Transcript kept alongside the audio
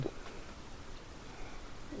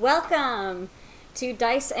Welcome to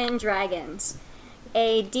Dice and Dragons,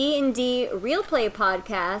 a D&D real play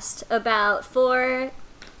podcast about four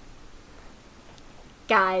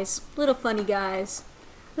guys, little funny guys,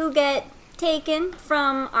 who get taken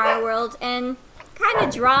from our world and kind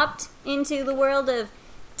of dropped into the world of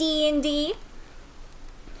D&D.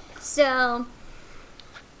 So,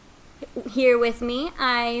 here with me,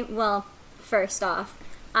 first off,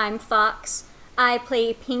 I'm Fox. I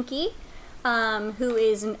play Pinky, who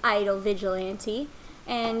is an idle vigilante,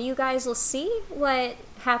 and you guys will see what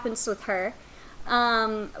happens with her.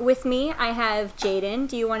 With me, I have Jaden.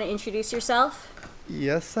 Do you want to introduce yourself?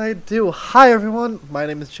 Yes, I do. Hi, everyone. My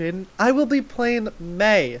name is Jaden. I will be playing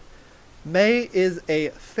May. May is a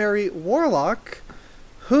fairy warlock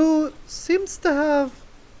who seems to have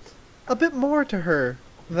a bit more to her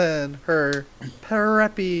than her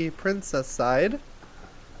preppy princess side.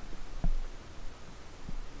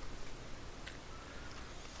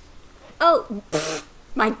 Oh,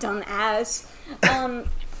 my dumb ass.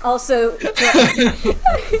 Also,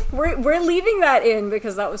 we're leaving that in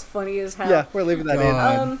because that was funny as hell. Yeah, we're leaving that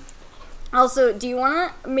in. Also, do you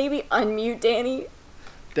want to maybe unmute Danny?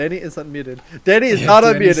 Danny is unmuted. Danny is not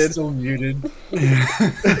Danny's unmuted. Still muted.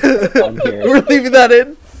 We're leaving that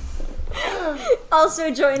in.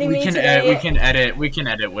 Also joining me today. We can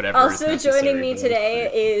edit whatever. Also joining me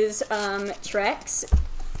today is Trex.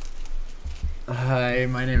 Hi,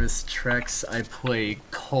 my name is Trex. I play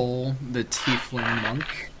Cole, the Tiefling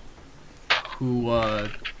monk, who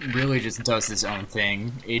really just does his own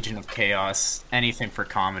thing. Agent of Chaos, anything for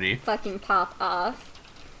comedy. Fucking pop off.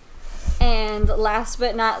 And last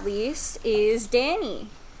but not least is Danny.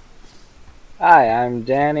 Hi, I'm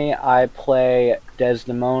Danny. I play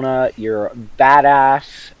Desdemona, your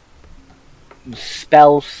badass,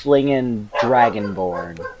 spell-slinging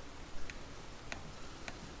dragonborn.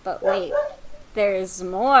 But wait, there's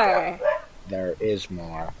more. There is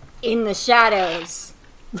more. In the shadows.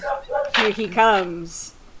 Here he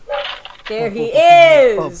comes. There he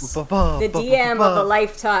is! The DM of a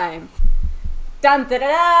lifetime. Dun da da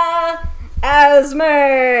da!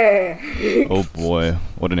 Asmer! Oh boy,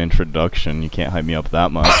 what an introduction. You can't hype me up that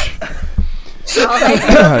much. I'll hype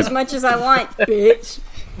you up as much as I want, bitch.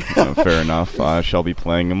 Fair enough. I shall be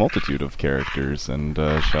playing a multitude of characters and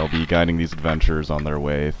shall be guiding these adventurers on their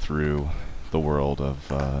way through the world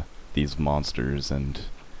of these monsters and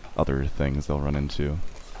other things they'll run into.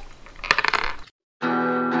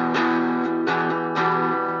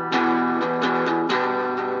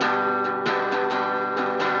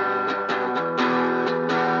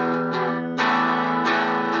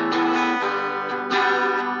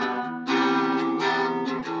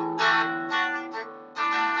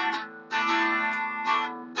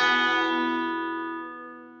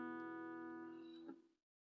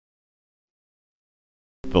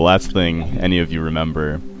 The last thing any of you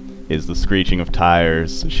remember is the screeching of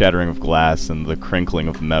tires, shattering of glass, and the crinkling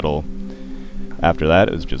of metal. After that,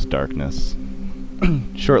 it was just darkness.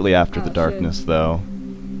 Shortly after the darkness, though,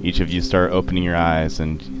 each of you start opening your eyes,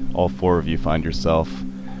 and all four of you find yourself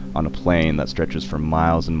on a plain that stretches for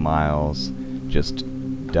miles and miles, just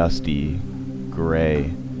dusty,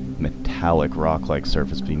 gray, metallic rock-like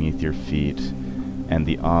surface beneath your feet, and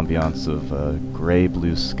the ambiance of a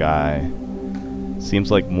gray-blue sky.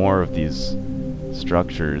 Seems like more of these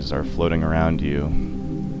structures are floating around you,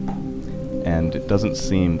 and it doesn't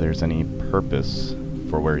seem there's any purpose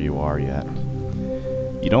for where you are yet.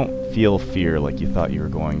 You don't feel fear like you thought you were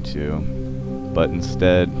going to, but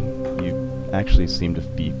instead you actually seem to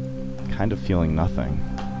be kind of feeling nothing.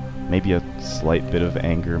 Maybe a slight bit of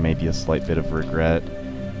anger, maybe a slight bit of regret.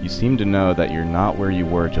 You seem to know that you're not where you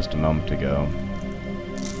were just a moment ago.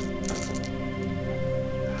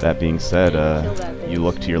 That being said, you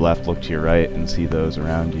look to your left, look to your right, and see those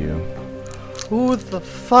around you. Who the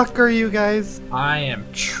fuck are you guys? I am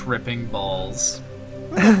tripping balls.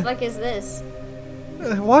 What the fuck is this?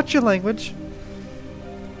 Watch your language.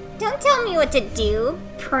 Don't tell me what to do,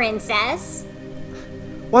 princess.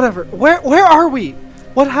 Whatever. Where are we?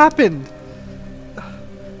 What happened?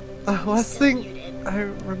 Last thing I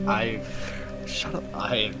remember. Shut up.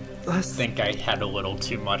 I think I had a little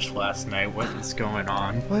too much last night. What is going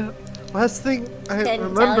on? What? Last thing I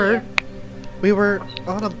Couldn't remember, tell we were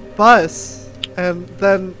on a bus, and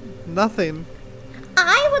then nothing.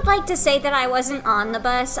 I would like to say that I wasn't on the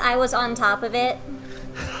bus. I was on top of it.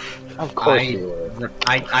 Of course you were.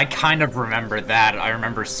 I kind of remember that. I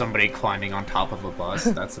remember somebody climbing on top of a bus.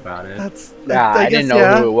 That's about it. I didn't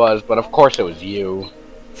know who it was, but of course it was you.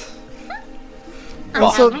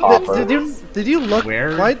 Also, Hopper. did you look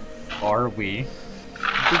Where right? Are we?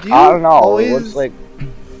 Did you I don't know. always... It looks like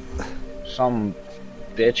some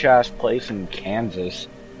bitch ass place in Kansas.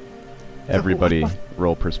 Everybody,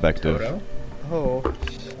 roll perspective. Toto? Oh,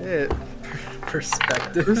 shit.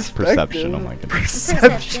 Perspective. Perception, oh my goodness.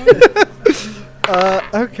 Perception.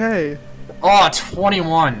 Okay. Oh,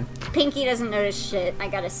 21. Pinky doesn't notice shit. I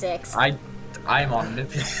got a 6. I'm on it.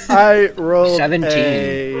 I rolled 17.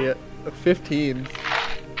 a 15.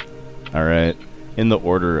 Alright. In the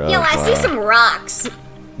order of... Yo, I see some rocks.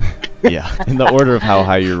 Yeah, in the order of how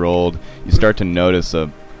high you rolled, you start to notice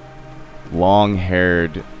a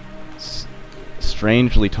long-haired,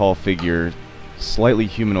 strangely tall figure, slightly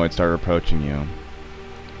humanoid, start approaching you.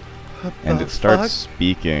 What And the it starts fuck?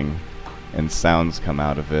 speaking, and sounds come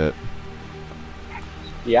out of it.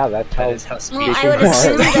 Yeah, that That tells. is how Well, speaking I would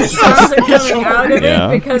assume that sounds are coming out of Yeah.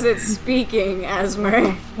 it because it's speaking,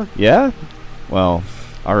 Asmer. Yeah? Well,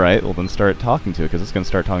 alright, well then start talking to it, because it's going to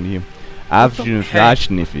start talking to you.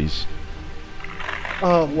 Avjunfashnifish.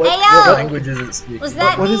 What Hey, What yo! language is it speaking? Was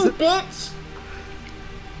that what me, is it? bitch?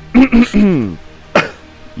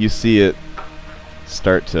 You see it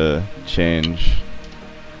start to change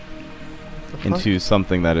into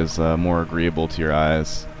something that is more agreeable to your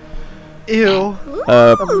eyes. Ew.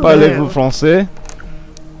 Parlez-vous français?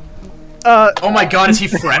 Oh my god, is he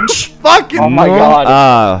French? Fucking. Oh my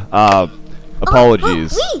god.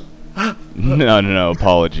 Apologies. Oh, oui. No,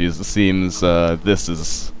 apologies. It seems this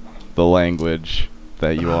is the language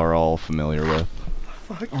that you are all familiar with.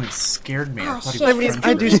 Oh, he scared me. I Oh, thought he shit. was I mean, French.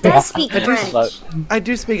 I do Pinky speak- does speak I do French. I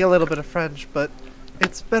do speak a little bit of French, but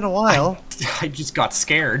it's been a while. I just got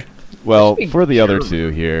scared. Well, speak for the other German. two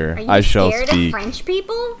here, Are you I shall scared speak of French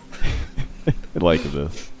people? like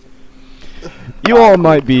this. You all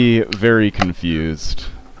might be very confused.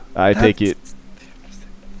 I take it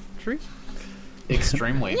Tree?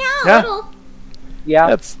 Extremely. Yeah, Yeah. little. Yeah.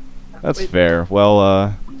 that's fair.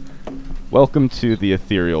 Well, welcome to the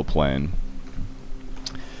ethereal plane.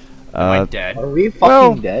 Am I dead? Are we fucking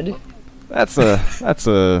well- dead? That's a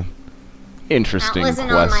That interesting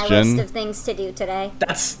wasn't on my list question. of things to do today.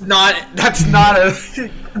 That's not a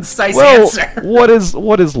concise Well, answer. what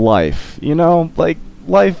is life? You know, like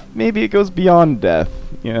life. Maybe it goes beyond death.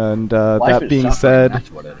 And Life that is being suffering, said,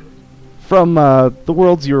 that's what it is. from the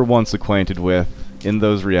worlds you were once acquainted with, in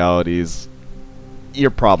those realities, you're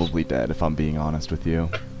probably dead. If I'm being honest with you.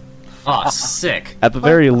 Oh, sick. At the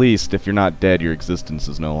very least, if you're not dead, your existence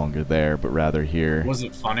is no longer there, but rather here. Was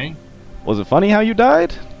it funny? Was it funny how you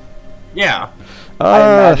died? Yeah. I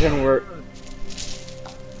imagine we're.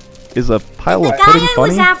 Is a pile The of guy pudding I funny?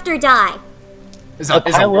 was after die. Is a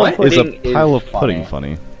pile of what? pudding- Is a Pudding pile is of pudding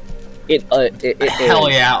funny. funny? It Hell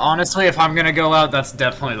is. yeah. Honestly, if I'm gonna go out, that's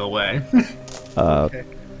definitely the way. Okay.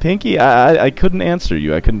 Pinky, I couldn't answer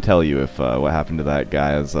you. I couldn't tell you if what happened to that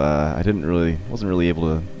guy. As I wasn't really able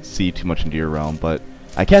to see too much into your realm, but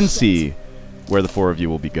I can see where the four of you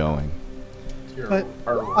will be going. But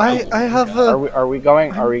I have Are a. we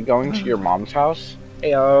going to your mom's house?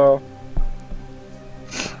 Heyo.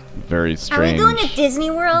 Very Are we strange, going to Disney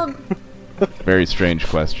World? very strange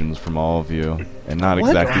questions from all of you, and not What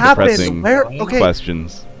exactly happened? depressing Where? Okay.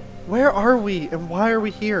 questions. Where are we, and why are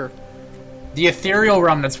we here? The ethereal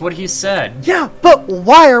realm, that's what he said. Yeah, but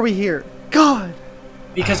why are we here? God.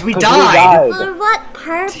 Because we 'Cause died. For what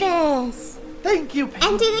purpose? Thank you, Pink.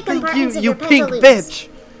 Empty the Thank compartments of you your pink puzzle bitch.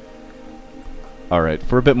 Alright,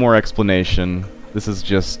 for a bit more explanation, this is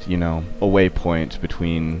just, a waypoint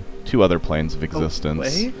between two other planes of existence.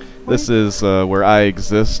 Way? This is where I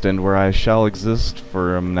exist and where I shall exist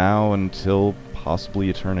from now until possibly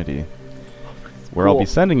eternity. Where I'll be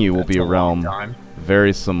Cool. sending you will be a That's long realm time.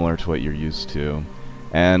 very similar to what you're used to.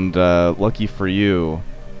 And lucky for you,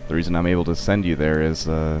 the reason I'm able to send you there is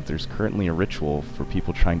there's currently a ritual for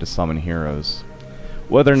people trying to summon heroes.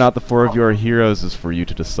 Whether or not the four of you are heroes is for you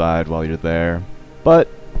to decide while you're there. But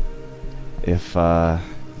if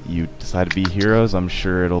you decide to be heroes, I'm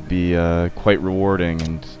sure it'll be quite rewarding.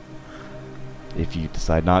 And if you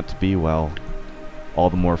decide not to be, well, all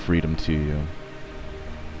the more freedom to you.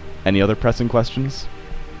 Any other pressing questions?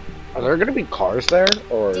 Are there gonna be cars there,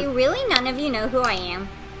 or? Do really none of you know who I am?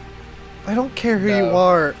 I don't care who you No.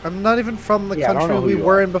 are. I'm not even from the Yeah, I don't country know who we you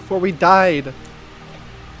were are. in before we died.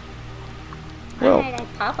 Well- Alright,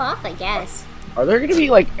 I'd pop off, I guess. Are there gonna be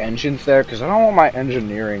like engines there? Because I don't want my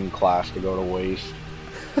engineering class to go to waste.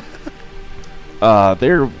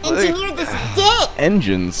 They're Engineer this dick!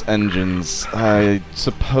 engines. I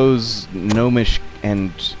suppose gnomish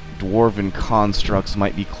and dwarven constructs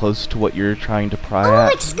might be close to what you're trying to pry Oh, at.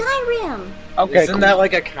 like Skyrim! Okay, Isn't that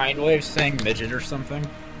like a kind way of saying midget or something?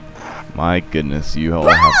 My goodness, you all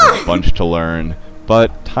have a bunch to learn.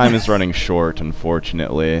 But time is running short,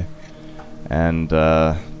 unfortunately. And,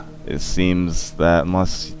 It seems that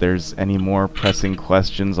unless there's any more pressing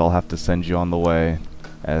questions, I'll have to send you on the way.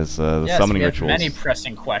 As the Yes, summoning we have rituals. many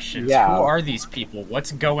pressing questions. Yeah. Who are these people?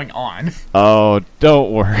 What's going on? Oh,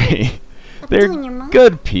 don't worry. They're doing your mom.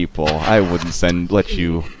 good people. I wouldn't let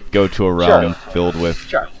you go to a realm filled with,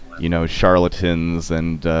 Sure. charlatans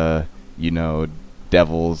and,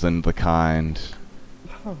 devils and the kind.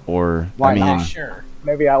 Or, Why I mean, not? Sure.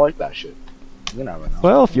 Maybe I like that shit. You never know.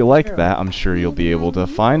 well, if you like that, I'm sure you'll be able to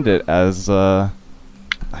find it as, I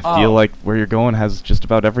feel Oh. like where you're going has just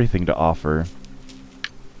about everything to offer.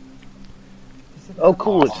 Oh,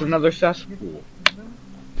 cool! It's another cesspool.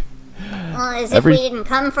 Well, as Every- if we didn't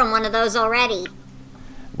come from one of those already.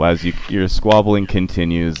 Well, as your squabbling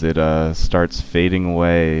continues, it starts fading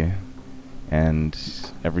away, and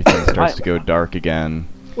everything starts to go dark again.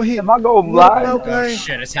 Wait, Am I going what blind? about Oh, my...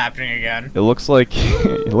 shit, it's happening again. It looks like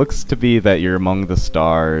it looks to be that you're among the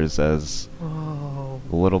stars. As Oh,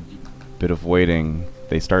 a little bit of waiting,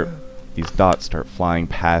 these dots start flying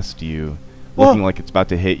past you, Whoa. looking like it's about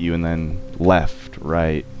to hit you, and then left,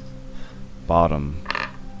 right, bottom,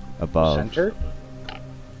 above. Center?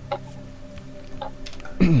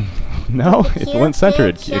 No, if it went center,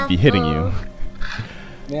 it'd be hitting you.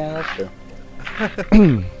 Yeah, that's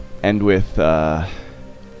true. And with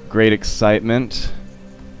great excitement,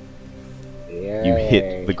 Yeah. you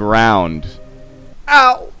hit the ground,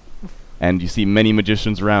 ow! and you see many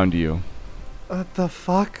magicians around you. What the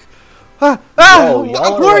fuck? Ah! y'all Who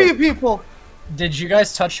are are like- you people? Did you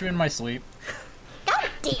guys touch me in my sleep? God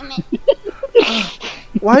damn it.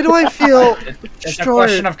 Why do I feel It's a short?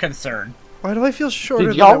 question of concern. Why do I feel shorter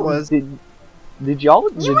Did than I y'all? was? Did y'all?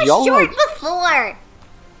 You Did were y'all short like? before.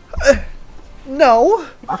 No.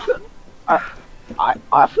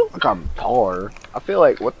 I feel like I'm taller. I feel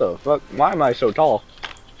like what the fuck? Why am I so tall?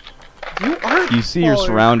 You are. You see you're taller.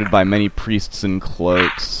 surrounded by many priests in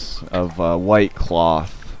cloaks of white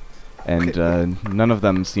cloth, and none of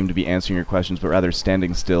them seem to be answering your questions, but rather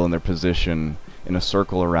standing still in their position in a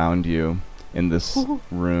circle around you in this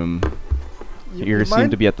room. You seem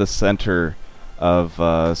mind? to be at the center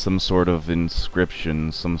of some sort of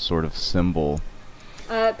inscription, some sort of symbol.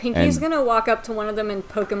 Pinky's And- gonna walk up to one of them and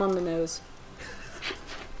poke him on the nose.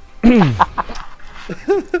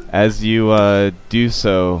 As you do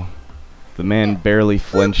so, the man barely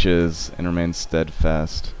flinches and remains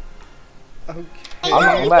steadfast. Okay.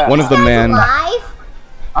 I'm not One of the men- alive?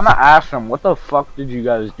 I'm gonna ask them. What the fuck did you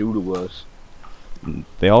guys do to us?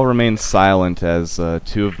 They all remain silent as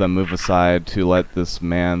two of them move aside to let this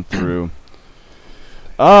man through.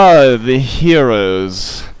 Ah, the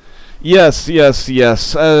heroes. Yes.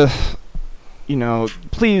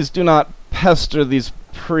 Please do not pester these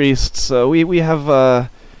priests. We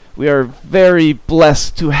are very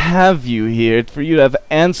blessed to have you here, for you to have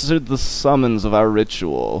answered the summons of our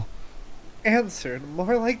ritual. Answered,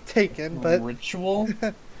 more like taken, but Ritual?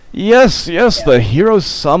 Yes, the hero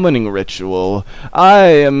summoning ritual. I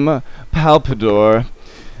am Palpador.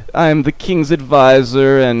 I am the king's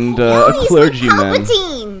advisor and No, a he's clergyman. like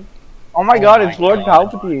Palpatine. Oh my Oh god, my it's Lord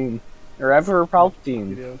God. Palpatine. Or Emperor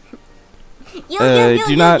Palpatine.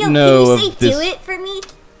 do not know Can you of say this- do it for me?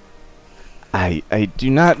 I do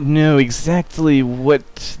not know exactly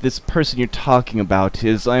what this person you're talking about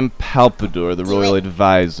is. I'm Palpador, the Do royal it.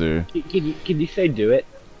 advisor. Can you say do it?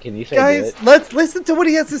 Can you say do guys, it? let's listen to what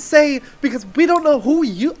he has to say because we don't know who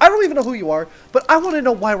you. I don't even know who you are, but I want to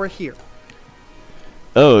know why we're here.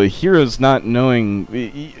 Oh, heroes not knowing.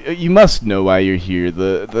 You must know why you're here.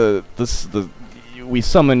 We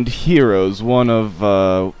summoned heroes. One of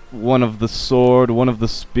the sword, one of the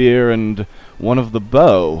spear, and one of the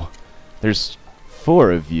bow. There's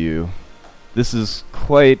 4 of you. This is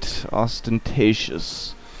quite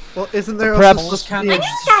ostentatious. Well, isn't there Perhaps- supposed to I be knew a I knew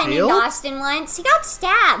a guy named shield? Austin once. He got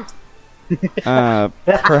stabbed.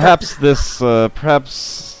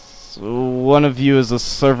 Perhaps one of you is a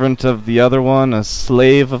servant of the other one, a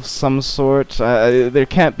slave of some sort. There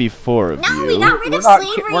can't be 4 of No, we you. got rid We're of not,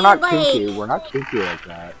 slavery we're not like kinky. We're not kinky like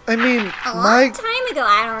that. I mean, a long my time ago.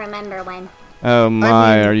 I don't remember when. Oh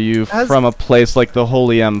my, mean, are you as- from a place like the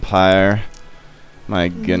Holy Empire? My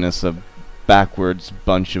goodness, a backwards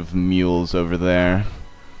bunch of mules over there.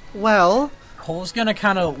 well, Cole's gonna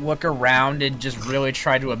kind of look around and just really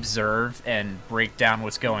try to observe and break down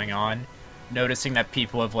what's going on, noticing that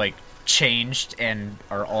people have like changed and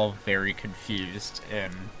are all very confused.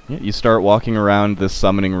 And Yeah, you start walking around this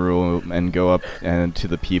summoning room and go up and to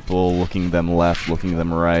the people, looking them left, looking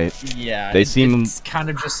them right. yeah, They seem- it's kind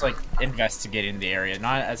of just like investigating the area,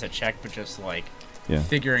 not as a check, but just like Yeah.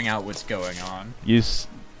 figuring out what's going on. You s-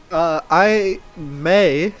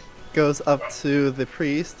 May goes up to the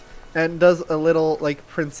priest and does a little like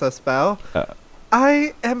princess bow.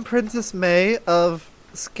 I am Princess May of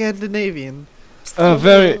Scandinavian.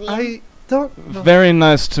 Very, I don't know. very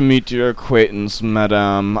nice to meet your acquaintance,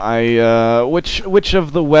 madame. Which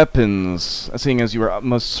of the weapons, seeing as you are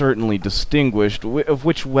most certainly distinguished, of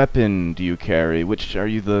which weapon do you carry? Which, are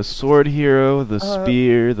you the sword hero, the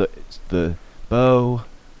spear, the bow?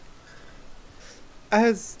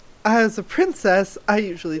 As a princess, I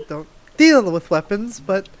usually don't deal with weapons,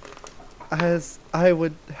 but as I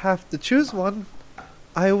would have to choose one,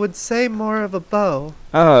 I would say more of a bow.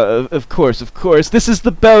 Of course, of course. This is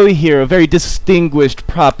the bow hero, very distinguished,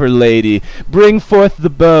 proper lady. Bring forth the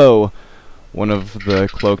bow. One of the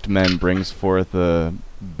cloaked men brings forth a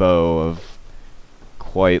bow of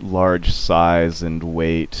quite large size and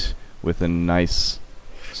weight, with a nice,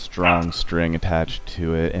 strong string attached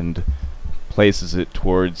to it, and places it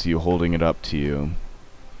towards you, holding it up to you.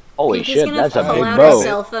 Holy Pinky's shit, gonna that's a pull big out bow. her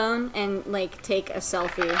cell phone and like take a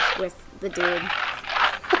selfie with the dude.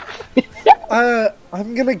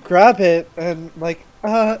 I'm gonna grab it and thank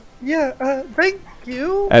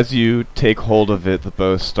you. As you take hold of it, the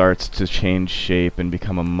bow starts to change shape and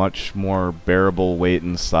become a much more bearable weight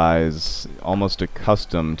and size, almost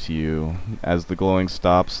accustomed to you. As the glowing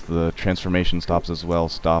stops, the transformation stops as well,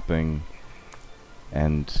 stopping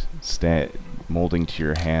and molding to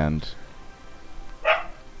your hand.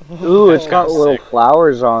 Ooh, it's got little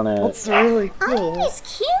flowers on it. That's really Oh, cool. he's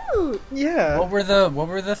cute. Yeah. What were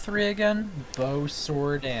the three again? Bow,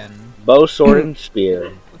 sword, and Bow, sword, and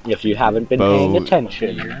spear. If you haven't been Bow, paying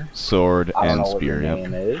attention. spear. Sword I don't and know what spear, the yep.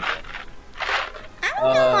 name is. I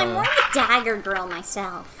don't know. I'm more of a dagger girl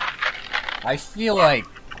myself. I feel like,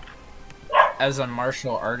 as a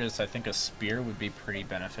martial artist, I think a spear would be pretty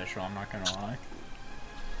beneficial. I'm not gonna lie.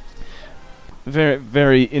 Very,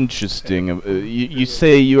 very interesting. You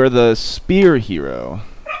say you are the spear hero.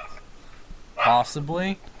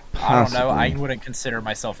 Possibly. I don't know. I Possibly. wouldn't consider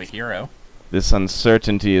myself a hero. This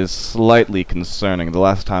uncertainty is slightly concerning. The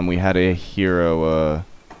last time we had a hero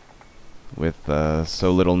with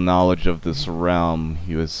so little knowledge of this realm,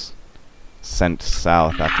 he was sent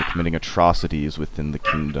south after committing atrocities within the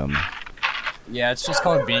kingdom. Yeah, it's just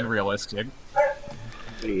called being realistic.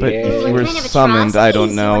 But Yeah. if you What were kind of summoned, I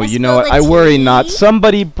don't atrocities? You know. wanna You know, spill the I worry not. tea?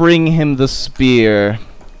 Somebody bring him the spear.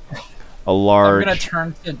 A large.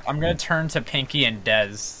 I'm gonna turn to Pinky and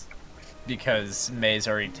Dez because May's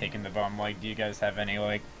already taken the bow. I'm like, do you guys have any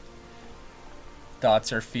like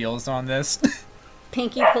thoughts or feels on this?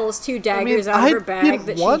 Pinky pulls two daggers out I of her bag didn't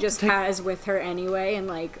that she want just to- has with her anyway, and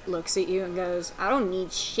like looks at you and goes, "I don't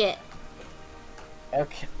need shit."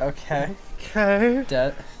 Okay. Okay.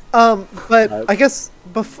 Right. But I guess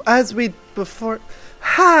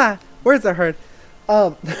words are hard.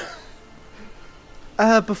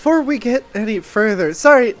 Before we get any further,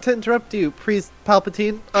 sorry to interrupt you, Priest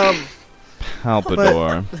Palpatine.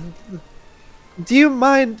 Palpador. Do you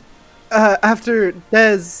mind, after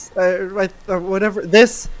Dez, or whatever,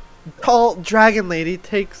 this tall dragon lady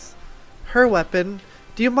takes her weapon,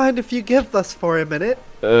 do you mind if you give us for a minute?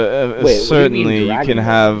 Wait, what do you mean Certainly, you dragon can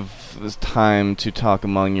weapon? have time to talk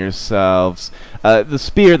among yourselves. The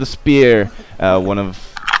spear. One of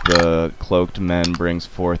the cloaked men brings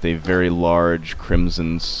forth a very large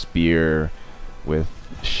crimson spear with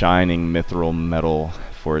shining mithril metal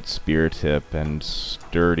for its spear tip and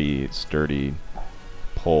sturdy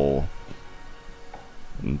pole,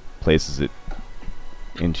 and places it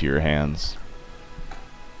into your hands.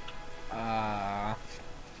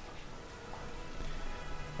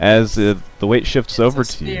 As the weight shifts over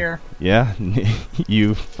to you. Spear. Yeah,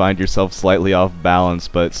 you find yourself slightly off balance,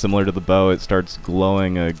 but similar to the bow, it starts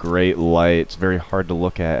glowing a great light. It's very hard to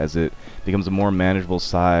look at as it becomes a more manageable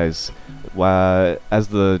size. As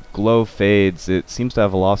the glow fades, it seems to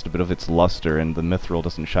have lost a bit of its luster, and the mithril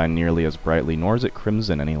doesn't shine nearly as brightly, nor is it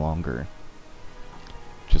crimson any longer.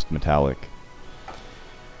 Just metallic.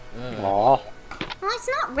 Aw, Well, it's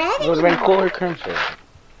not red it would have been anymore. cooler crimson.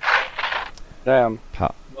 Damn.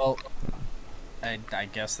 Well, I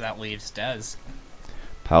guess that leaves Dez.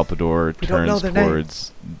 Palpador We don't know turns their names.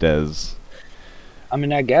 towards Dez. I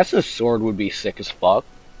mean, I guess a sword would be sick as fuck.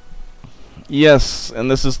 Yes, and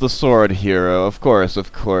this is the sword hero, of course.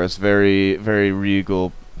 Very, very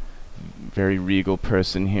regal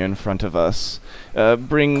person here in front of us.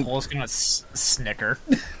 Bring Cole's gonna snicker.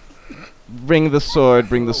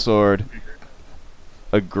 the sword.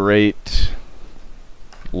 A great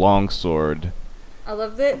long sword, I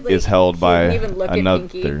love that. Like, is held he by didn't even look another.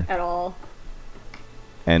 at Pinky at all.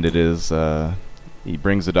 And it is, he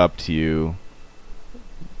brings it up to you,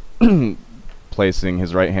 placing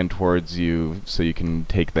his right hand towards you so you can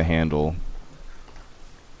take the handle.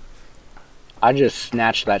 I just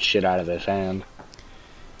snatched that shit out of his hand.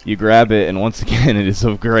 You grab it, and once again, it is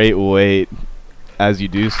of great weight. As you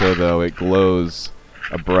do so, though, it glows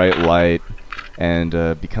a bright light and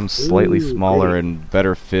becomes slightly smaller great. and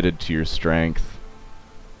better fitted to your strength.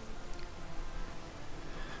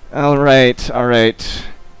 Alright.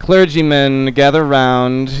 Clergymen, gather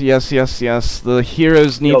round. Yes. The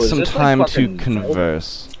heroes need is some this like time to fucking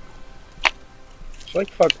converse. It's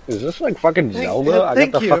like is this like fucking Zelda? I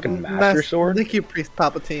Thank got the you, fucking Master Sword. Thank you, Priest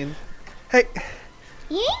Palpatine. Hey,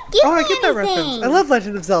 You didn't give oh, I me get that anything. reference. I love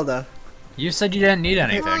Legend of Zelda. You said you didn't need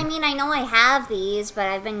anything. Well, I mean, I know I have these, but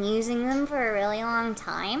I've been using them for a really long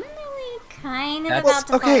time, and they're like kind of That's about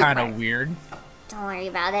to okay. fall kind apart. of weird. Don't worry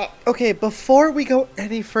about it. Okay, before we go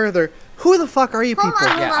any further, who the fuck are you Hold people?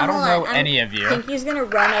 on, Yeah, I don't hold know on. any of you. Pinky's gonna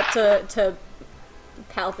run up to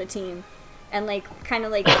Palpatine and like kind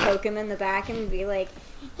of like poke him in the back and be like,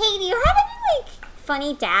 "Hey, do you have any like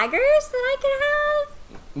funny daggers that I could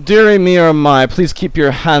have?" Dearie me or my, please keep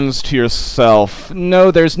your hands to yourself.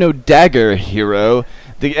 No, there's no dagger, hero.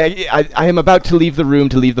 I am about to leave the room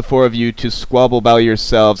to leave the four of you to squabble by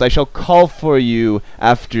yourselves. I shall call for you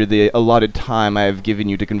after the allotted time I have given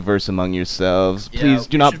you to converse among yourselves. Yeah, Please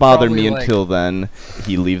do we not should bother probably, me like- until then.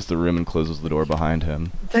 He leaves the room and closes the door behind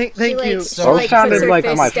him. Thank She, like, you. She So- like sounded puts her like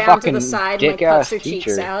fist my down to fucking the side and like dick-ass puffs her cheeks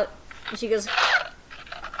teacher. out. And she goes,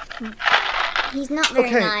 "He's not very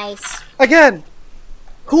Okay. nice." Again,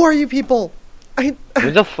 who are you people?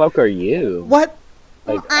 Who the fuck are you? What?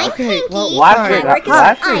 Like, I'm okay, Pinky. well, last I thing- work as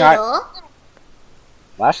last an thing I- idol.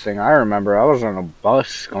 last thing I remember, I was on a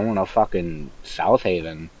bus going to fucking South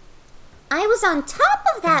Haven. I was on top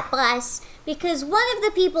of that bus because one of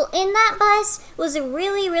the people in that bus was a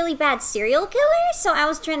really, really bad serial killer, so I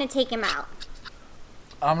was trying to take him out.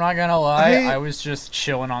 I'm not gonna lie, I- I was just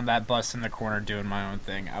chilling on that bus in the corner doing my own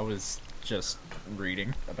thing. I was just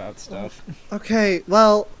reading about stuff. Okay,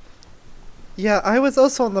 well, yeah, I was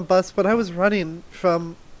also on the bus, but I was running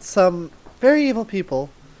from some very evil people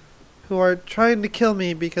who are trying to kill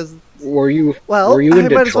me because, Were you? well, were you in I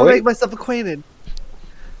might as well make Detroit? myself acquainted.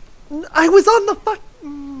 I was on the fuck.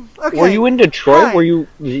 Okay. Were you in Detroit? Hi. Were you?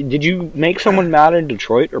 Did you make someone mad in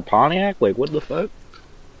Detroit or Pontiac? Like, what the fuck?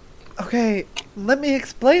 Okay, let me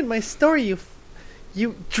explain my story.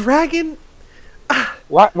 You dragon.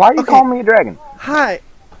 Why are you Okay. calling me a dragon? Hi.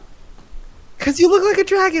 Cause you look like a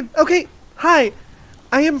dragon. Okay. Hi.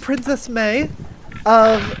 I am Princess May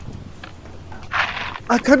of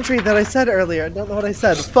a country that I said earlier. I don't know what I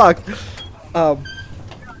said. Fuck.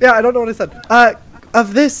 Yeah, I don't know what I said.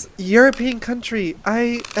 Of this European country,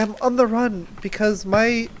 I am on the run because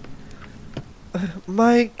my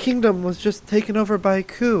kingdom was just taken over by a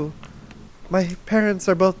coup. My parents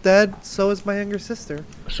are both dead, so is my younger sister.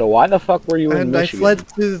 So why the fuck were you in And I Michigan? fled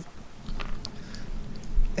to.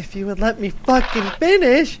 If you would let me fucking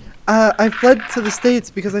finish, I fled to the States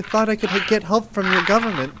because I thought I could get help from your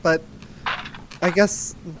government, but I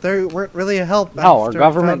guess they weren't really a help. No, our after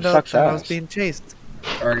government I found out sucks that I was ass. being chased.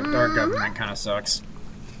 Our government kind of sucks,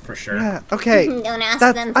 for sure. Yeah. Okay. Don't ask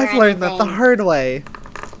That's them for I've learned that the anything. hard way.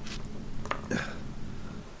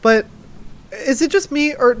 But is it just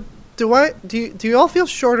me, or do you all feel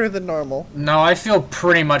shorter than normal? No, I feel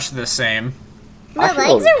pretty much the same. My I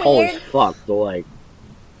feel legs are tall weird. as fuck, but like,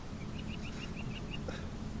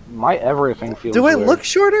 my everything feels. Do I weird. look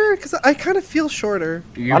shorter? Because I kind of feel shorter.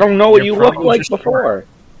 I don't know what you're you looked probably like just before. short.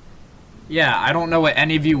 Yeah, I don't know what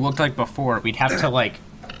any of you looked like before. We'd have to like,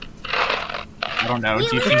 I don't know. Do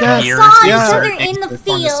you think Yes, years saw each exist other in the on this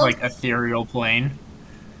field. like ethereal plane?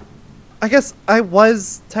 I guess I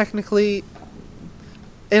was technically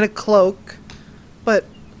in a cloak, but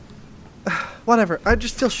whatever. I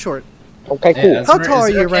just feel short. Okay, cool. Yeah, How is tall are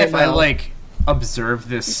it you okay right if I now? like observe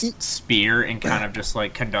this spear and kind of just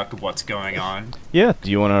like conduct what's going on? Yeah,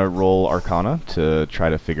 do you want to roll Arcana to try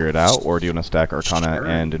to figure it out, or do you want to stack Arcana Sure.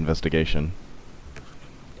 and Investigation?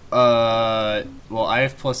 Well, I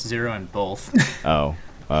have +0 in both. Oh,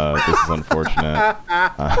 this is unfortunate.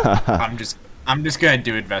 I'm just gonna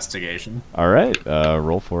do investigation. All right,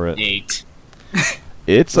 roll for it. 8.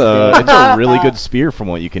 It's a really good spear from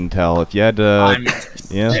what you can tell. If you had to, I'm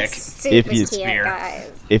yeah. sick. Super If you- cute, guys.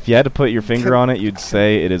 If you had to put your finger on it, you'd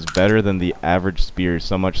say it is better than the average spear,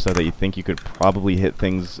 so much so that you think you could probably hit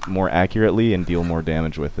things more accurately and deal more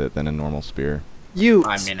damage with it than a normal spear. You,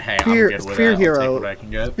 I mean, hey, spear, I'm good with spear that. I'll hero, take what I can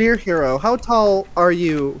get. spear hero. How tall are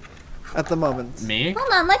you at the moment? Me? Hold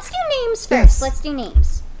on, let's do names first. Yes. Let's do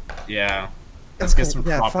names. Yeah. Let's get Okay, some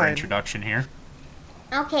yeah, proper fine. introduction here.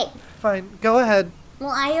 Okay. Fine, go ahead.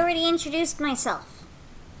 Well, I already introduced myself.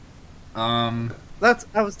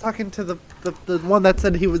 I was talking to the one that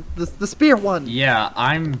said he was the spear one. Yeah,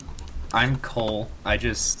 I'm I'm Cole. I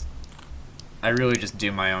really just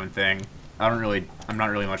do my own thing. I'm not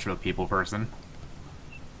really much of a people person.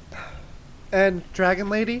 And Dragon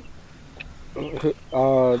Lady?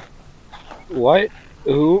 What?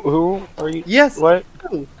 Who are you? Yes. What?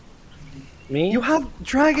 You. Me? You have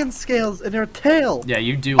dragon scales in your tail. Yeah,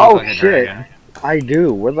 you do look like a shit. dragon. I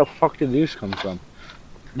do. Where the fuck did these come from?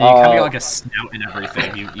 Yeah, you kind of got like a snout and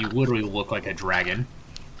everything. You literally look like a dragon.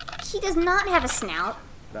 She does not have a snout.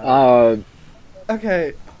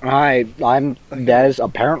 Okay. I'm Des.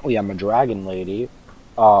 Apparently, I'm a dragon lady.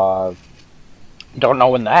 Don't know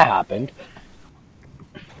when that happened.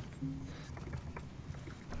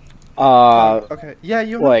 Okay. Yeah,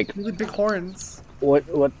 you have like- really big horns. What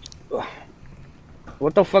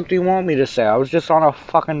the fuck do you want me to say? I was just on a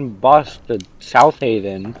fucking bus to South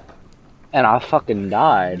Haven, and I fucking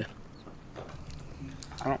died.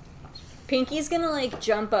 Pinky's gonna like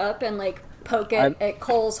jump up and like poke at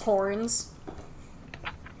Cole's horns.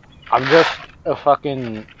 I'm just a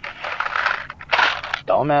fucking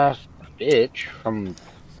dumbass bitch from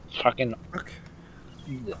fucking Okay.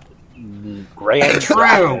 Grand True.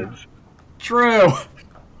 Rapids. True.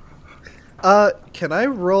 Can I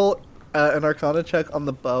roll an Arcana check on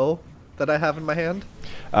the bow that I have in my hand?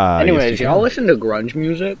 Anyways, yes, you y'all can. listen to grunge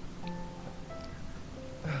music?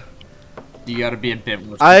 You gotta be a bit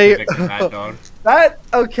more specific than that, dog.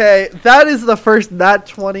 That is the first nat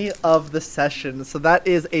 20 of the session, so that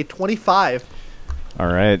is a 25. All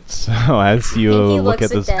right. So as you Pinky look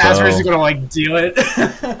looks at this at Dad. Azra's bow, gonna like do it.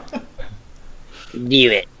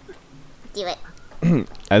 Do it. Do it.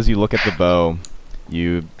 as you look at the bow,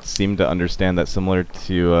 you seem to understand that similar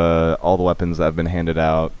to all the weapons that have been handed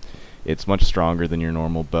out, it's much stronger than your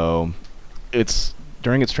normal bow.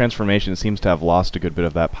 During its transformation, it seems to have lost a good bit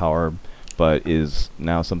of that power, but is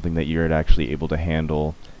now something that you're actually able to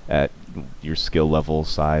handle at your skill level,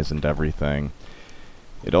 size, and everything.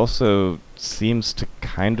 It also seems to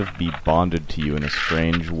kind of be bonded to you in a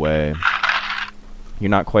strange way. You're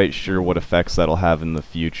not quite sure what effects that'll have in the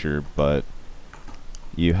future, but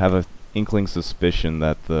you have an inkling suspicion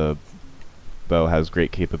that the bow has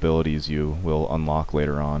great capabilities you will unlock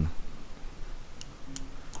later on.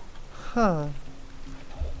 Huh.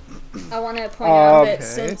 I want to point out that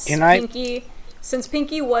Okay. since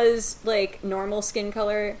Pinky was like normal skin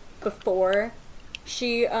color before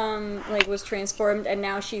she like was transformed and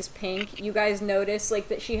now she's pink, you guys notice like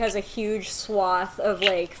that she has a huge swath of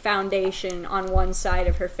like foundation on one side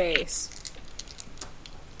of her face.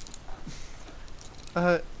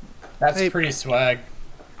 That's Hey. pretty swag.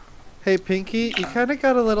 Hey, Pinky, you kind of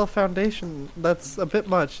got a little foundation. That's a bit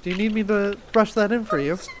much. Do you need me to brush that in for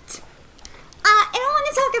you? I don't want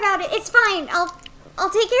to talk about it. It's fine. I'll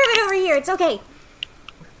take care of it over here. It's okay.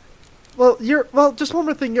 Well, just one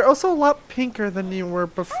more thing. You're also a lot pinker than you were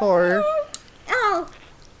before. Oh,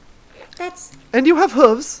 that's And you have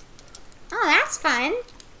hooves. that's fun.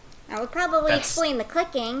 I would probably That's- explain the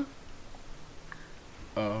clicking.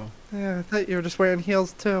 Oh. Yeah, I thought you were just wearing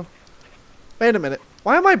heels, too. Wait a minute.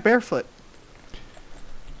 Why am I barefoot?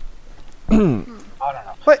 I don't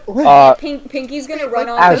know. Wait. Pinky's gonna run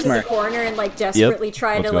Like off into the Asmer. corner and like desperately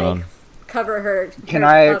try What's to going like on? cover her Can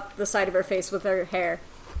I- up the side of her face with her hair.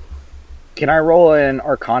 Can I roll an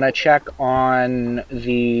Arcana check on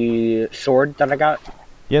the sword that I got?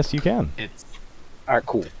 Yes, you can. It's Alright,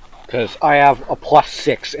 cool. Because I have a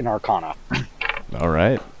 +6 in Arcana. All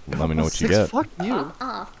right. Let me know what you Six, get. Fuck you.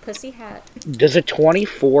 Off, pussy hat. Does a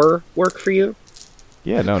 24 work for you?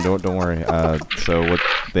 Yeah, no, don't worry. So what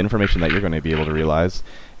the information that you're going to be able to realize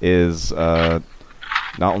is not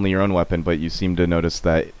only your own weapon, but you seem to notice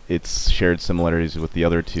that it's shared similarities with the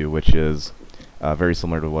other two, which is very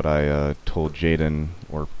similar to what I told Jaden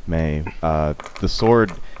or May. The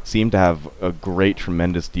sword seemed to have a great,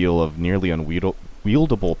 tremendous deal of nearly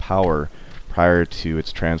unwieldable power prior to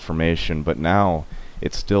its transformation, but now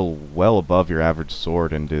it's still well above your average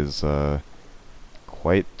sword and is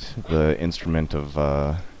quite the instrument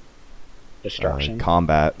of Destruction.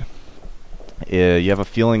 combat. You have a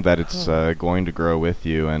feeling that it's going to grow with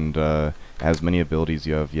you and has many abilities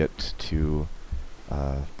you have yet to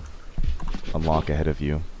unlock ahead of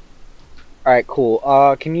you. Alright, cool.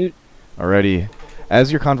 Can you... Alrighty.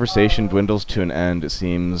 As your conversation dwindles to an end, it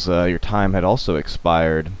seems your time had also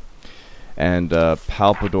expired. And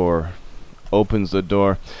Palpador opens the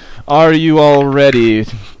door. Are you all ready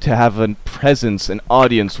to have a presence, an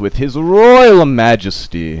audience with His Royal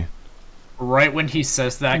Majesty? right when he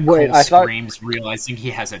says that, Wait, Cole I thought- screams, realizing he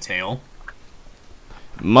has a tail.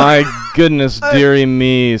 My goodness, dearie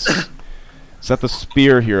me. Is that the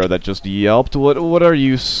spear hero that just yelped? What are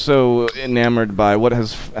you so enamored by? What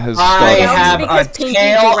has I started? have because a Pinky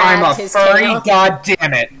tail. I'm a grabbed his furry. tail. God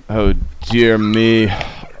damn it! Oh dear me.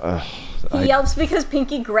 He yelps because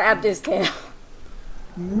Pinky grabbed his tail.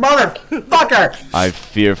 Motherfucker! I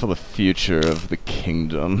fear for the future of the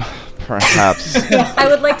kingdom. Perhaps. I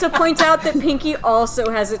would like to point out that Pinky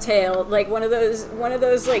also has a tail, like one of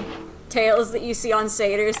those like tails that you see on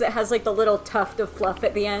satyrs that has like the little tuft of fluff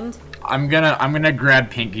at the end. I'm gonna grab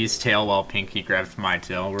Pinky's tail while Pinky grabs my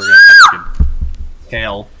tail. We're gonna have like a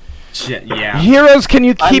tail. Shit, yeah. Heroes, can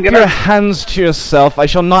you I'm keep gonna- your hands to yourself? I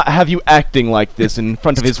shall not have you acting like this in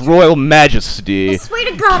front of His Royal Majesty, I swear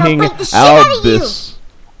to God, King I'll bite the shit out of you! Albus.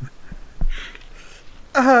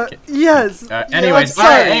 Yes. Anyways, I'm alright,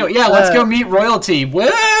 sorry. anyway, yeah, let's go meet royalty. Woo!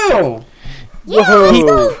 Yeah, let's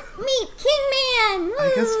go meet King Man!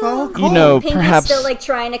 I guess follow Woo! Cole. You know, Pinky's perhaps still like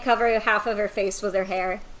trying to cover half of her face with her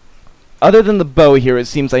hair. other than the bow here, it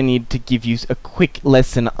seems I need to give you a quick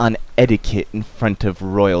lesson on etiquette in front of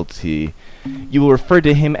royalty. You will refer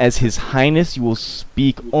to him as His Highness. You will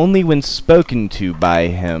speak only when spoken to by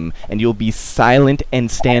him, and you'll be silent and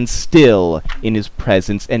stand still in his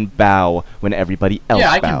presence and bow when everybody else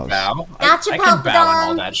Yeah, I bows. can bow. Gotcha, I can bow and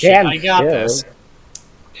all Palpadon. that shit. Stand I got still. this.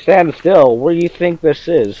 Stand still. Where do you think this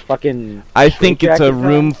is? Fucking. I think it's a straitjacket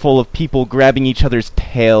room time? full of people grabbing each other's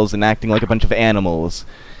tails and acting like a bunch of animals.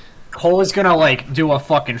 Cole is gonna like do a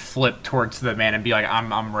fucking flip towards the man and be like,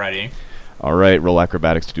 I'm ready. Alright, roll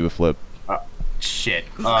acrobatics to do a flip. Shit.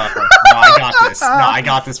 No, I got this. No, I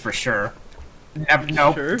got this for sure.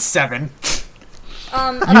 Nope. Sure. 7.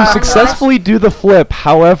 You successfully do the flip,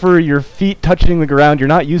 however, your feet touching the ground, you're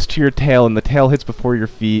not used to your tail, and the tail hits before your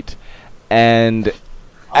feet, and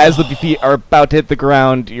as the feet are about to hit the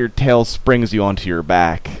ground, your tail springs you onto your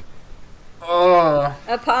back. Ugh.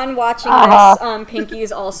 Upon watching this, Pinky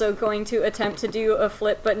is also going to attempt to do a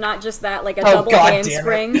flip, but not just that, like a Oh, double God damn it.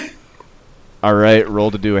 handspring. Alright, roll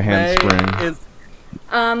to do a May handspring. is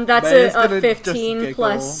That's May is a gonna 15 just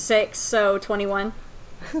plus giggle. 6, so 21.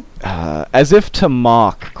 As if to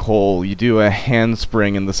mock Cole, you do a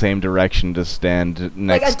handspring in the same direction to stand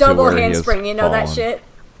next Like a double to where he has handspring, you know that fallen. shit?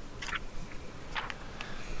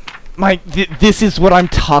 This is what I'm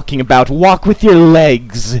talking about. Walk with your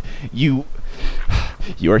legs.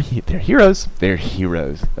 They're heroes. They're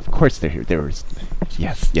heroes. Of course they're heroes.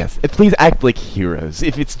 Yes. Please act like heroes.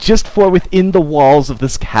 If it's just for within the walls of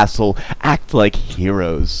this castle, act like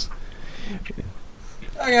heroes.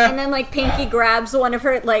 And then like Pinky grabs one of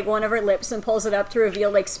her lips and pulls it up to reveal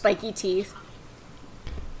like spiky teeth.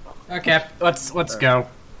 Okay, let's go.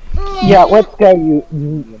 Yeah, let's go, you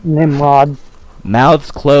Nimrod. Mouths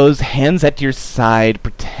closed, hands at your side,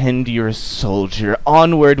 pretend you're a soldier.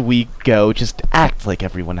 Onward we go. Just act like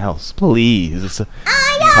everyone else, please.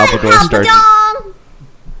 Palpador starts.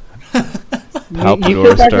 You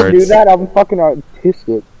Palpador think I can do starts. that? I'm fucking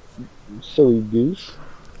artistic. Silly goose.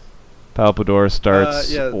 Palpador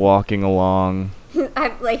starts yeah. walking along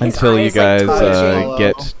Like his until you eyes, guys like, twitching.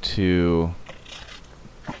 get to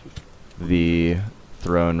the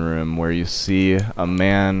throne room where you see a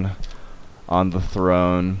man on the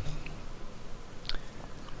throne.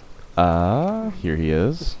 Here he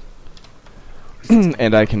is.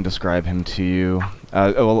 And I can describe him to you.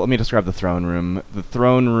 Let me describe the throne room. The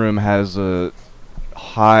throne room has a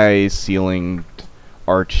high ceilinged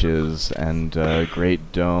arches and a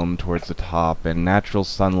great dome towards the top, and natural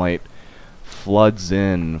sunlight floods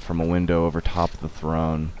in from a window over top of the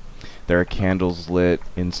throne. There are candles lit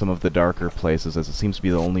in some of the darker places, as it seems to be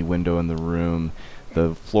the only window in the room.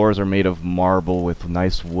 The floors are made of marble with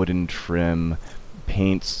nice wooden trim,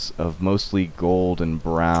 paints of mostly gold and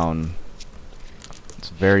brown. It's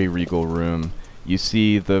a very regal room. You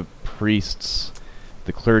see the priests,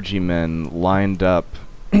 the clergymen lined up,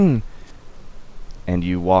 and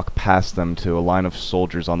you walk past them to a line of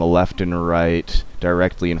soldiers on the left and right,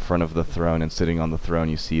 directly in front of the throne, and sitting on the throne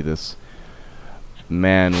you see this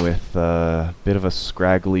man with a bit of a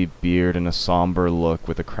scraggly beard and a somber look,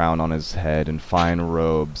 with a crown on his head and fine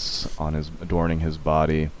robes adorning his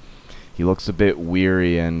body. He looks a bit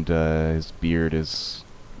weary, and his beard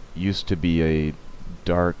used to be a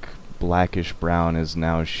dark blackish brown, is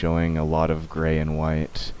now showing a lot of gray and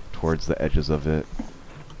white towards the edges of it.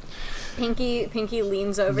 Pinky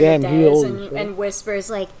leans over Damn, to he Dez old and, as shit. and whispers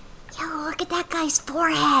like, "Yo, look at that guy's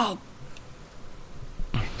forehead.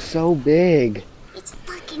 So big. It's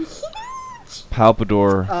fucking huge."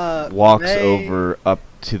 Palpador walks May- over up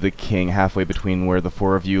to the king, halfway between where the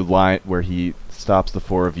four of you where he stops the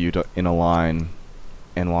four of you in a line,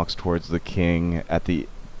 and walks towards the king at the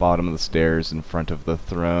bottom of the stairs in front of the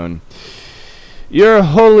throne. Your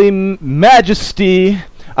Holy Majesty,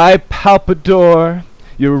 I, Palpador,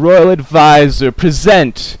 your royal advisor,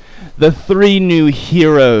 present the 3 new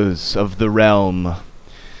heroes of the realm.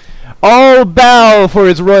 All bow for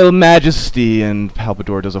his royal majesty, and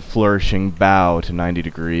Palpador does a flourishing bow to 90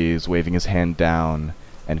 degrees, waving his hand down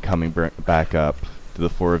and coming back up to the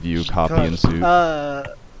 4 of you, copy and suit.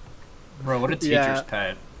 Bro, what a teacher's Yeah.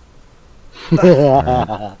 pet.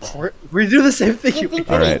 We do the same thing. You think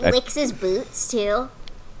All that right, he licks his boots too?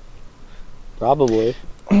 Probably.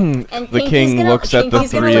 And The Pinky's king gonna, looks at the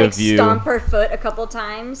Pinky's gonna, 3 like, of you. stomp her foot a couple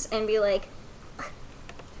times and be like,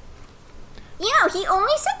 he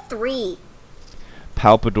only said 3.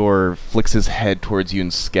 Palpador flicks his head towards you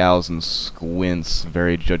and scowls and squints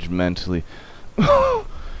very judgmentally.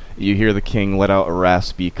 You hear the king let out a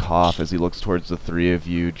raspy cough as he looks towards the 3 of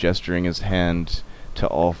you, gesturing his hand to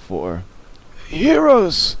all 4.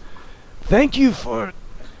 Heroes! Thank you for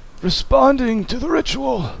responding to the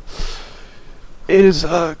ritual. It is,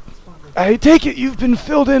 I take it you've been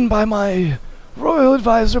filled in by my royal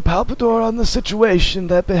advisor Palpador on the situation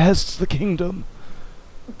that behests the kingdom.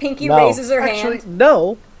 Pinky No. raises her Actually, hand.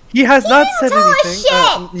 no. He has not didn't said tell us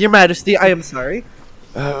anything. shit! Your Majesty, I am sorry.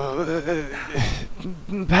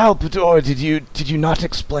 Palpador, did you not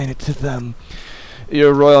explain it to them?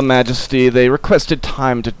 Your Royal Majesty, they requested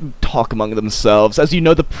time to talk among themselves. As you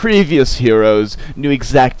know, the previous heroes knew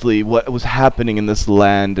exactly what was happening in this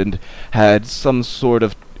land and had some sort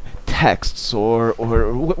of texts or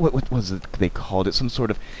what was it they called it? Some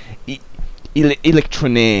sort of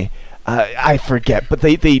electrone. I forget, but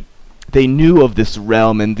they knew of this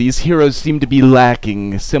realm, and these heroes seem to be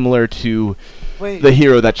lacking, similar to the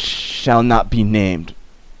hero that shall not be named.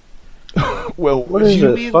 Well, What is You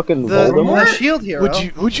it? mean Fucking the Voldemort? shield hero?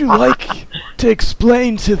 would you like to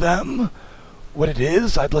explain to them what it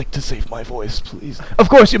is? I'd like to save my voice, please. Of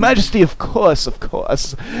course, Your Majesty, of course.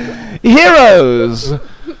 Heroes!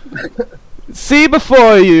 See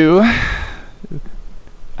before you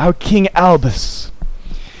our King Albus.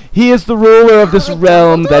 He is the ruler of this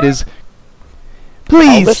realm that is...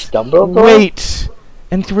 Please, Albus Dumbledore? wait,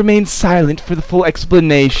 and to remain silent for the full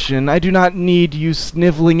explanation. I do not need you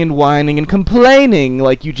sniveling and whining and complaining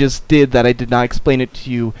like you just did that I did not explain it to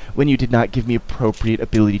you when you did not give me appropriate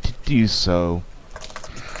ability to do so.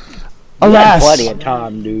 You had Alas, plenty of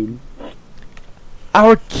time, dude.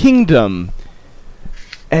 our kingdom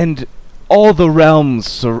and all the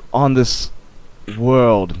realms on this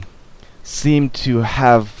world seem to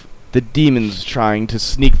have the demons trying to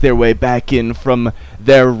sneak their way back in from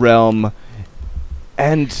their realm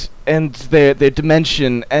and their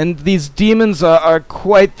dimension, and these demons are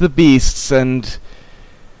quite the beasts, and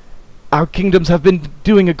our kingdoms have been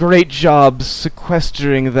doing a great job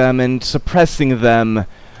sequestering them and suppressing them,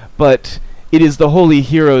 but it is the holy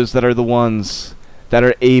heroes that are the ones that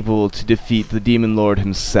are able to defeat the demon lord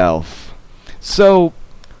himself. So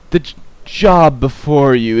the job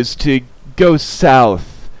before you is to go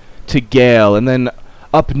south to Gale, and then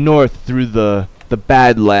up north through the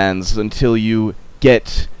Badlands until you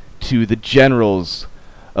get to the generals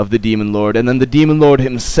of the Demon Lord, and then the Demon Lord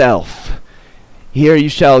himself. Here you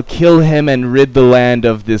shall kill him and rid the land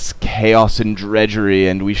of this chaos and drudgery,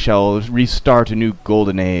 and we shall restart a new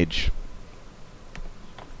golden age.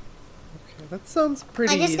 That sounds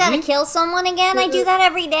pretty I just easy. gotta kill someone again? I do that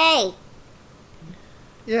every day.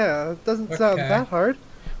 Yeah, it doesn't sound Okay. that hard.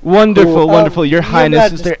 Wonderful, Cool. wonderful. Your Your Highness,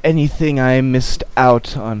 is Majesty- there anything I missed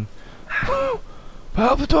out on?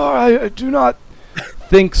 Palpador, I do not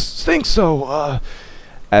think so.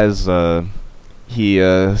 As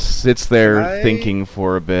he sits there I- thinking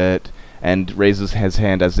for a bit and raises his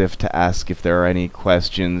hand as if to ask if there are any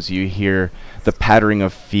questions, you hear the pattering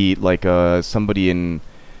of feet like somebody in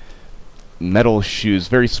metal shoes,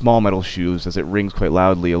 very small metal shoes, as it rings quite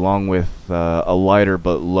loudly, along with a lighter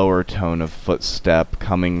but lower tone of footstep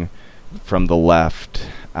coming from the left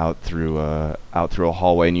out through a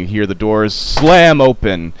hallway, and you hear the doors slam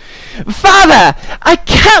open. Father, I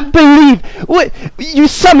can't believe what you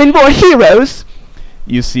summoned more heroes.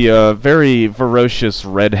 You see a very ferocious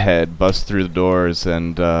redhead bust through the doors,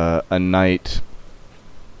 and a knight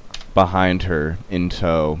behind her in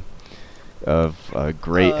tow of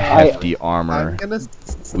great hefty armor. I'm gonna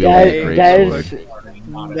Wielding a great Des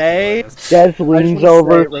May. Des leans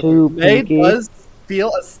over to May Pinky. does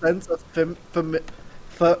feel a sense of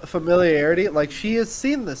familiarity, like she has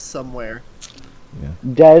seen this somewhere.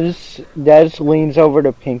 Des leans over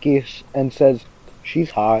to Pinky and says, "She's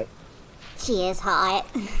hot." She is hot.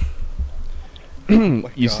 You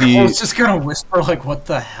I see, was just gonna whisper, like, what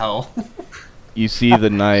the hell? you see the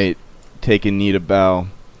knight take a knee to bow.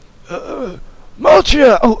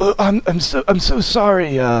 Moltria! I'm so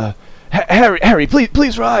sorry. Harry,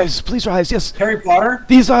 please rise, Yes, Harry Potter?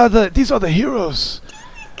 these are the heroes.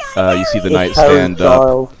 You see the knight It's Harry stand up.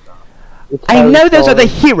 Styles. It's I Harry know those are the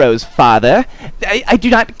Styles. heroes, Father. I do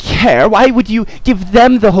not care. Why would you give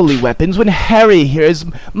them the holy weapons when Harry here is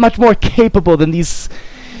much more capable than these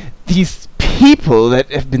people that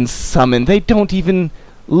have been summoned? They don't even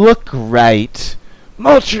look right.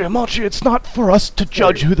 Moltria, it's not for us to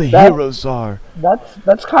judge who the That- heroes are.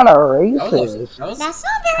 That's kind of racist. That's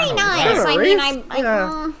not very nice. kinda I mean, racist.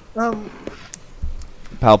 I Yeah.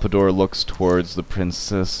 Palpador looks towards the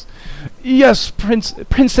princess. Yes,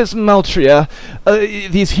 Princess Meltria.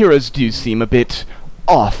 These heroes do seem a bit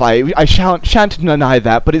off. I shan't deny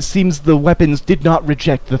that, but it seems the weapons did not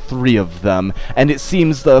reject the three of them, and it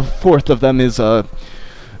seems the fourth of them is a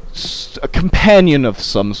companion of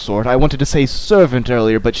some sort. I wanted to say servant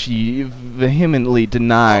earlier, but she vehemently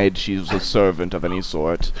denied she was a servant of any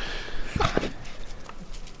sort.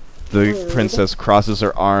 The princess crosses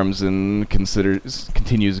her arms and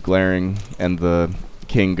continues glaring, and the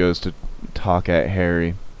king goes to talk at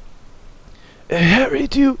Harry. Harry,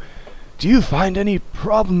 do you find any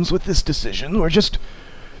problems with this decision, or just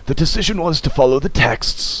the decision was to follow the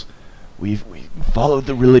texts? We followed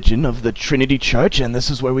the religion of the Trinity Church, and this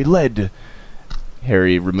is where we led.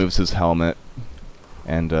 Harry removes his helmet,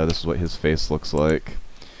 and this is what his face looks like.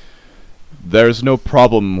 There's no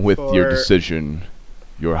problem with your decision,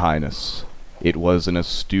 Your Highness. It was an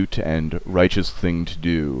astute and righteous thing to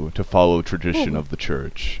do, to follow tradition of the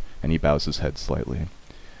Church. And he bows his head slightly.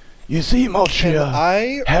 You see,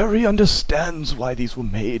 Moltria, Harry understands why these were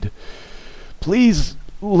made. Please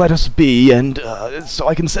let us be, and so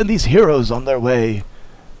I can send these heroes on their way.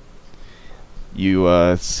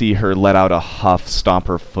 You see her let out a huff, stomp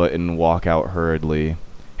her foot, and walk out hurriedly.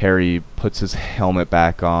 Harry puts his helmet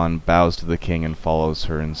back on, bows to the king, and follows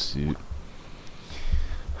her in suit.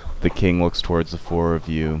 The king looks towards the four of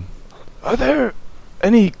you. Are there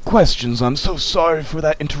any questions? I'm so sorry for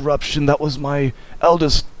that interruption. That was my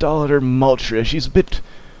eldest daughter, Moltria. She's a bit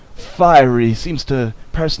fiery. Seems to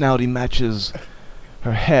personality matches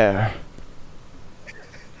her hair.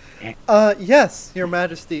 Yes, Your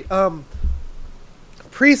Majesty.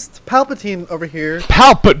 Priest Palpatine over here.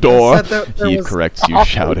 Palpador! Said there He was- corrects you,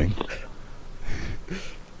 shouting.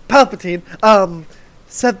 Palpatine,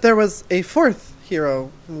 said there was a fourth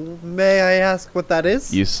hero. May I ask what that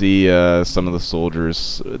is? You see some of the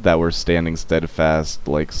soldiers that were standing steadfast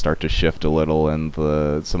start to shift a little, and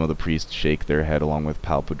some of the priests shake their head along with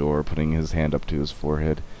Palpador, putting his hand up to his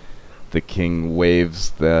forehead. The king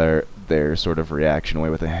waves their sort of reaction away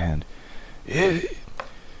with a hand.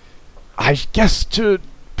 I guess to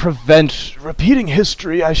prevent repeating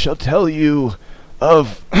history, I shall tell you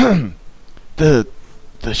of the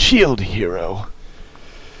shield hero.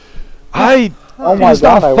 I Oh my He's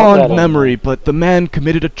not God, I a love fond that memory, but the man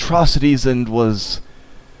committed atrocities and was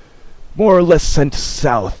more or less sent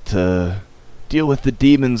south to deal with the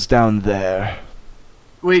demons down there.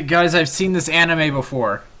 Wait, guys, I've seen this anime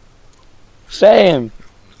before. Same.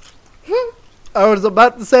 I was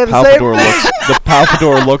about to say the Palpador same thing. the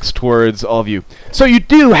Palpador looks towards all of you. So you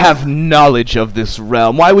do have knowledge of this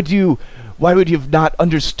realm. Why would you have not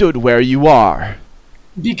understood where you are?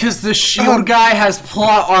 Because the shield guy has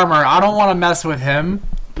plot armor. I don't want to mess with him.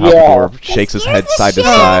 Palpador shakes his head side to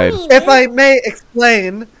side. If I may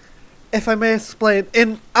explain,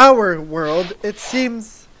 in our world, it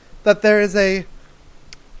seems that there is a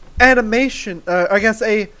animation, I guess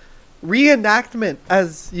a reenactment,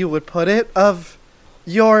 as you would put it, of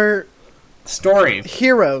your Story.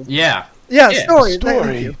 heroes. Yeah. Yeah, story. Thank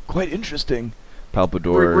Story. you. Quite interesting.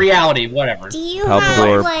 Palpador. Reality, whatever. Do you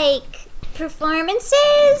Palpador. have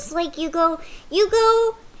performances? You go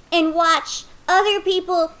and watch other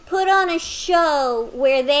people put on a show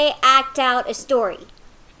where they act out a story.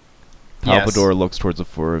 Palpador looks towards the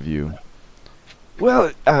four of you.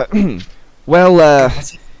 Well,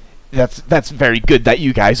 that's very good that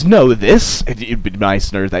you guys know this. It'd be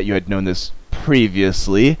nicer that you had known this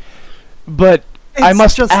previously. But I It's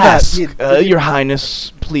must just that ask, you- Your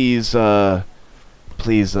Highness, please forgive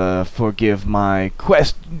my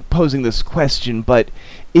posing this question, but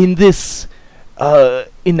in this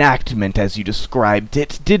enactment, as you described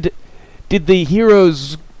it, did the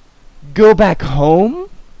heroes go back home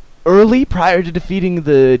early prior to defeating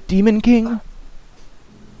the Demon King?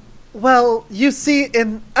 Well, you see,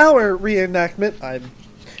 in our reenactment,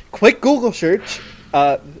 quick Google search.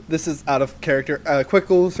 This is out of character. Quick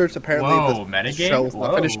Google search. Apparently, Whoa, the metagame? show is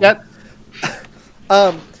not Whoa. finished yet.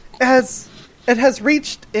 As it has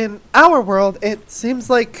reached in our world, it seems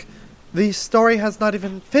like the story has not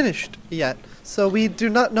even finished yet, so we do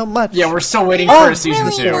not know much. Yeah, we're still waiting I for don't season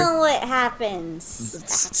really 2. know what happens.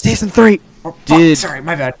 Season 3. Oh, fuck, Did- sorry,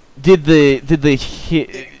 my bad. Did the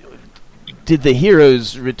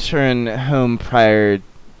heroes return home prior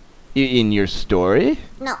in your story?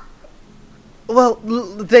 No. Well,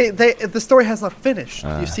 the story has not finished.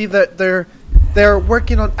 You see that they're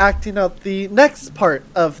working on acting out the next part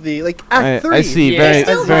of the Act 3. I see. Yeah,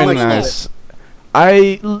 still Very writing nice.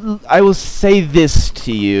 I will say this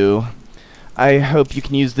to you. I hope you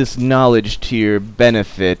can use this knowledge to your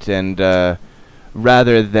benefit, and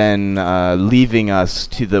rather than leaving us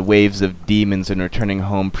to the waves of demons and returning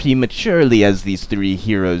home prematurely as these 3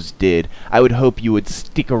 heroes did, I would hope you would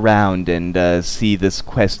stick around and see this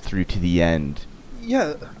quest through to the end.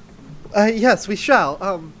 Yeah. Yes, we shall.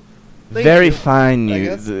 Thank Very you, fine, I you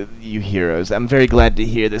guess. you heroes. I'm very glad to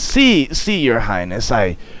hear this. See, Your Highness,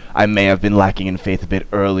 I may have been lacking in faith a bit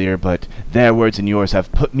earlier, but their words and yours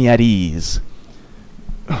have put me at ease.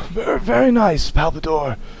 Very, very nice,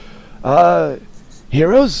 Palpador.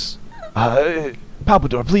 Heroes?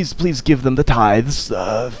 Palpador, please give them the tithes,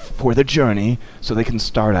 for their journey, so they can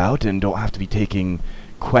start out and don't have to be taking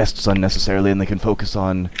quests unnecessarily, and they can focus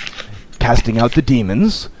on casting out the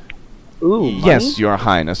demons. Ooh, Yes, Your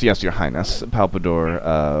Highness. Yes, Your Highness.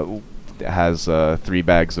 Palpador has 3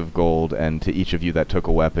 bags of gold, and to each of you that took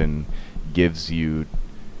a weapon, gives you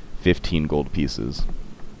 15 gold pieces.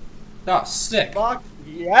 Oh, sick. Fuck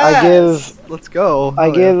yes! Let's go. I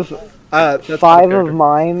Oh, yeah. give That's 5 my of character.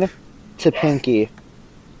 mine to Pinky.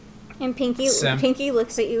 And Pinky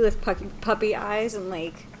looks at you with puppy eyes and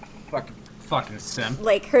Fucking sim.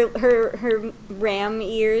 her ram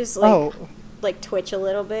ears twitch a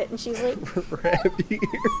little bit, and she's like,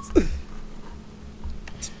 Rabbits.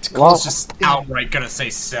 Cole's just outright gonna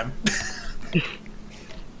say sim.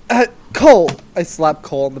 Cole! I slap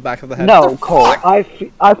Cole on the back of the head. No, Cole, I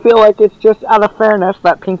feel like it's just out of fairness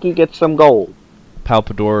that Pinky gets some gold.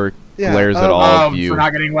 Palpador Yeah, glares at all of For you.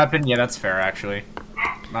 not getting weapon? Yeah, that's fair, actually.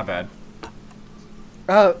 My bad.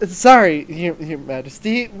 Sorry, Your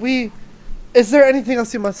Majesty. Is there anything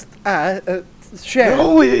else you must share?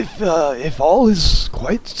 No, if all is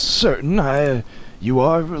quite certain, you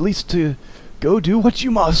are released to go do what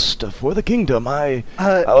you must for the kingdom.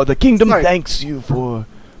 The kingdom sorry. thanks you for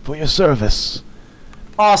your service.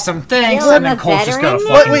 Awesome, thanks! Yo, And then I'm a Cole's just gonna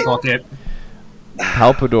veteran fucking now? book it.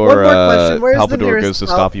 Palpador, One more question. Where's the Palpador nearest goes to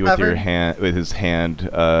stop you with your tavern? hand, with his hand.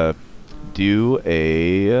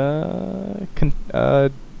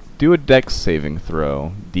 Do a dex saving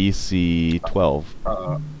throw, DC 12.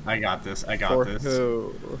 I got this. For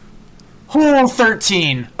who? Oh,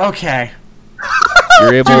 13. Okay.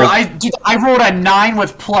 You're able. Dude, I rolled a 9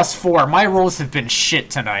 with +4. My rolls have been shit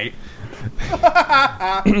tonight.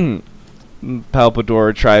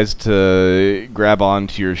 Palpador tries to grab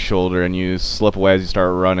onto your shoulder, and you slip away as you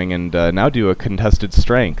start running. And now do a contested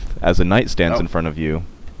strength as a knight stands in front of you.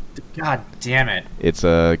 God damn it. It's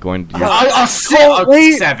going to. I'll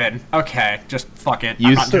wait. 7. Okay, just fuck it. You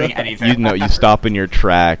I'm not doing anything. You stop in your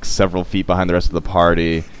tracks several feet behind the rest of the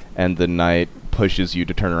party, and the knight pushes you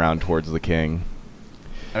to turn around towards the king.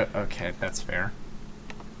 Okay, that's fair.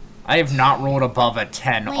 I have not rolled above a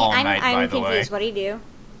 10 "Wait, all I'm night, by the way. confused. What do you do?"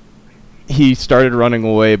 He started running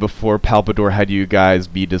away before Palpador had you guys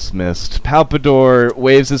be dismissed. Palpador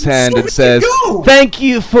waves his hand and says, go! "Thank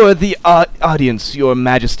you for the audience, Your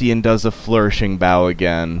Majesty," and does a flourishing bow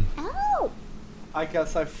again. Oh, I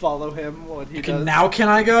guess I follow him when he does. Now can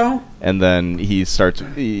I go? And then he starts.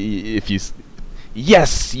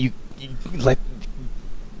 Yes, you let.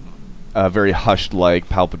 Very hushed, like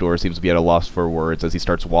Palpador seems to be at a loss for words as he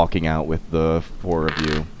starts walking out with the 4 of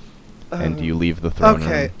you, and you leave the throne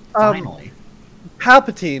Okay. room. Finally.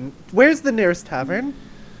 Palpatine, where's the nearest tavern?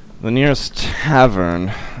 The nearest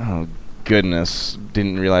tavern. Oh goodness!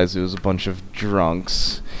 Didn't realize it was a bunch of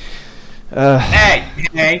drunks. Hey!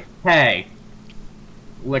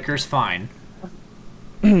 Liquor's fine.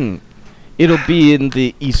 It'll be in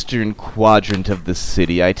the eastern quadrant of the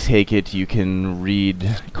city. I take it you can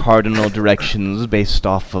read cardinal directions based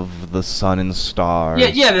off of the sun and stars.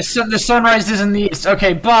 Yeah, the sunrise is in the east.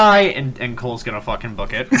 Okay, bye! And Cole's gonna fucking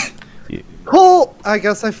book it. Cole! I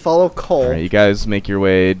guess I follow Cole. Alright, you guys make your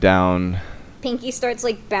way down. Pinky starts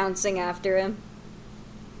bouncing after him.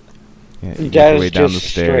 Yeah, you make Daz your way down the just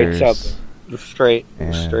stairs. straight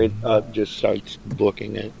And- straight up just starts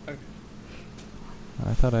booking it.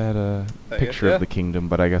 I thought I had a I picture guess, of the kingdom,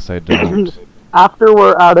 but I guess I don't. After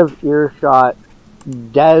we're out of earshot,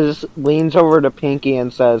 Dez leans over to Pinky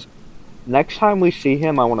and says, "Next time we see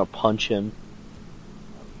him, I want to punch him."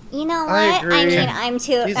 You know what? I agree. mean, I'm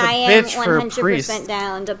too. He's a I am bitch for a 100% priest.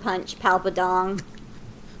 down to punch Palpadong.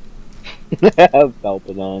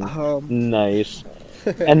 Palpadon. Nice.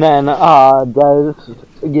 And then Des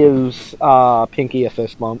gives Pinky a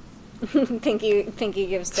fist bump. Pinky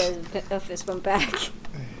gives Des a fist bump back.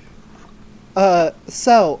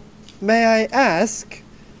 So, may I ask,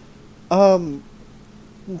 to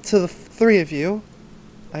the three of you,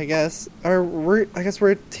 I guess, we're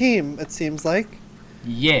a team, it seems like.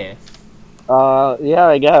 Yeah. Yeah,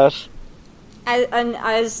 I guess.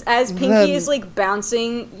 As Pinky Then- is like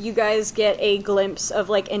bouncing, you guys get a glimpse of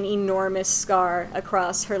like an enormous scar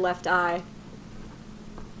across her left eye.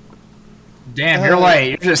 Damn,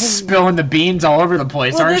 you're just spilling the beans all over the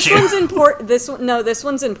place, Well, aren't this you? one's important. This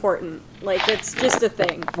one's important. Like it's just a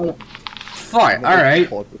thing. Fine, alright.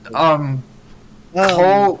 Cole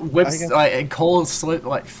whips, I guess-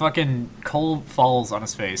 Cole falls on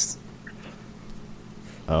his face.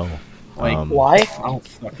 Oh. Why? I don't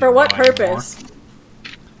fucking For what know anymore. purpose?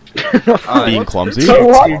 Being clumsy? So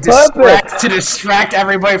what purpose? To distract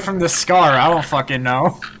everybody from the scar, I don't fucking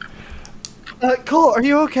know. Cole, are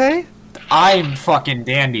you okay? I'm fucking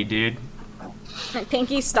dandy, dude.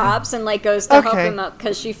 Pinky stops and like goes to help Okay. him up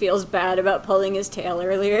because she feels bad about pulling his tail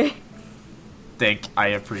earlier. I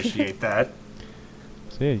appreciate that.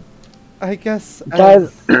 See, I guess. Des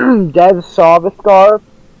saw the scar,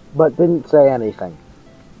 but didn't say anything.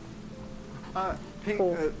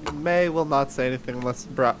 May will not say anything unless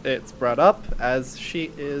it's brought up, as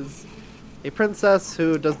she is a princess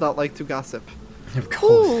who does not like to gossip.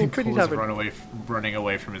 Cole's pretty Cole's stubborn. running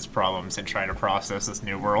away from his problems and trying to process this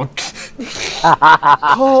new world.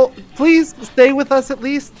 Cole, please stay with us at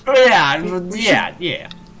least. yeah.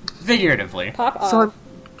 Figuratively. Pop off. So I'm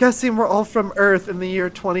guessing we're all from Earth in the year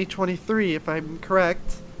 2023, if I'm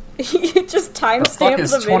correct. You just The fuck timestamp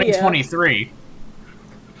is the video. 2023?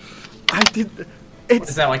 I did. Is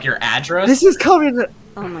It's. that like your address? This is coming.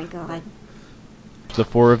 Oh my god. the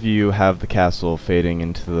four of you have the castle fading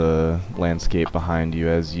into the landscape behind you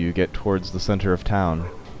as you get towards the center of town.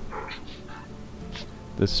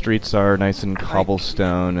 The streets are nice and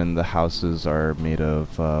cobblestone, and the houses are made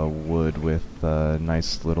of wood with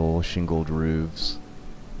nice little shingled roofs.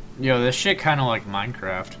 Yo, this shit kind of like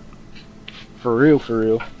Minecraft. For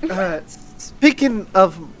real. Speaking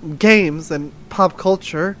of games and pop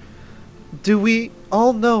culture, do we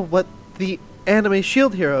all know what the anime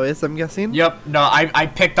Shield Hero is? I'm guessing. Yep, no, I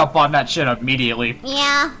picked up on that shit immediately.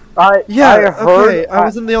 Yeah. Yeah. I heard, okay. I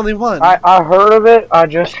wasn't the only one. I heard of it. I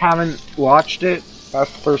just haven't watched it.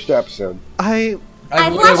 That's the first episode. I've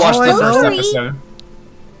literally watched the first Totally. episode.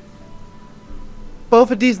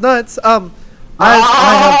 Both of these nuts. I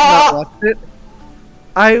have not watched it.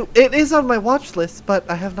 It is on my watch list, but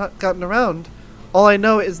I have not gotten around. All I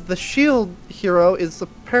know is the Shield Hero is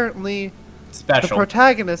apparently the Special.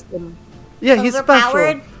 protagonist, and yeah, he's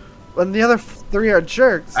Overpowered? special. And the other three are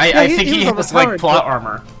jerks. I Yeah, think he was has like overpowered, plot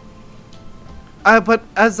armor. But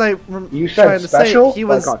as I You said trying to special? say, he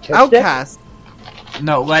Like was autistic? outcast.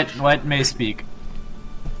 No, let May speak.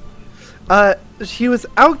 He was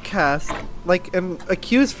outcast, like, and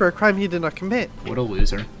accused for a crime he did not commit. What a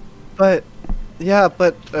loser. But, yeah,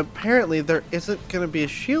 but apparently there isn't going to be a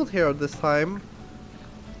shield hero this time.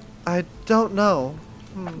 I don't know.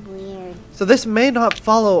 Weird. So this may not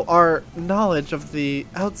follow our knowledge of the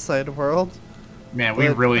outside world. Man, we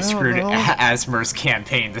But really I don't screwed know. Asmer's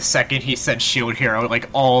campaign. The second he said shield hero, like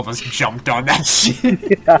all of us jumped on that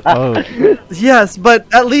shit. Oh, Yes, but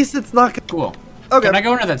at least it's not gonna... Cool. Okay. Can I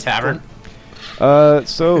go into the tavern?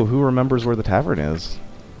 so who remembers where the tavern is?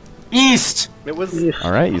 East! It was...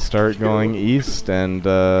 Alright, you start going east, and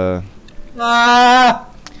Ah!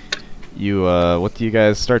 you, what do you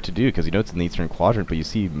guys start to do? Because you know it's in the eastern quadrant, but you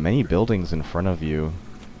see many buildings in front of you.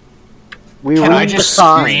 We Can I read the just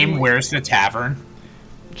sign. scream, where's the tavern?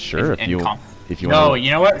 Sure, if And you com- if you No, want. you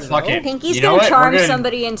know what? Fuck it. Pinky's You know gonna what? charm We're gonna-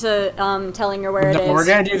 somebody into telling her where it No, is. we're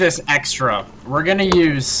gonna do this extra. We're gonna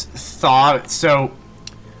use thought. So,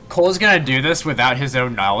 Cole's gonna do this without his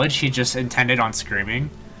own knowledge. He just intended on screaming,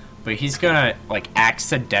 but he's gonna like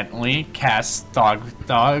accidentally cast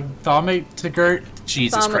thaumaturgy.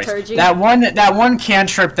 Jesus Christ! Thaumaturgy? That one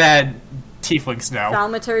cantrip that tieflings know.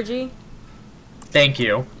 Thaumaturgy. Thank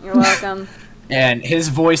you. You're welcome. And his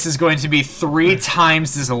voice is going to be 3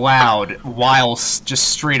 times as loud while just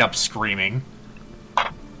straight up screaming.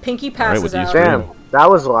 Pinky Alright, passes what do you out. scream? Damn, that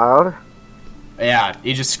was loud. Yeah,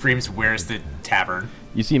 he just screams, "Where's the tavern?"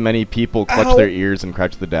 You see many people clutch Ow. their ears and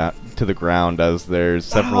crouch to the ground as there's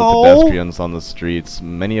several Ow. pedestrians on the streets,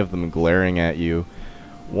 many of them glaring at you.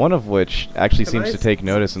 One of which actually Can seems I to take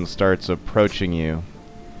notice and starts approaching you.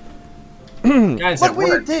 Guys, Look it what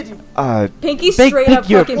you worked. did. You... Pinky Beg straight up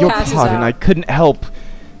your fucking passes pardon. out. I couldn't help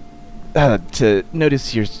to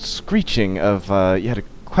notice your screeching of you had a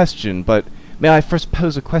question, but may I first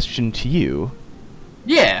pose a question to you?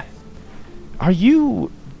 Yeah. Are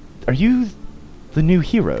you the new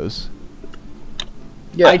heroes?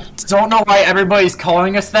 I don't know why everybody's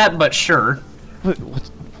calling us that, but sure. What?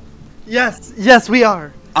 Yes, we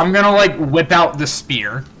are. I'm gonna, like, whip out the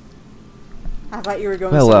spear. I thought you were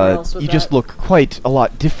going somewhere Well, else with you that. just look quite a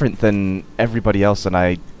lot different than everybody else, and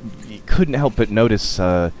I couldn't help but notice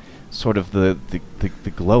sort of the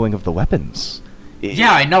glowing of the weapons.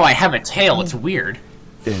 Yeah, I know, I have a tail, it's weird.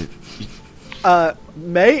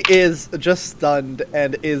 May is just stunned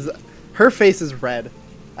and her face is red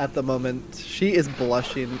at the moment. She is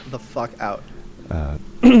blushing the fuck out.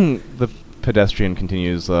 The pedestrian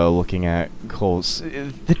continues looking at Cole's.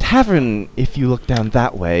 The tavern, if you look down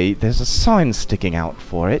that way, there's a sign sticking out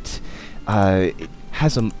for it. It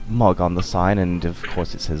has a mug on the sign, and of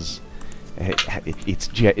course it says it's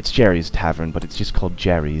Jerry's Tavern, but it's just called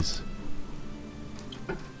Jerry's.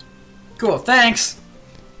 Cool, thanks!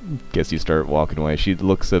 Guess you start walking away. She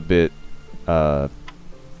looks a bit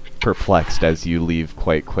perplexed as you leave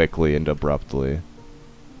quite quickly and abruptly.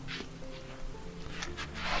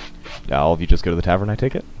 Now, all of you just go to the tavern, I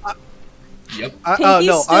take it? Yep. Pinky's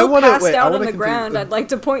no, still I want to passed wait. I out want on to the ground. I'd like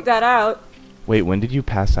to point that out. Wait, when did you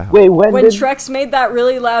pass out? Wait, When did... Trex made that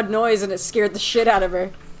really loud noise and it scared the shit out of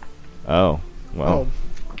her. Oh, well.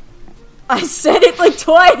 I said it like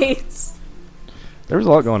twice. There was a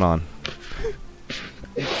lot going on.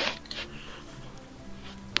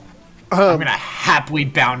 I'm gonna happily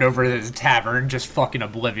bound over to this tavern, just fucking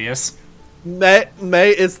oblivious. May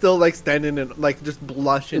is still like standing and like just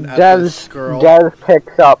blushing at this girl. Dev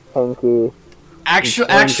picks up Pinky.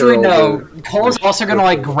 Actually, no. over. Cole's also gonna,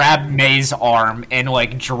 like, grab May's arm and,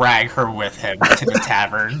 like, drag her with him to the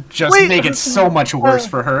tavern. Just Wait, make it so much worse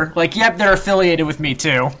for her. Like, yep, they're affiliated with me,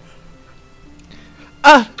 too.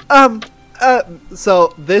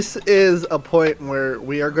 So this is a point where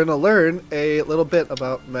we are going to learn a little bit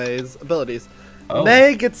about May's abilities. Oh.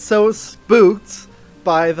 May gets so spooked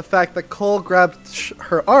by the fact that Cole grabbed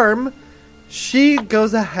her arm, she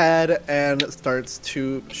goes ahead and starts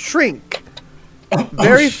to shrink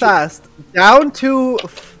very fast, down to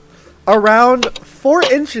around 4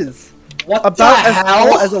 inches. What About the as hell?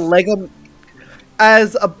 tall as a Lego,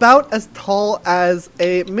 about as tall as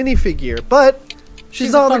a minifigure, but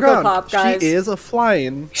she's a on the Funko ground. Pop, guys. She is a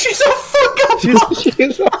flying. She's a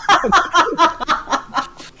fucking...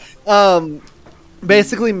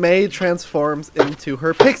 Basically, May transforms into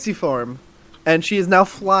her pixie form, and she is now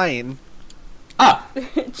flying. Ah,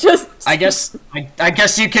 Just I guess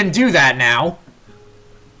you can do that now.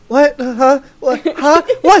 What? Huh? What? Huh?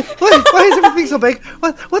 What? Why is everything so big?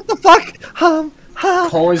 What the fuck?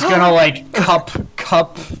 Cole is gonna, like,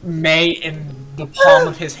 cup May in the palm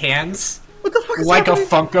of his hands, What the fuck is like a happening?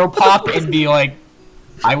 Funko Pop, and be like,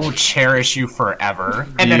 I will cherish you forever.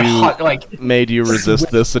 And then, May, do you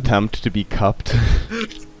resist this attempt to be cupped?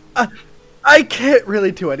 I can't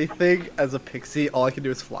really do anything as a pixie. All I can do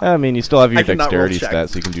is fly. I mean, you still have your I cannot roll dexterity check. stat,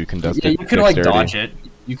 so you can do yeah, you could, like, dexterity. dodge it.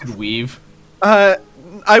 You could weave. I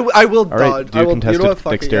will All right, dodge. do I will, contested you know what,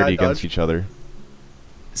 fuck it, dexterity yeah, I against dodge. each other.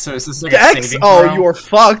 So is this like a Dex? saving Oh, throw? you are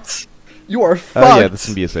fucked. You are Oh fucked. yeah, this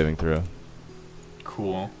can be a saving throw.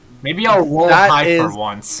 Cool. Maybe I'll roll That high is- for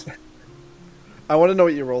once. I want to know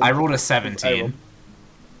what you rolled. I rolled a I 17. rolled-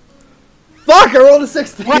 Fuck! I rolled a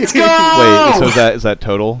 16. Let's go! Wait, so is that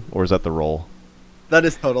total or is that the roll? That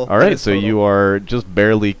is total. All right, so you are just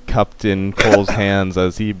barely cupped in Cole's hands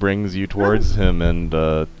as he brings you towards him, and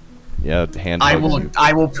hand I hugs will, you.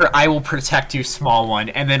 I will protect you, small one,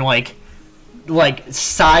 and then like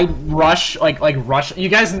side rush, like rush. You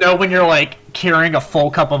guys know when you're like carrying a full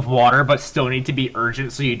cup of water, but still need to be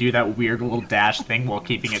urgent, so you do that weird little dash thing while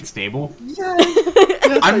keeping it stable. Yeah.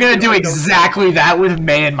 I'm gonna do exactly that with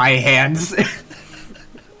May in my hands.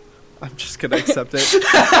 I'm just gonna accept it.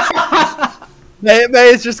 May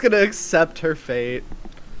is just gonna accept her fate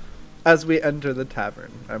as we enter the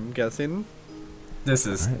tavern. I'm guessing This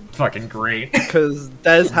is fucking great. because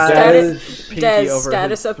Des Status- has Pinky Des, over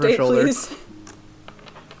status her update, shoulder. please.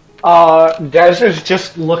 Des is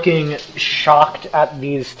just looking shocked at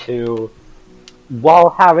these two while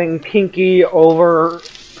having Pinky over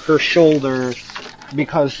her shoulder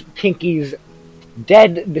because Pinky's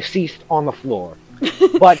dead, deceased on the floor,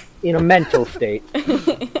 but in a mental state.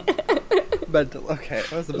 Mental. Okay,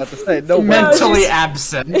 I was about to say no. Mentally just-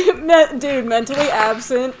 absent. Dude, mentally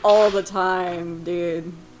absent all the time,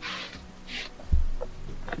 dude.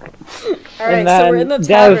 Alright, And so we're in then the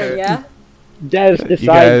Des- tavern, yeah? Des guys-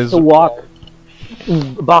 decides to walk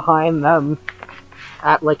behind them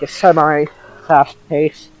at like a semi-fast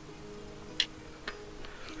pace.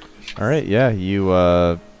 All right, yeah, you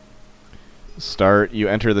enter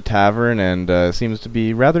the tavern, and seems to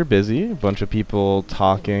be rather busy. A bunch of people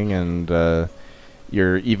talking, and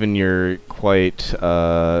your quite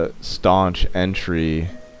staunch entry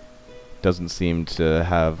doesn't seem to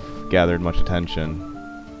have gathered much attention.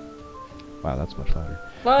 Wow, that's much louder.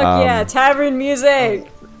 Fuck yeah, tavern music!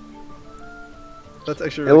 That's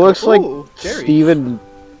actually It really looks cool. like Ooh, Jerry.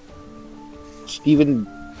 Stephen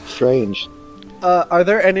Strange. Are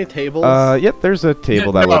there any tables? Yep, there's a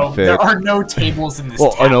table that No, would fit. there are no tables in this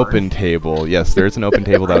Well, an tavern. open table. Yes, there's an open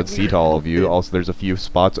table that would seat all of you. Also, there's a few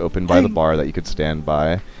spots open by the bar that you could stand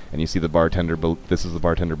by, and you see the bartender. This is the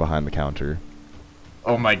bartender behind the counter.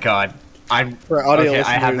 Oh my god. For audio okay,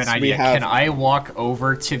 I have an listeners, we idea. have- Can I walk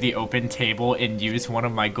over to the open table and use one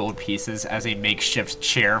of my gold pieces as a makeshift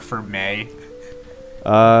chair for May?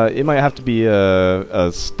 It might have to be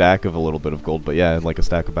a stack of a little bit of gold, but yeah, like a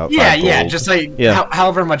stack about Yeah, 5 yeah, gold. just like Yeah.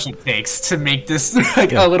 however much it takes to make this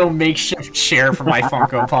like a little makeshift chair for my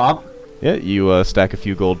Funko Pop. Yeah, you stack a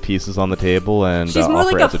few gold pieces on the table and She's more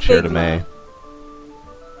offer like as a a chair to Figma. May.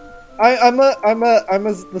 I'm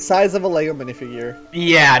the size of a Lego minifigure.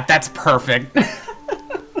 Yeah, that's perfect.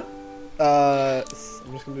 I'm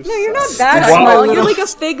just gonna do. No, you're not size. that Wow. small. You're like a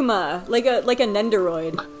Figma, like a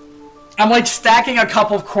Nendoroid. I'm like stacking a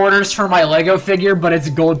couple of quarters for my Lego figure, but it's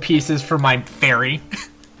gold pieces for my fairy.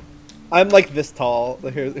 I'm like this tall.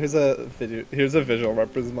 Here's a video. Here's a visual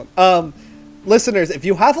representation. Listeners, if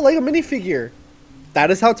you have a Lego minifigure,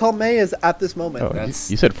 that is how tall May is at this moment. Oh, you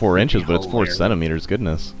That's said 4 inches, but it's 4 hilarious. centimeters.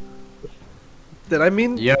 Goodness. Did I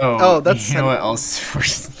mean? Yo, Oh, that's you know what else?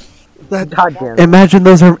 That, God damn it. imagine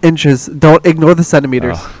those are inches. Don't ignore the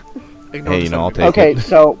centimeters. Oh. Ignore Hey, the you know, I'll centimeters. take Okay,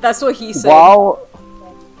 so That's what he said.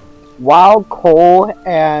 while Cole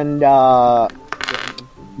and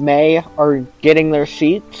May are getting their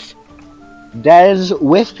seats, Des,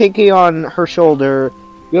 with Pinky on her shoulder,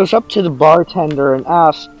 goes up to the bartender and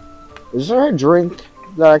asks, "Is there a drink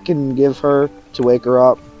that I can give her to wake her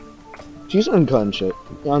up? She's unconscious."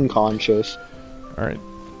 All right.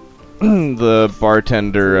 The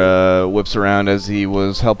bartender whips around as he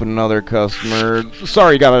was helping another customer.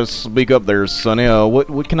 Sorry, gotta speak up there, Sonny.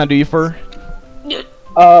 What can I do you for?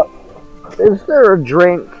 Is there a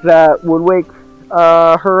drink that would wake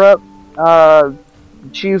her up?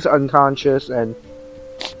 She's unconscious, and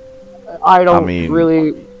I don't mean-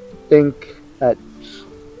 really think that.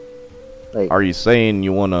 Like, Are you saying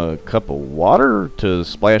you want a cup of water to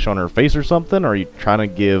splash on her face or something? Or are you trying to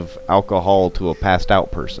give alcohol to a passed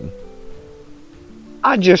out person?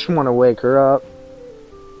 I just want to wake her up.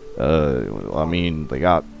 I mean, they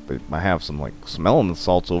might have some like smelling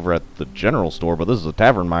salts over at the general store, but this is a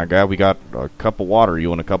tavern, my guy. We got a cup of water. You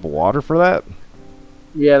want a cup of water for that?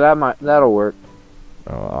 Yeah, that'll work.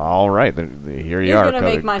 All right, here you You're are. gonna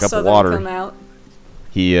make my cup of southern water. come out.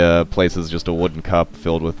 He places just a wooden cup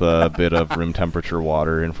filled with a bit of room temperature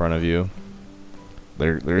water in front of you.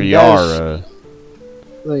 There you Yes. are.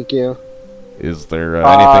 Thank you. Is there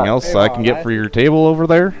anything else hey, I can get alright. for your table over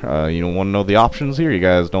there? You want to know the options here? You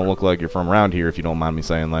guys don't look like you're from around here, if you don't mind me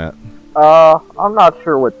saying that. I'm not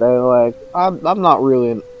sure what they like. I'm not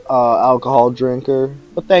really an alcohol drinker,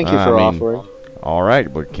 but thank you for offering. All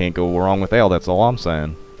right, but can't go wrong with ale. That's all I'm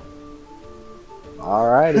saying.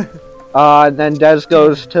 Alrighty. Then Des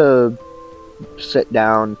goes to sit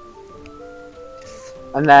down.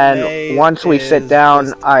 And then May once we sit is down,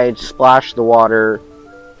 just- I splash the water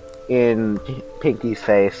in Pinky's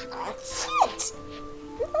face. Shit!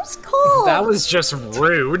 That was cool. That was just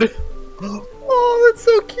rude. Oh, that's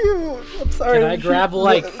so cute. I'm sorry. Can I grab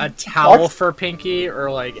like a towel for Pinky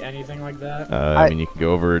or like anything like that? I mean, you can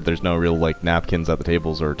go over. There's no real like napkins at the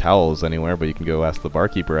tables or towels anywhere, but you can go ask the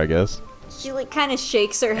barkeeper, I guess. She like kind of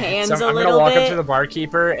shakes her hands So a I'm gonna little walk bit. up to the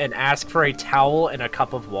barkeeper and ask for a towel and a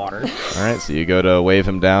cup of water. All right, so you go to wave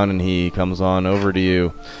him down, and he comes on over to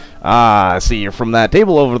you. Ah, I see you're from that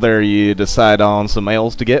table over there. You decide on some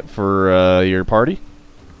ales to get for your party.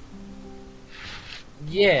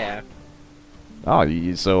 Yeah.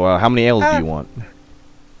 Oh, so how many ales do you want?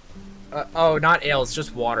 Oh, not ales,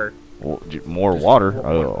 just water. Well, more water.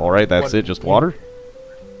 All right, that's it. Just water.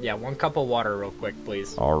 Yeah, 1 cup of water real quick,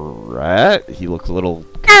 please. All right. He looks a little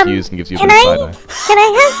confused and gives you a Can bit of I side eye. can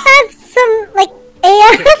I have some like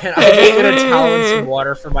ale? Can I just get a towel and some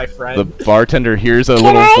water for my friend? The bartender hears a Can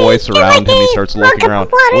little I voice get, around like, him. He a starts small looking cup around.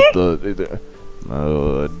 of water? What the?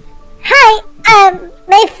 Hi,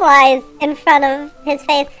 mayflies in front of his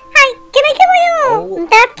face. Hi, can I get like a Oh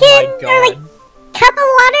napkin my or like god. cup of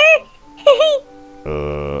water?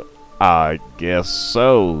 Uh, I guess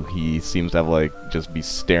so. He seems to have, like, just be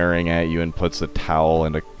staring at you and puts a towel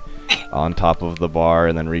on top of the bar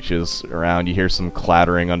and then reaches around. You hear some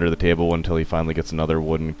clattering under the table until he finally gets another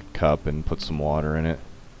wooden cup and puts some water in it.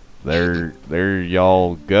 There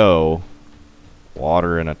y'all go.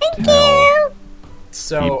 Water and a towel.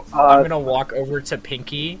 So I'm gonna walk over to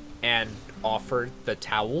Pinky and offer the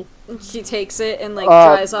towel. She takes it and like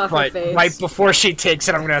dries off her But face. right before she takes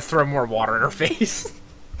it, I'm gonna throw more water in her face.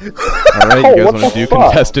 Alright, you guys What want to the do fuck?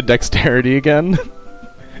 contested dexterity again?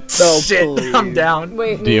 No, Shit, please. I'm down.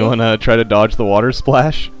 Wait, Do you me? want to try to dodge the water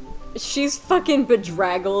splash? She's fucking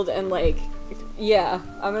bedraggled and like, yeah,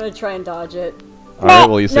 I'm gonna try and dodge it. Alright,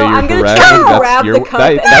 well, you say No, you're I'm gonna bragging. try and That's grab your, the cup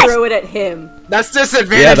that- and that's, throw it at him. That's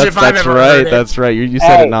disadvantage yeah, if I've that's ever right. heard it. That's right. You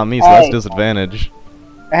said Hey, it, not me, so hey. that's disadvantage.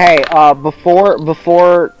 Hey,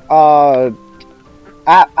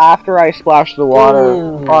 after I splashed the water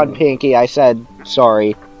Ooh. on Pinky, I said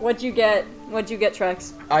sorry. What'd you get? What'd you get,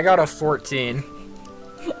 Trex? I got a 14.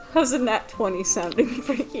 How's a nat 20 sounding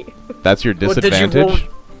for you? That's your Well, did you disadvantage.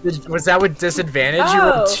 roll- Was that with disadvantage? You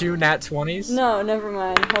Oh. rolled 2 nat 20s? No, never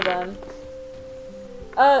mind. Hold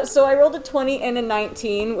on. So I rolled a 20 and a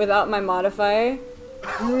 19 without my modifier.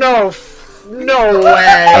 No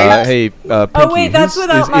way! Hey, Pinky. Oh wait, that's who's-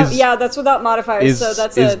 without is, yeah, that's without modifiers. Is, so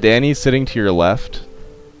that's is a Danny sitting to your left?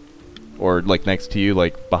 Or, like, next to you,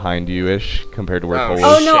 like, behind you-ish, compared to where Oh, Cole is?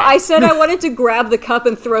 Oh no, shit. I said I wanted to grab the cup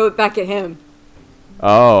and throw it back at him.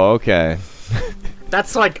 Oh, okay.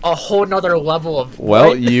 That's like a whole nother level of. Well,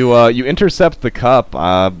 what? you intercept the cup,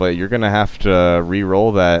 but you're gonna have to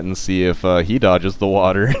re-roll that and see if he dodges the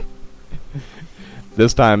water.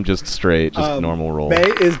 This time, just straight, just normal roll. May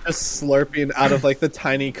is just slurping out of like the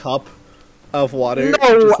tiny cup of water.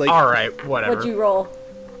 No, just, like, alright, whatever. What'd you roll?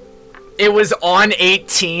 It was on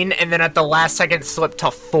 18, and then at the last second slipped to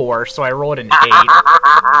 4, so I rolled an 8.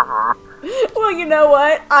 Well, you know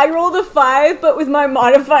what? I rolled a 5, but with my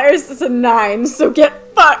modifiers, it's a 9. So get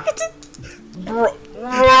fucked.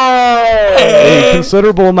 A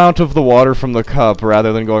considerable amount of the water from the cup,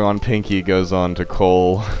 rather than going on Pinky, goes on to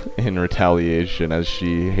Cole in retaliation as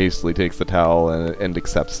she hastily takes the towel and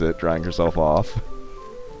accepts it, drying herself off.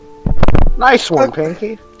 Nice one,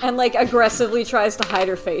 Pinky. And like aggressively tries to hide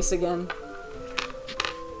her face again.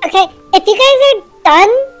 Okay, if you guys are done,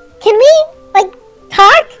 can we, like,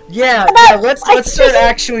 talk? Yeah, About let's our start season?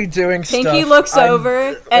 actually doing stuff. Pinky looks I'm-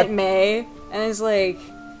 over at May and is like,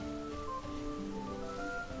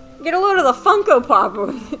 "Get a load of the Funko Pop." I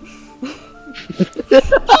don't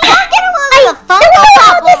know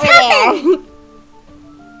how this happened.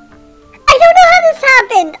 I don't know how this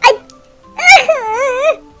happened.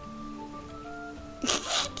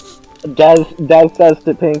 Des says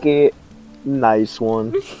to Pinky, nice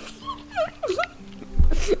one.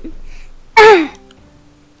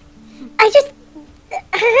 I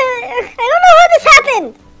don't know how this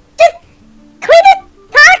happened. Just, can we just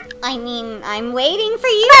talk? I mean, I'm waiting for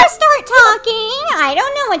you to start talking. I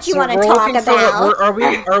don't know what you So want to we're talk looking for-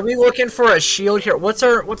 about. are we looking for a shield here? What's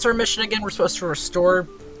our mission again? We're supposed to restore.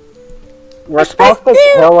 We're supposed to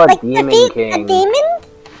kill a demon defeat king. a demon?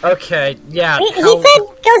 Okay, yeah. He how- said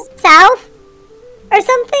go south or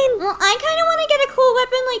something. Well, I kind of want to get a cool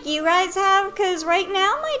weapon like you guys have, because right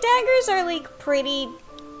now my daggers are like pretty.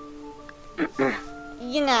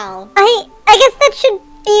 You know. I guess that should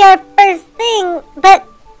be our first thing, but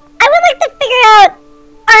I would like to figure out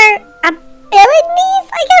our abilities,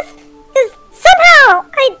 I guess, because somehow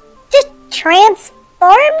I just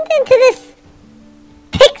transformed into this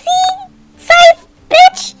pixie-sized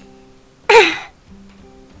bitch.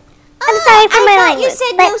 I'm sorry for I my thought language, you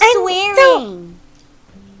said but no I'm swearing.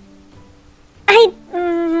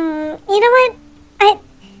 you know what?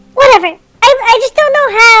 Whatever. I just don't know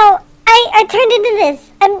how I turned into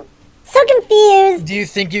this. I'm so confused. Do you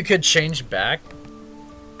think you could change back?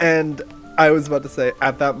 And I was about to say,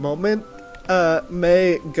 at that moment,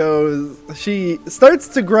 May goes. She starts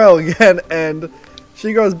to grow again, and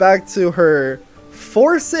she goes back to her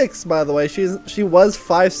 4'6". By the way, she was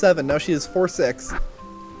 5'7". Now she is 4'6".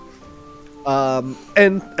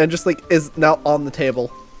 And just like is now on the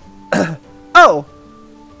table. Oh,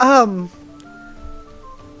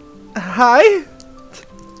 hi.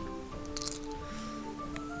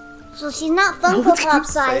 So she's not No Funko one's gonna Pop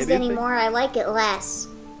say sized anything. anymore. I like it less.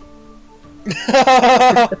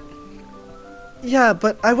 Yeah,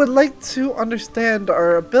 but I would like to understand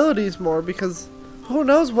our abilities more because who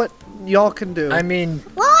knows what y'all can do. I mean,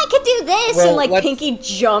 Well, I could do this. Well, And like let's- Pinky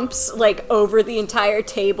jumps like over the entire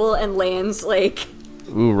table and lands like.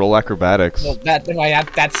 Ooh, roll acrobatics. well,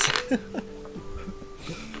 that's.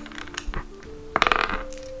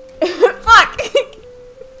 Fuck!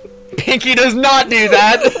 Pinky does not do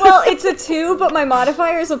that. Well, it's a 2, but my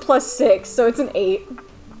modifier is a +6, so it's an 8.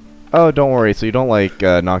 Oh, don't worry. So you don't like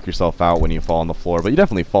knock yourself out when you fall on the floor, but you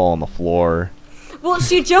definitely fall on the floor. Well,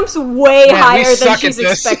 she jumps way Man, we higher than suck she's at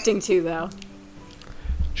this. expecting to, though.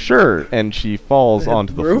 Sure, and she falls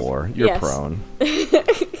onto the Roof? floor. You're Yes. prone.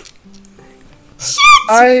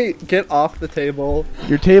 I get off the table.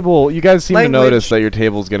 Your table, you guys seem Language. to notice that your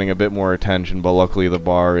table's getting a bit more attention, but luckily the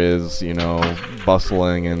bar is,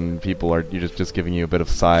 bustling and people are just giving you a bit of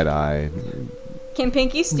side eye. Can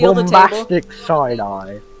Pinky steal the table? Bombastic side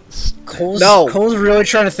eye. Cole's really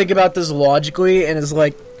trying to think about this logically and is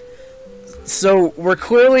like, so we're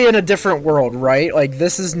clearly in a different world, right? Like,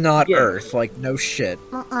 this is not Yeah. Earth. Like, no shit.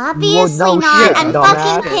 Well, obviously no not. shit, I'm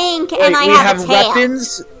dumbass. fucking pink Like, and I we have a have tail.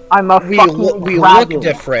 weapons. I'm a We fucking look dragon.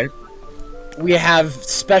 different. We have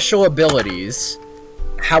special abilities.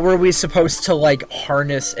 How are we supposed to, like,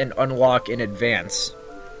 harness and unlock in advance?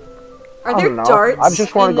 Are I there don't know. darts I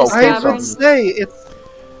just wanna in go this kill I tavern? would say it's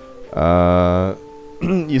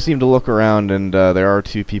You seem to look around and there are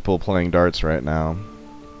 2 people playing darts right now.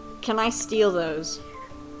 Can I steal those?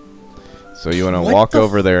 So you want to What walk the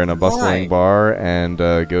over there in a bustling why? bar and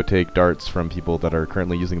go take darts from people that are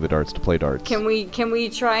currently using the darts to play darts. Can we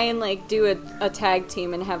try and like do a tag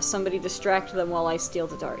team and have somebody distract them while I steal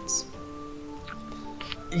the darts?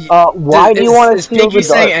 Why do you want to Is steal Pinky the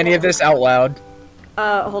saying dart? any of this out loud?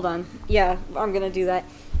 Hold on. Yeah, I'm gonna do that.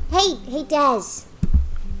 Hey, Des.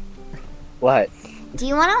 What? Do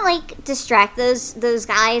you want to like distract those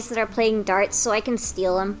guys that are playing darts so I can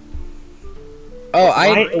steal them? Oh,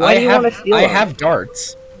 Why do you wanna steal I them? have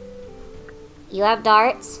darts. You have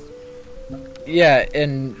darts? Yeah,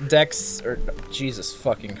 and Dex, or Jesus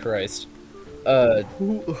fucking Christ.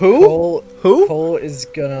 who? Cole is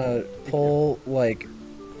gonna pull like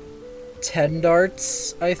 10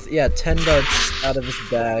 darts. 10 darts out of his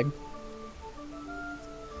bag.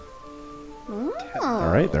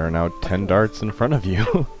 All right, there are now 10 darts in front of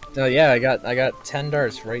you. Oh yeah, I got 10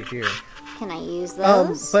 darts right here. Can I use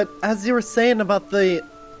those? But as you were saying about the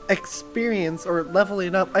experience or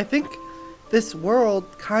leveling up, I think this world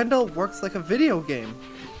kind of works like a video game.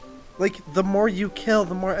 Like, the more you kill,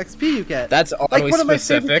 the more XP you get. That's like oddly one of my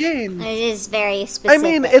favorite specific. games. It is very I specific.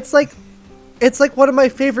 mean, it's like one of my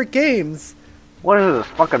favorite games. What is this,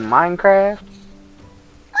 fucking Minecraft?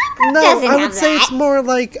 No, doesn't I would have say that. it's more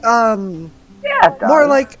like Yeah, it does. more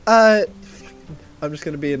like I'm just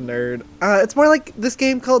gonna be a nerd. It's more like this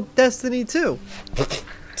game called Destiny 2.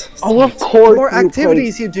 Oh, of The course. more you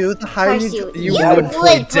activities you do, the of higher course you. you would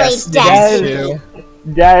play Destiny. Destiny.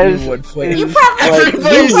 Des You would play. You probably,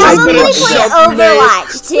 Everybody's you just probably gonna play jump me.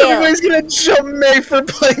 Overwatch too. Everybody's gonna jump me for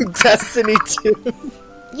playing Destiny 2.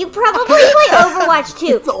 You probably play Overwatch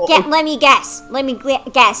too. Let me guess.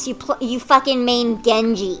 Guess. You fucking main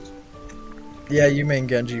Genji. Yeah, you main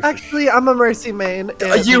Genji. For Actually, I'm a Mercy main.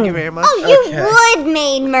 Thank you- you very much. Oh, you Okay. would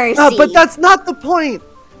main Mercy. But that's not the point.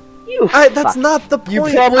 You That's not the point. You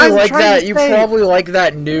probably I'm like trying that. to You say- probably like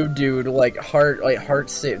that new dude, like heart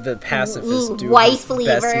save the pacifist dude. Wife who's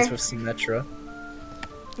leaver. besties with Symmetra.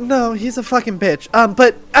 No, he's a fucking bitch.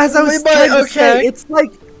 But as I was But, trying to okay. say, it's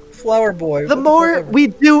like Flower boy. the more we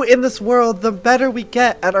do in this world, the better we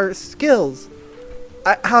get at our skills.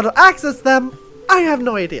 How to access them, I have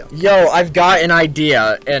no idea. Yo, I've got an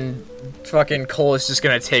idea, and fucking Cole is just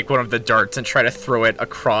gonna take one of the darts and try to throw it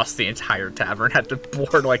across the entire tavern at the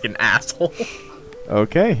board like an asshole.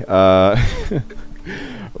 Okay,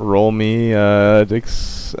 roll me,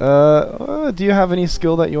 Dix. Do you have any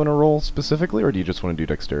skill that you want to roll specifically, or do you just want to do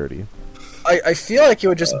dexterity? I feel like it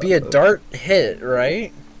would just be a dart hit,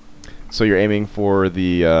 right? So you're aiming for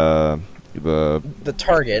the The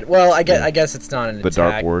target. Well, I guess it's not an The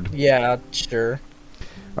attack. dartboard. Yeah, sure.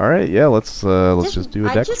 All right, yeah. Let's just do a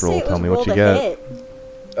I'd dex just say roll. it Tell was me what rolled you a get. hit.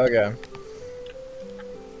 Okay.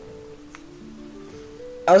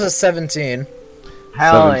 I was a 17.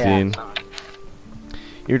 Hell 17. yeah.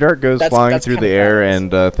 Your dart goes That's- flying that's through the kinda air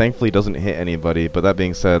badass. and thankfully doesn't hit anybody. But that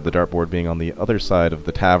being said, the dartboard being on the other side of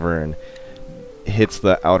the tavern hits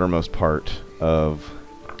the outermost part of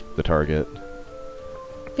the target.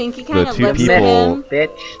 Pinky kind of two looks at people- him.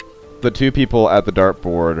 Bitch. The 2 people at the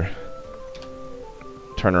dartboard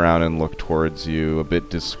turn around and look towards you, a bit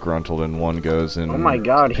disgruntled, and one goes and Oh my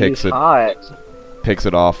god, picks he's it hot. picks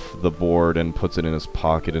it off the board and puts it in his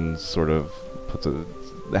pocket and sort of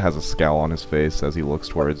has a scowl on his face as he looks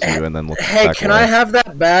towards you and then looks Hey, back can away. I have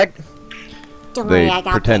that back? Don't They worry, I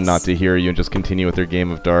got pretend this. not to hear you and just continue with their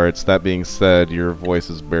game of darts. That being said, your voice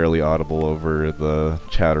is barely audible over the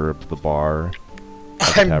chatter of the bar.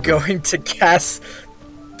 I'm tavern. going to cast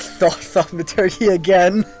Thaumaturgy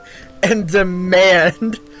again and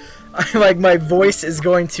demand like my voice is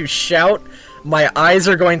going to shout. My eyes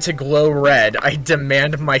are going to glow red. I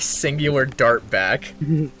demand my singular dart back.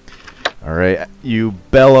 All right, you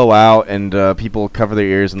bellow out, and people cover their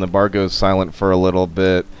ears, and the bar goes silent for a little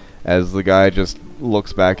bit as the guy just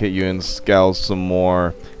looks back at you and scowls some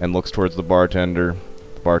more and looks towards the bartender.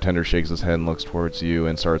 The bartender shakes his head and looks towards you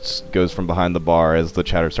and goes from behind the bar as the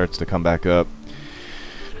chatter starts to come back up.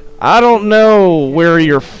 I don't know where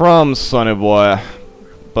you're from, sonny boy,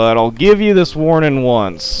 but I'll give you this warning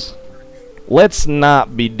once. Let's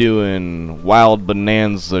not be doing wild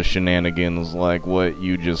bonanza shenanigans like what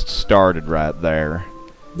you just started right there.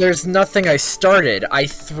 There's nothing I started. I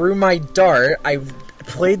threw my dart. I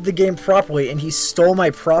played the game properly, and he stole my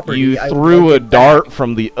property. You I threw want a it dart back.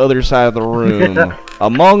 from the other side of the room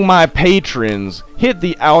among my patrons, hit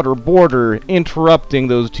the outer border, interrupting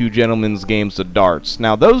those two gentlemen's games of darts.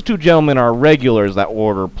 Now, those two gentlemen are regulars that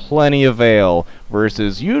order plenty of ale,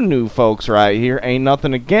 versus you new folks right here. Ain't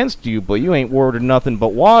nothing against you, but you ain't ordered nothing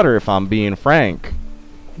but water, if I'm being frank.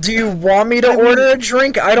 Do you want me to order a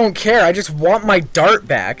drink? I don't care. I just want my dart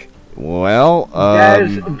back. Well,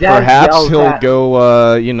 Dez perhaps yells he'll at-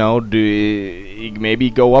 go, maybe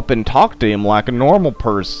go up and talk to him like a normal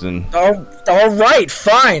person. Oh, all right,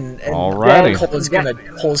 fine. And Alrighty.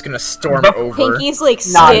 Cole's gonna storm But over. Pinky's like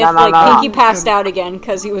stiff, No, like no. Pinky passed out again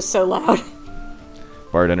because he was so loud.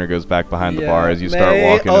 Bartender goes back behind the Yeah, bar as you start May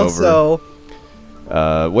walking also,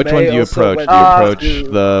 over. Which May one do you also approach? went Do you to-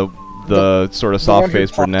 approach the sort of the one who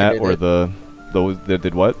soft-faced brunette, or pocketed the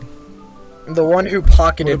did what? The one who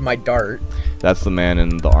pocketed my dart. That's the man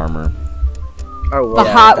in the armor. Oh, The well,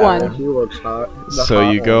 hot that one. He looks hot. The So hot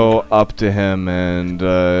you one. go up to him, and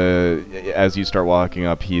as you start walking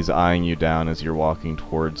up, he's eyeing you down as you're walking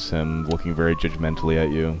towards him, looking very judgmentally at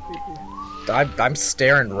you. I'm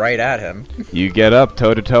staring right at him. You get up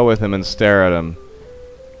toe-to-toe with him and stare at him.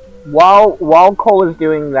 While Cole is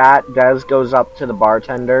doing that, Dez goes up to the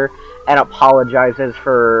bartender and apologizes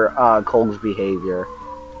for Cole's behavior,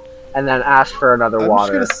 and then asks for another I'm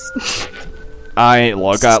water. just gonna I ain't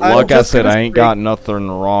like I'm I just said, gonna I ain't say- got nothing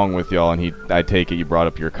wrong with y'all, and I take it you brought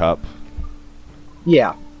up your cup.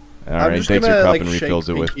 Yeah. I'm Alright, just takes gonna, your cup like, and shake refills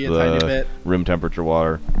it with Pinky a tiny the bit. room temperature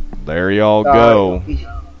water. There y'all go. He-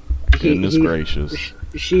 Goodness he- gracious.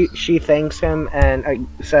 She thanks him and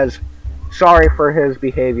says sorry for his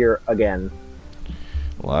behavior again.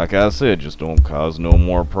 Like I said, just don't cause no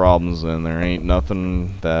more problems, and there ain't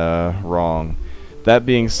nothing wrong. That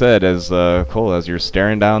being said, as Cole, as you're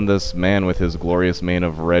staring down this man with his glorious mane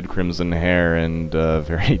of red crimson hair and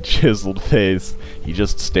very chiseled face, he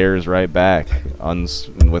just stares right back,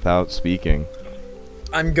 without speaking.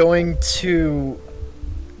 I'm going to.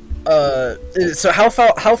 So how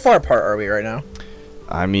far apart are we right now?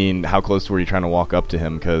 I mean, how close were you trying to walk up to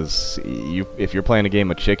him? Because if you're playing a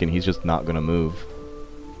game of chicken, he's just not gonna move.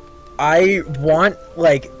 I want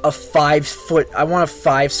like a 5 foot. I want a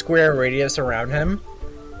 5 square radius around him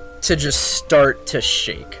to just start to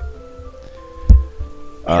shake.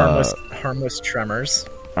 Harmless tremors.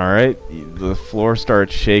 Alright, the floor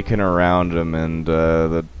starts shaking around him, and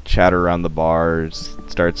the chatter around the bar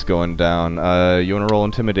starts going down. You want to roll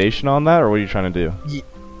intimidation on that, or what are you trying to do?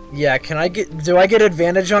 Yeah, do I get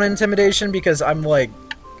advantage on intimidation because I'm like,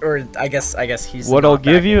 or I guess he's. What not I'll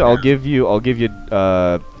give back you, in I'll there. give you.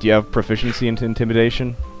 Do you have proficiency into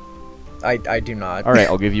intimidation? I do not. All right,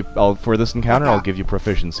 I'll give you. For this encounter, I'll give you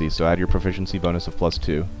proficiency. So add your proficiency bonus of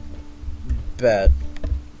 +2. Bet.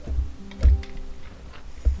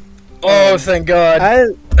 Oh, thank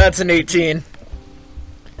God. That's an 18.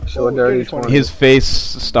 So a dirty 20. His face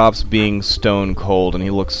stops being stone cold, and he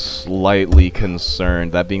looks slightly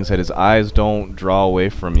concerned. That being said, his eyes don't draw away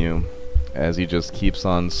from you, as he just keeps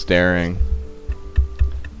on staring.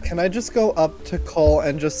 Can I just go up to Cole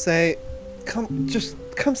and just say, come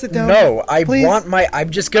sit down? No, please." I'm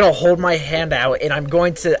just gonna hold my hand out, and I'm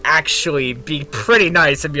going to actually be pretty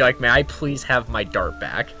nice and be like, may I please have my dart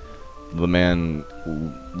back? The man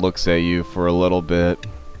looks at you for a little bit,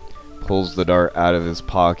 pulls the dart out of his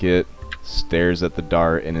pocket, stares at the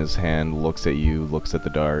dart in his hand, looks at you, looks at the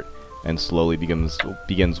dart, and slowly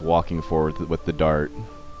begins walking forward with the dart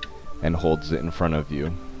and holds it in front of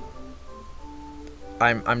you.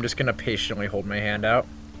 I'm just gonna patiently hold my hand out.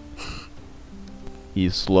 He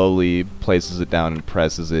slowly places it down and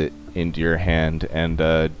presses it into your hand, and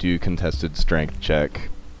do contested strength check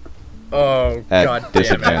Oh, at God damn it.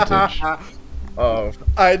 disadvantage. Oh,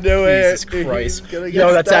 I knew Jesus it. He's Christ. gonna get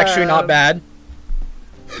Yo, that's actually not stabbed.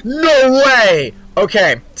 bad. No way!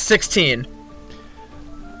 Okay, 16.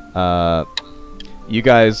 You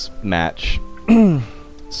guys match.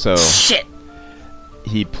 So Shit!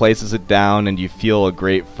 he places it down, and you feel a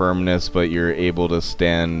great firmness, but you're able to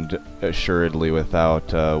stand assuredly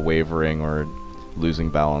without wavering or losing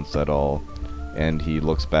balance at all. And he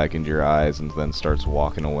looks back into your eyes and then starts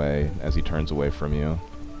walking away as he turns away from you,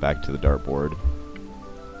 back to the dartboard.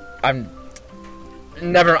 I'm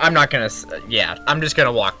not gonna... Yeah, I'm just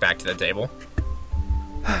gonna walk back to the table.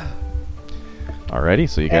 Alrighty,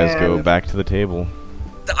 so you guys go And- back to the table.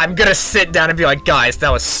 I'm gonna sit down and be like, guys,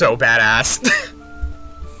 that was so badass.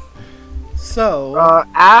 So,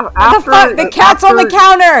 After The cat's on the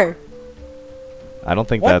counter! I don't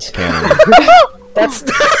think What? that's canon. That's...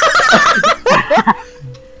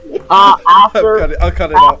 after I'll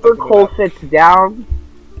cut it out. after Cole sits down,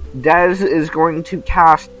 Dez is going to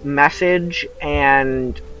cast message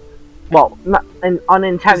and, well, and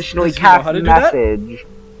unintentionally Does he know cast how to do that? message,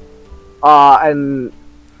 and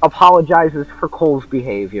apologizes for Cole's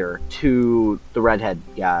behavior to the redhead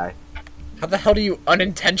guy. How the hell do you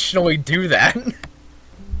unintentionally do that?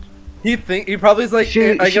 He probably is like,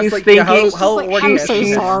 She- I guess she's like, thinking- how She's Like, what I'm he- so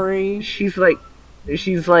she's- sorry. She's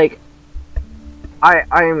like, I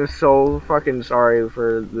am so fucking sorry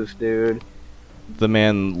for this dude. The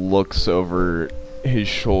man looks over his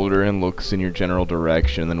shoulder and looks in your general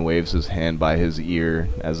direction, then waves his hand by his ear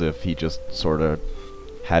as if he just sort of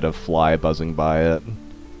had a fly buzzing by it.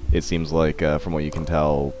 It seems like, from what you can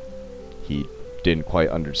tell, he didn't quite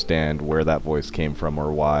understand where that voice came from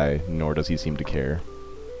or why, nor does he seem to care.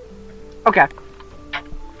 Okay.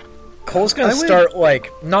 Cole's gonna I would- start,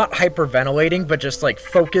 like, not hyperventilating, but just, like,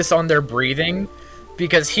 focus on their breathing.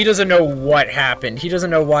 Because he doesn't know what happened. He doesn't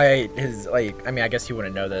know why his, like... I mean, I guess he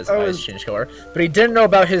wouldn't know that his eyes changed color. But he didn't know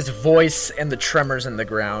about his voice and the tremors in the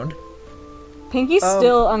ground. Pinky's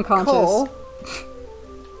still unconscious. Cole,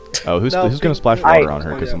 Oh, who's No, gonna splash I- water on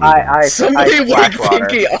her? Cause I Somebody splash wake water.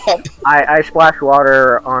 Pinky up! I splash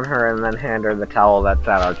water on her and then hand her the towel that's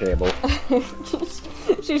at our table.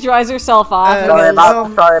 She dries herself off and Sorry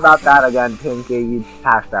goes, sorry about that again, Pinky. You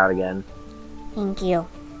passed out again. Thank you.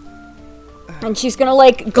 and she's gonna,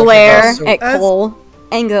 like, glare also- at Cole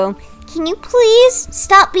and go, Can you please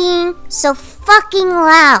stop being so fucking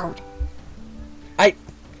loud?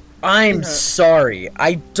 I'm sorry.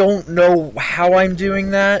 I don't know how I'm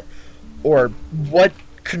doing that, or what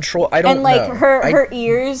control... I don't and, like, know. her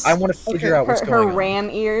ears... I want to figure out what's her going on. ram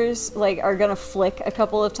ears, like, are gonna flick a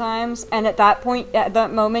couple of times, and at that point, at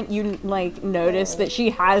that moment, you, like, notice that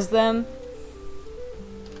she has them.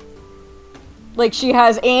 Like, she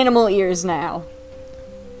has animal ears now.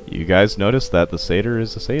 You guys notice that the satyr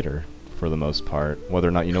is a satyr, for the most part. Whether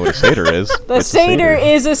or not you know what a satyr is. The it's a satyr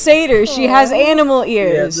is a satyr. She has animal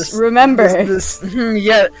ears. this- Remember. Yes,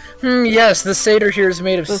 the satyr here is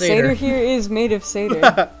made of the satyr. satyr here is made of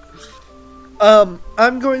satyr.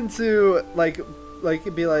 I'm going to like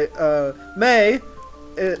be like, May,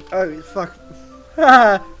 oh fuck,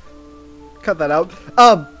 cut that out.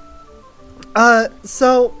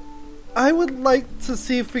 So I would like to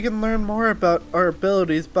see if we can learn more about our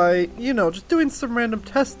abilities by, just doing some random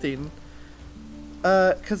testing.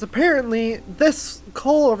 Because apparently this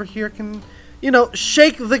Cole over here can,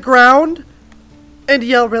 shake the ground and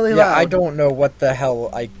yell really Yeah, loud. I don't know what the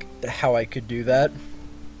hell how I could do that.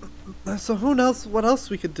 So who knows what else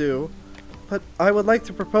we could do? But I would like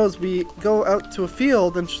to propose we go out to a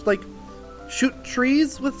field and shoot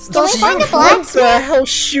trees with Can stuff. we find a What the blacksmith? hell?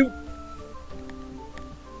 Shoot!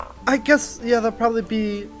 I guess that'd probably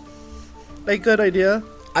be a good idea.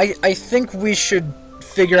 I think we should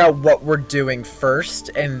figure out what we're doing first,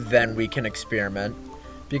 and then we can experiment.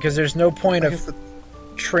 Because there's no point I of guess it's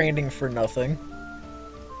training for nothing.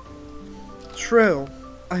 true.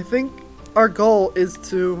 I think our goal is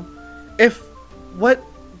to, if what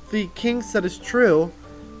the king said is true,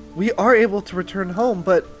 we are able to return home,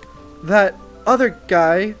 but that other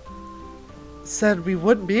guy said we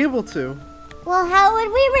wouldn't be able to. Well, how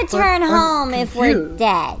would we return I'm home if we're confused.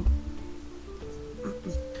 dead?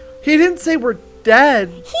 He didn't say we're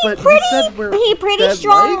dead, but he said we're He pretty dead,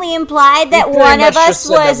 strongly right? implied that pretty one much of us just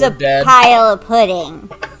said that was we're a dead. pile of pudding.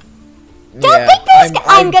 Don't Yeah, think there's.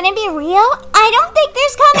 I'm gonna be real. I don't think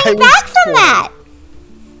there's coming was back from told. that.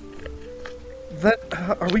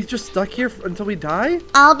 Are we just stuck here until we die?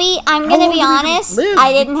 I'm How gonna long be do we honest. live?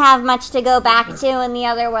 I didn't have much to go back to in the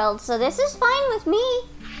other world, so this is fine with me.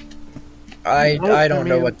 I don't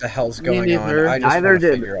know mean, what the hell's me going on. neither. I just Neither want to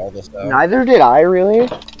did- figure all this out. Neither did I really.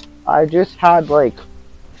 I just had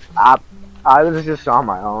I was just on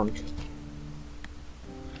my own.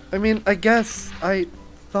 I mean, I guess I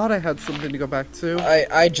thought I had something to go back to.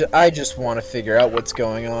 I just want to figure out what's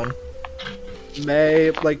going on.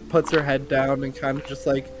 May puts her head down and kind of just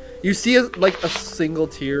You see like a single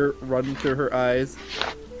tear run through her eyes.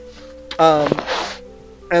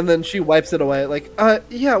 And then she wipes it away. Like,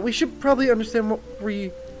 yeah, we should probably understand what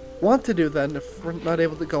we want to do then if we're not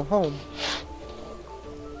able to go home.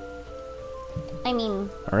 I mean,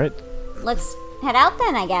 All right. let's head out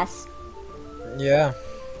then, I guess. Yeah.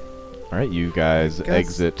 All right, you guys Guess,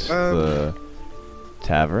 exit the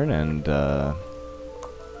tavern, and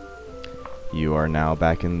you are now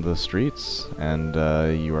back in the streets, and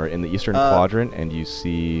you are in the eastern quadrant, and you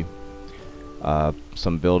see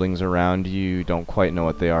some buildings around you. You don't quite know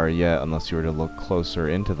what they are yet, unless you were to look closer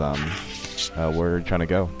into them. Where are you trying to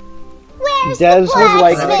go? Where's Des the would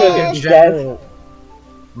like blacksmith? to.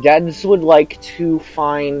 Des would like to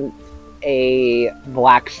find a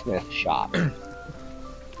blacksmith shop.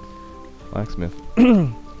 Blacksmith.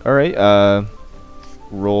 All right.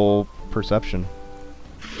 Roll perception.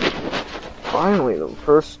 Finally, the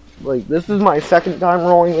first, this is my second time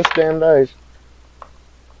rolling this damn dice.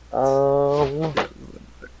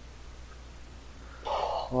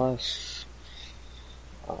 Plus,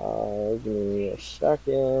 give me a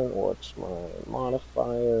second, what's my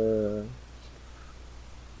modifier?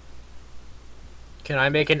 Can I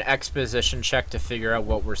make an exposition check to figure out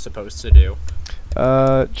what we're supposed to do?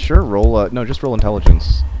 Sure. Roll. No, just roll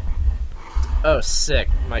intelligence. Oh, sick.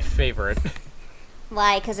 My favorite.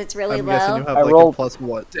 Why? Because it's really I'm guessing you low? have I a rolled- plus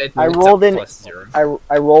what? I It's rolled a in- plus 0.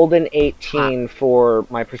 I rolled an 18 for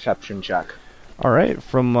my perception check. All right.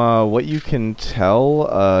 From what you can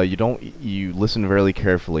tell, you listen very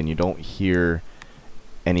carefully, and you don't hear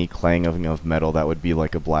any clanging of metal that would be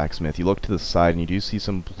like a blacksmith. You look to the side, and you do see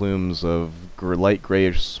some plumes of light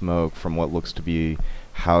grayish smoke from what looks to be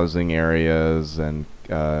housing areas and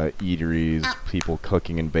eateries, people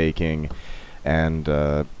cooking and baking, and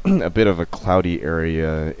a bit of a cloudy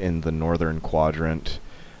area in the northern quadrant.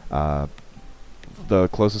 The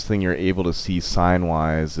closest thing you're able to see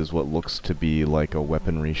sign-wise is what looks to be like a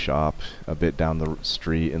weaponry shop a bit down the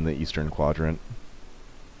street in the eastern quadrant.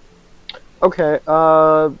 Okay,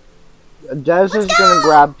 Des is gonna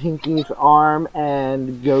grab Pinky's arm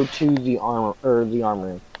and go to the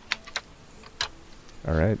armory.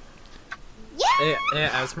 All right.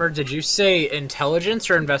 Asmer, did you say intelligence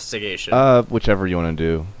or investigation? Whichever you want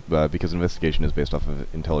to do, because investigation is based off of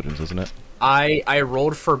intelligence, isn't it? I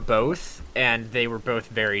rolled for both, and they were both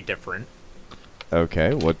very different.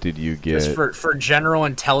 Okay, what did you get? Just for general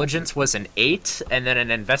intelligence was an 8, and then an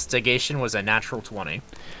investigation was a natural 20.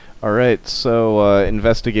 Alright, so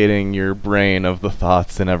investigating your brain of the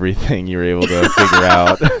thoughts and everything you were able to figure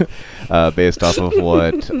out based off of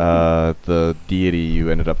what the deity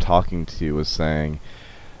you ended up talking to was saying.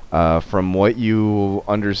 From what you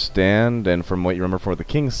understand and from what you remember from what the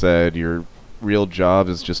king said, your real job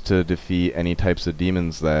is just to defeat any types of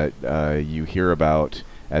demons that you hear about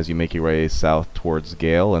as you make your way south towards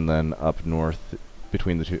Gale and then up north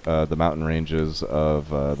between the mountain ranges of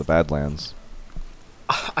the Badlands.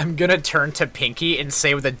 I'm gonna turn to Pinky and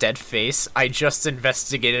say with a dead face, I just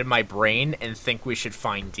investigated my brain and think we should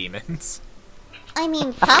find demons. I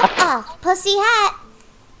mean, pop off, pussy hat.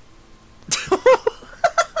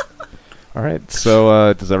 Alright,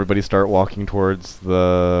 so does everybody start walking towards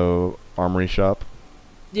the armory shop?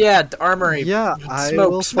 Yeah, the armory. Yeah, I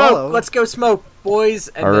smoke, will smoke. follow. Let's go smoke, boys.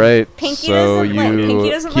 And then- Alright, Pinky so doesn't you Pinky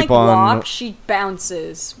doesn't keep like on... walk, she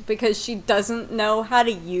bounces because she doesn't know how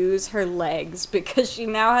to use her legs because she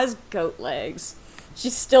now has goat legs.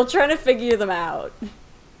 She's still trying to figure them out.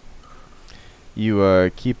 You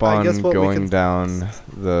keep I on guess what we going can- down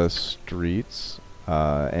the streets,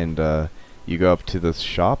 and you go up to this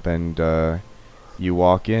shop, and you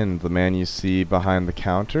walk in. The man you see behind the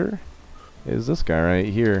counter is this guy right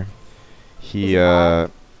here. He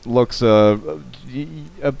looks a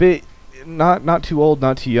bit not too old,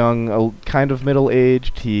 not too young, kind of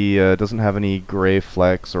middle-aged. He doesn't have any gray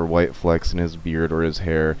flecks or white flecks in his beard or his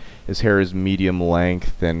hair. His hair is medium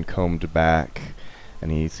length and combed back, and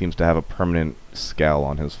he seems to have a permanent scowl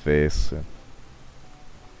on his face.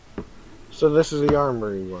 So this is the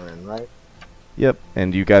armory we're in, right? Yep,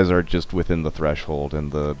 and you guys are just within the threshold,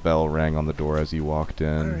 and the bell rang on the door as you walked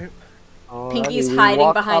in. Alright. Pinky's Alrighty, we hiding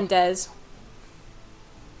walk behind up- Des.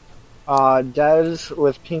 Des,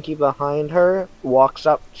 with Pinky behind her, walks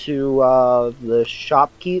up to the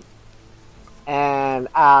shopkeep and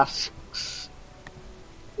asks,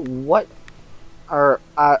 "What?" Or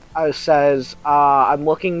says, "I'm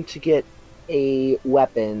looking to get a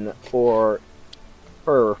weapon for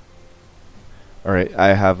her." Alright,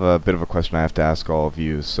 I have a bit of a question I have to ask all of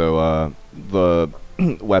you. So, the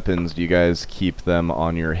weapons, do you guys keep them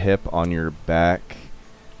on your hip, on your back,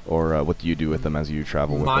 or what do you do with them as you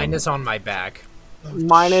travel with them? Mine is on my back.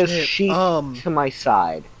 Mine is shit. sheet to my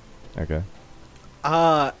side. Okay.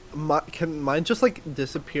 Can mine just like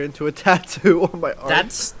disappear into a tattoo on my arm?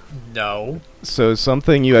 That's no. So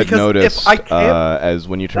something you had Because if noticed I can't- as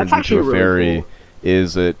when you turned That's into a actually really fairy cool.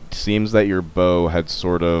 is it seems that your bow had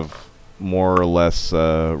sort of more or less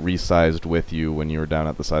resized with you when you were down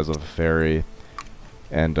at the size of a fairy,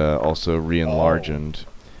 and also re-enlarged.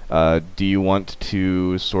 Do you want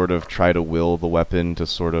to sort of try to will the weapon to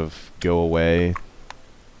sort of go away?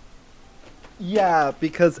 Yeah,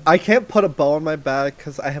 because I can't put a bow on my back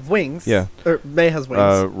because I have wings. Yeah. Or May has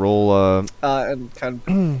wings. Roll And kind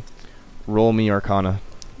of. roll me Arcana.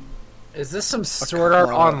 Is this some Sword Art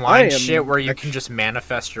I Online am shit where you can just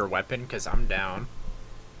manifest your weapon? Because I'm down.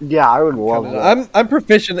 Yeah, I would love that. I'm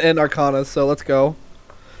proficient in Arcana, so let's go.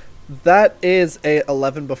 That is a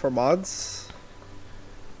 11 before mods.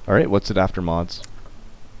 All right, what's it after mods?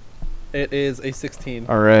 It is a 16.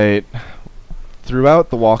 All right. Throughout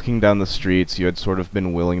the walking down the streets, you had sort of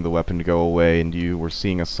been willing the weapon to go away, and you were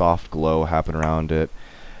seeing a soft glow happen around it.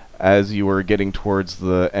 As you were getting towards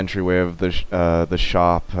the entryway of the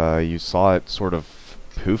shop, you saw it sort of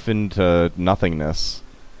poof into nothingness.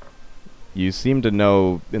 You seem to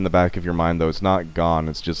know in the back of your mind, though, it's not gone.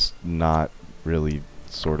 It's just not really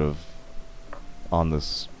sort of on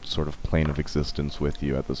this sort of plane of existence with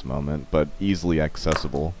you at this moment, but easily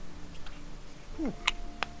accessible.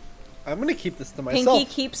 I'm gonna keep this to myself. Pinky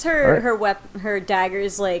keeps Alright. her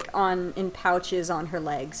daggers like in pouches on her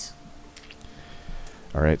legs.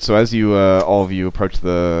 Alright, so as you, all of you approach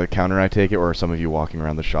the counter, I take it, or are some of you walking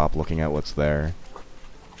around the shop looking at what's there?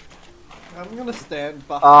 I'm gonna stand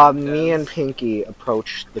behind Me Des. and Pinky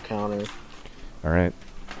approached the counter. Alright.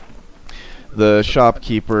 The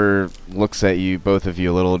shopkeeper looks at you, both of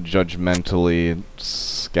you, a little judgmentally,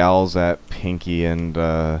 scowls at Pinky,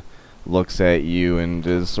 and, looks at you and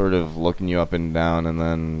is sort of looking you up and down, and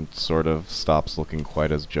then sort of stops looking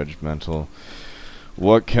quite as judgmental.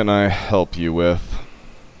 What can I help you with?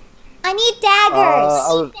 I need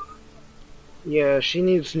daggers. Yeah, she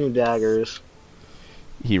needs new daggers.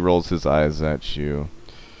 He rolls his eyes at you.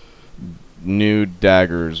 New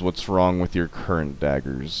daggers. What's wrong with your current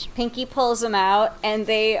daggers? Pinky pulls them out, and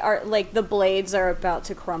they are like the blades are about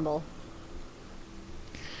to crumble.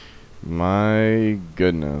 My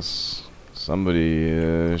goodness.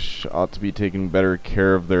 Somebody ought to be taking better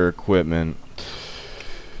care of their equipment.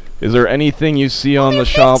 Is there anything you see on the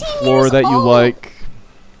shop 15 floor years that you old. like?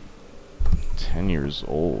 10 years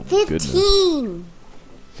old. Goodness. 15.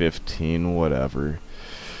 15, whatever.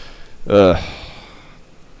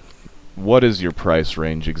 What is your price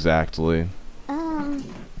range exactly?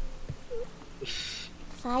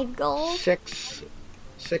 5 gold. 6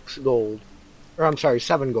 gold. Or I'm sorry,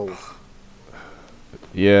 7 gold.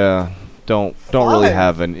 Yeah, don't really Five.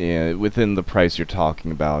 have an within the price you're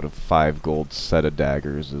talking about. A 5 gold set of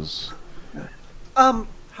daggers is How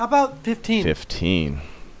about 15? 15.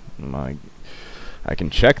 I can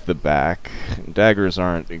check the back. Daggers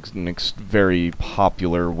aren't an very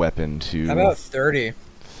popular weapon to. How about 30?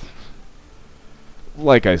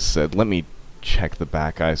 Like I said, let me check the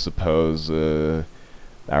back. I suppose the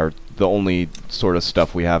only sort of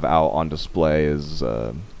stuff we have out on display is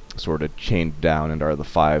sort of chained down and are the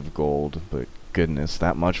 5 gold. But goodness,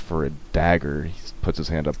 that much for a dagger. He puts his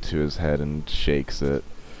hand up to his head and shakes it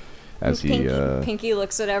as he Pinky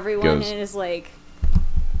looks at everyone goes- and is like,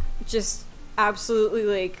 just absolutely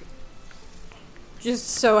like, just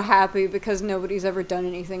so happy because nobody's ever done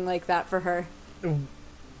anything like that for her.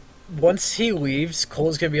 Once he leaves,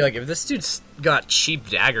 Cole's gonna be like, if this dude's got cheap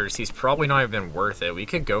daggers, he's probably not even worth it. We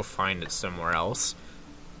could go find it somewhere else.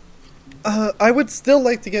 I would still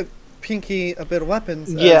like to get Pinky a bit of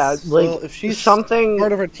weapons. Yeah, as, like, well, if she's something-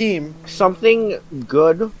 part of our team. Something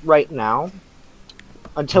good right now,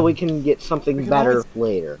 until we can get something We can better always-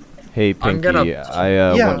 later. Hey I'm Pinky, gonna- I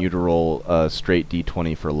Yeah. want you to roll a straight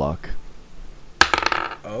d20 for luck.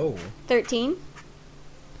 Oh. 13?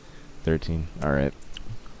 13. Alright.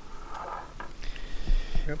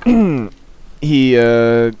 He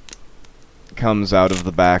comes out of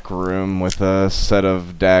the back room with a set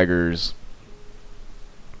of daggers.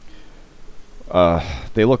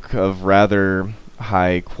 They look of rather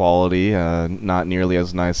high quality, not nearly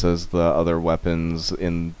as nice as the other weapons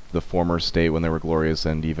in the former state when they were glorious,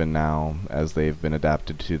 and even now as they've been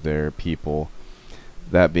adapted to their people.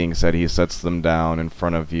 That being said, he sets them down in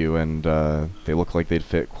front of you, and they look like they'd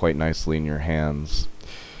fit quite nicely in your hands.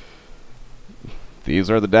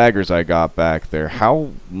 These are the daggers I got back there.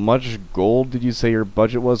 How much gold did you say your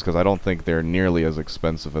budget was? Because I don't think they're nearly as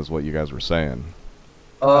expensive as what you guys were saying.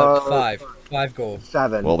 5 gold.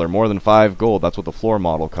 7. Well, they're more than 5 gold. That's what the floor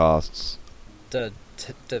model costs.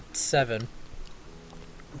 7.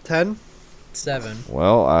 10. 7.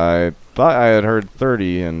 Well, I thought I had heard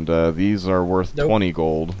 30, and these are worth Nope. 20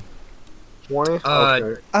 gold. 20?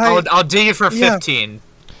 Okay. I'll do you for Yeah. 15.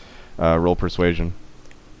 Roll persuasion.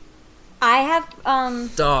 I have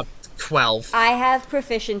 12. I have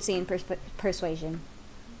proficiency in persuasion.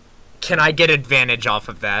 Can I get advantage off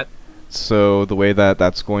of that? So the way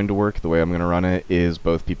that's going to work, the way I'm going to run it, is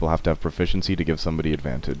both people have to have proficiency to give somebody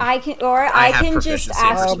advantage. I I have can just proficiency in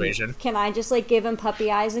ask. persuasion. Can I just like give him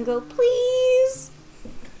puppy eyes and go, please?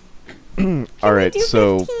 All right, do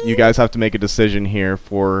so 15? you guys have to make a decision here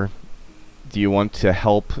for... Do you want to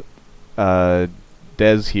help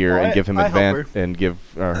Dez here and give him I help her. and give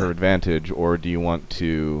her advantage, or do you want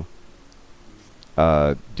to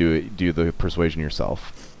do the persuasion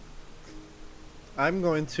yourself? I'm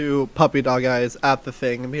going to puppy dog eyes at the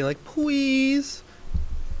thing and be like, please.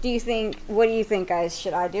 What do you think, guys?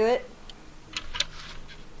 Should I do it?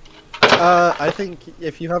 I think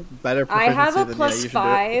if you have better I proficiency, have a then yeah, plus you should do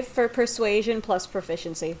it. 5 for persuasion plus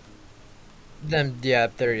proficiency. Then, yeah,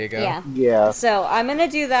 there you go. Yeah. Yeah. So I'm gonna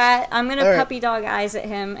do that. I'm gonna Alright. puppy dog eyes at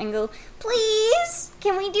him and go, please,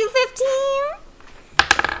 can we do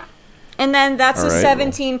 15? And then that's a Alright,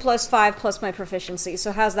 17 plus 5 plus my proficiency.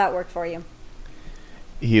 So how's that work for you?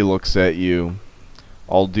 He looks at you.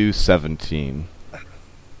 I'll do 17.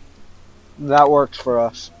 That works for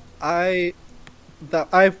us. I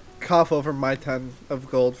cough over my 10 of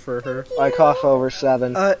gold for her. I cough over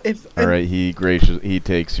 7. All right, he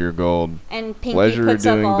takes your gold. And Pinky Pleasure puts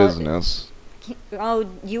doing up all. business. Oh,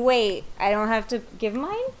 you wait. I don't have to give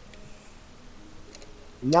mine.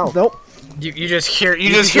 No. Nope. You just hear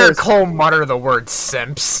just- Cole mutter the word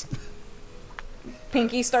simps.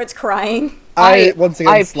 Pinky starts crying. I once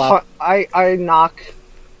again slap. I knock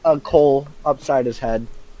a coal upside his head.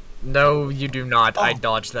 No, you do not. I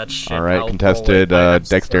dodged that shit. All right, I'll contested roll it. I have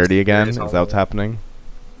dexterity so again. serious Is all that what's over. happening?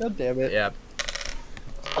 God damn it. Yeah.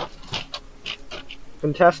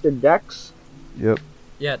 Contested dex. Yep.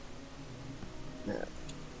 Yeah.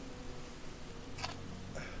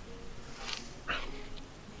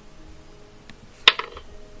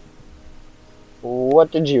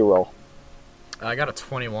 What did you roll? I got a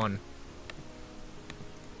 21.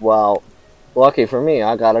 Well, lucky for me,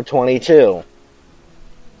 I got a 22.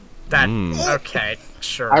 That Mm. okay,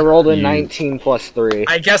 sure. I rolled a You- 19 plus 3.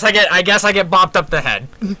 I guess I get bopped up the head.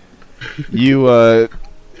 You,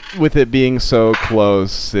 with it being so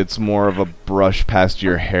close, it's more of a brush past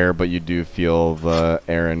your hair, but you do feel the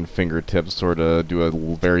Aaron fingertips sort of do a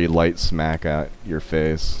very light smack at your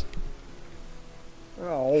face.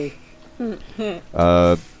 Oh.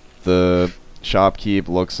 The shopkeep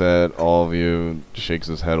looks at all of you, shakes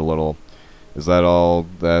his head a little. Is that all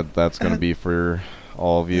that's going to be for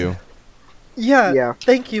all of you? Yeah. Yeah.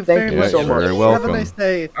 Thank you Thank very you much. so you're much. very Have a welcome. nice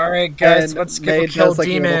day. All right, guys, And let's May go kill does, like,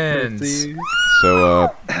 a little demons. curtsy.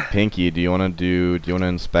 So, Pinky, do you want to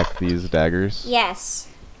inspect these daggers? Yes.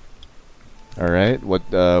 All right. What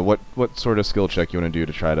sort of skill check you want to do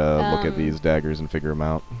to try to look at these daggers and figure them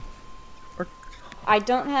out? I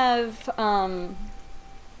don't have.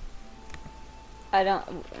 I don't.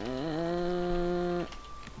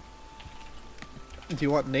 Do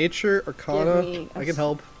you want nature, Arcana? Give me a I can s-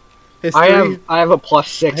 help. History. I have a plus I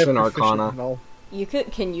 6 have in proficient Arcana. in all. You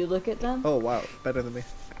could. Can you look at them? Oh wow, better than me.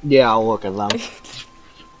 Yeah, I'll look at them.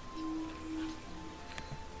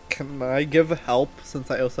 Can I give help since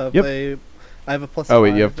I also have Yep. I have a plus. Oh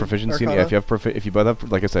wait, 5 you have in proficiency. Arcana. Yeah, if you both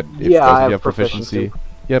have, like I said, if Yeah, both I of you have have proficiency.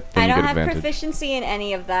 Yep, then I you don't get have advantage. proficiency in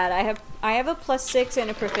any of that. I have a plus 6 and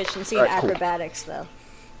a proficiency in Alright, cool. acrobatics though.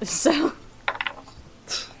 So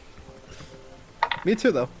Me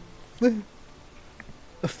too, though.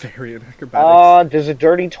 A fairy in acrobatics. Does a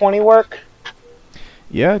dirty 20 work?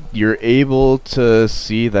 Yeah, you're able to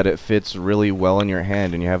see that it fits really well in your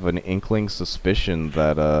hand, and you have an inkling suspicion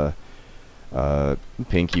that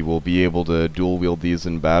Pinky will be able to dual wield these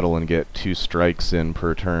in battle and get 2 strikes in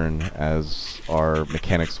per turn, as are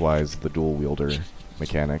mechanics-wise the dual wielder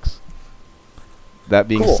mechanics. That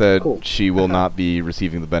being Cool, said, cool. she will not be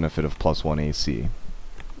receiving the benefit of +1 AC.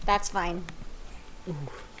 that's fine.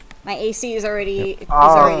 My AC is already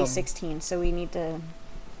Um, 16, so we need to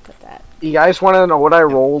put that. You guys want to know what I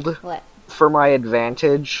rolled What? for my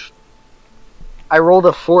advantage? I rolled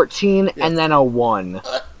a 14 Yes. and then a 1.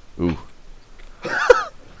 Ooh.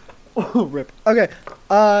 Oh, rip. Okay.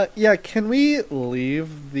 Yeah. Can we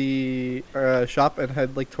leave the shop and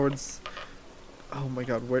head like towards? Oh my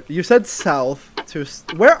God. Where you said south to?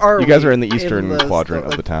 Where are we? You guys are in the eastern the quadrant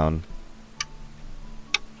sto- of the town.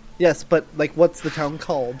 Yes, but like, what's the town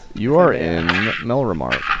called? You are in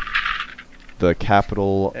Melremark. the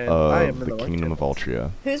capital And I am of in the the Kingdom of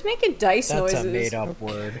Altria. Who's making dice That's noises? a made-up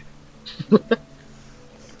word.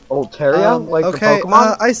 Alteria, like okay, the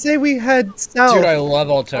Pokemon. I say we head south. Dude, I love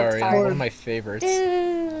Altaria. Altaria. One of my favorites.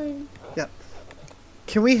 Dude.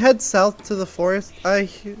 Can we head south to the forest? I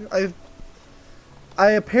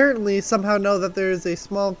apparently somehow know that there is a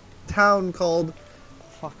small town called.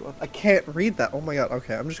 Fuck! I can't read that. Oh my god.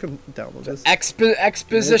 Okay, I'm just gonna download this.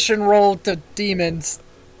 Exposition roll to demons.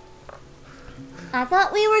 I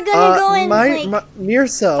thought we were gonna go and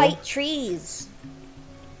Mirso. fight trees.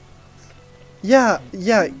 Yeah.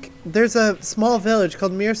 There's a small village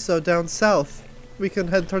called Mirso down south. We can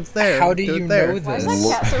head towards there. How do Do you it there. know Why is this?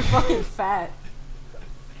 that cat so fucking fat?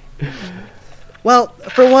 Well,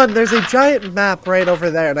 for one, there's a giant map right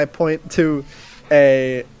over there, and I point to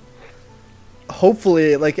a.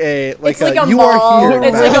 Hopefully, like a It's like a you mall. are here.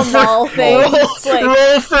 It's map. like a mall thing. It's like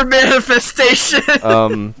Roll for manifestation.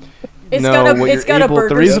 It's no, got a- what it's you're got a able, Burger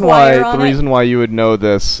the reason Squire why on the it. reason why you would know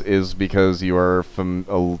this is because you are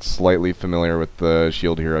slightly familiar with the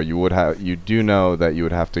Shield Hero. You do know that you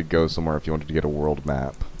would have to go somewhere if you wanted to get a world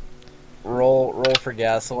map. Roll for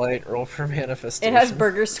Gaslight. Roll for manifestation. it has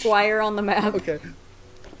Burger Squire on the map. Okay.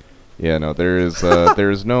 Yeah, no, there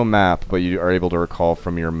is no map, but you are able to recall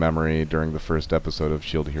from your memory during the first episode of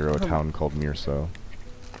Shield Hero a town called Mirso.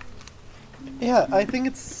 Yeah, I think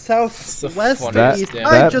it's the southwest or funniest east. thing.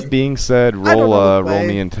 I That just being said, I don't roll know the roll way.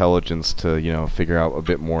 me intelligence to figure out a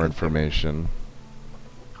bit more information.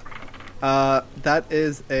 that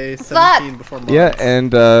is a 17 before mods. Yeah,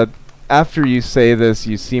 and after you say this,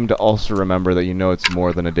 you seem to also remember that you know it's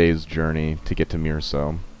more than a day's journey to get to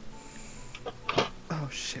Mirso. Oh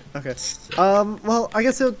shit. Okay. Well, I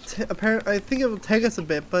guess I think it will take us a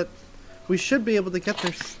bit, but we should be able to get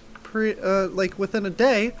there like within a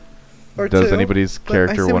day or two. Does anybody's but I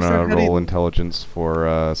character say we want to start roll heading- intelligence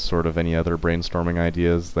for sort of any other brainstorming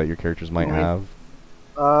ideas that your characters might have?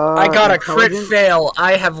 I got a crit intelligence? fail.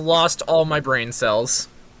 I have lost all my brain cells.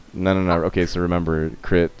 No. Okay, so remember,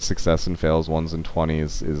 crit success and fails, 1s and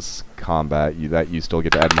 20s is combat. You still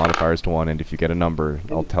get to add modifiers to 1, and if you get a number,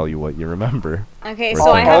 I'll tell you what you remember. Okay, Or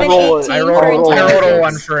so I have an I'll roll 18 it. I for rolled a intelligence.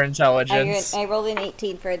 1 for intelligence. I rolled an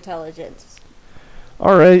 18 for intelligence.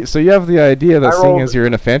 Alright, so you have the idea that I seeing rolled- as you're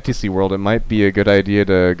in a fantasy world, it might be a good idea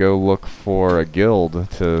to go look for a guild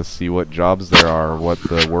to see what jobs there are, what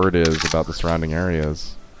the word is about the surrounding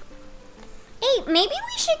areas. Hey, maybe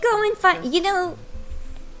we should go and find.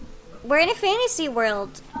 We're in a fantasy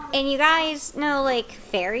world, and you guys know like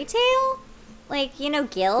fairy tale, like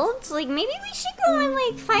guilds. Like maybe we should go and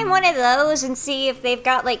like find one of those and see if they've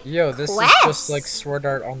got like Yo, this quests. is just like Sword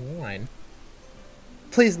Art Online.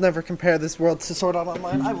 Please never compare this world to Sword Art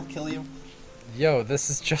Online. I will kill you. Yo, this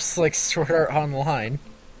is just like Sword Art Online.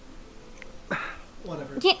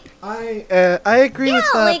 Whatever. Yeah, I agree with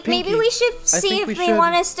that. like maybe we should see think if we they should-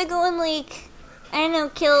 want us to go and like I don't know,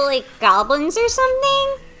 kill like goblins or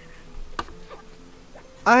something.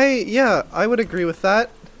 I would agree with that.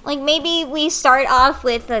 Like maybe we start off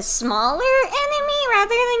with a smaller enemy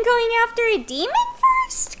rather than going after a demon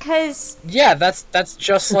first, cause Yeah, that's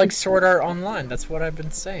just like Sword Art Online. That's what I've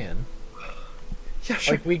been saying. Yeah,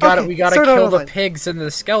 sure. Like we gotta Okay, kill Sword Art the Online. pigs and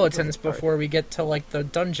the skeletons before we get to like the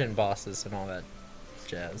dungeon bosses and all that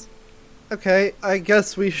jazz. Okay, I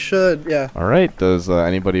guess we should. Yeah. Alright, does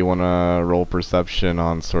anybody want to roll perception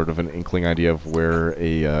on sort of an inkling idea of where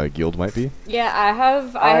a guild might be? Yeah, I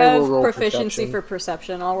have I will roll proficiency perception. for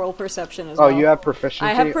perception. I'll roll perception as Oh, well. you have proficiency. I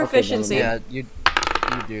have Okay, then proficiency. Yeah, you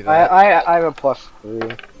do that. I have a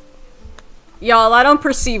 +3. Y'all, I don't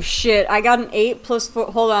perceive shit. I got an 8 plus 4.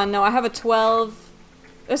 Hold on, no, I have a 12.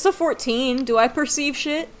 It's a 14. Do I perceive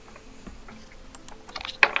shit?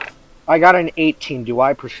 I got an 18. Do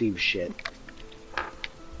I perceive shit?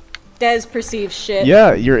 Des perceives shit.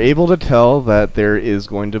 Yeah, you're able to tell that there is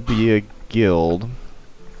going to be a guild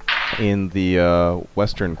in the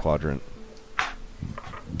western quadrant.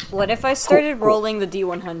 What if I started rolling the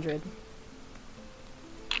D100?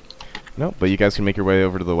 No, but you guys can make your way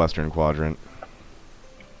over to the western quadrant.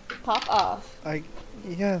 Pop off.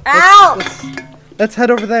 Yeah. Ow! Let's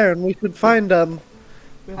head over there, and we should find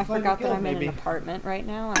I forgot that I'm in an apartment right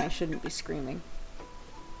now and I shouldn't be screaming.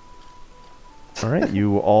 Alright,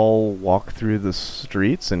 you all walk through the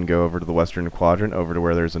streets and go over to the western quadrant, over to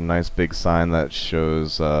where there's a nice big sign that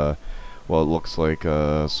shows, well, it looks like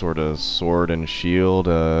a sort of sword and shield,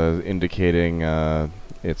 indicating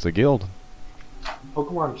it's a guild.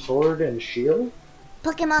 Pokemon Sword and Shield?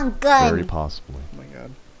 Pokemon Very Gun. possibly. Oh my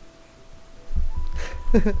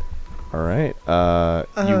god. Alright,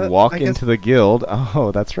 you walk I guess- into the guild.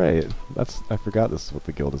 Oh, that's right. I forgot this is what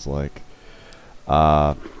the guild is like.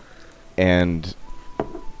 and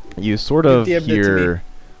you sort of DM'd it to me. hear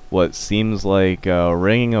what seems like a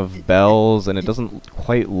ringing of bells, and it doesn't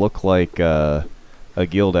quite look like a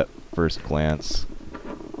guild at first glance.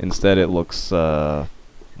 Instead, it looks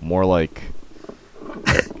more like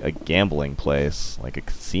a gambling place, like a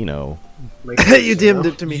casino. You DM'd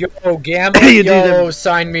it to me. Yo, gamble. You Yo, did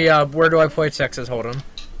sign me up. Where do I play Texas Hold'em?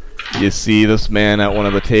 You see this man at one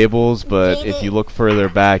of the tables, but if you look further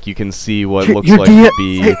back, you can see what looks Your like to DM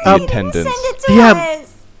be hey, the attendants. Send it to DM.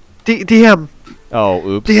 us. DM. Oh,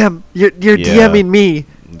 oops. DM. You're Yeah. DMing me.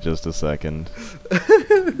 Just a second.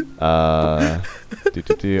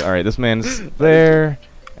 Alright, this man's there,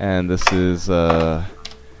 and this is, and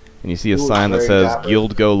you see a Ooh, sign that very says dapper.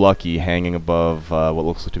 Guild Go Lucky hanging above what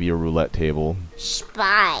looks to be a roulette table.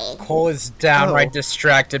 Spy. Cole is downright Oh.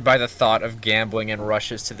 distracted by the thought of gambling and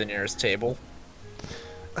rushes to the nearest table.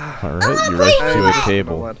 Alright, you rush to a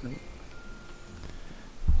table.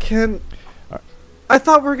 Can I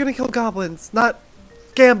thought we were gonna kill goblins, not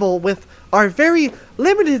gamble with our very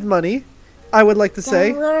limited money. I would like to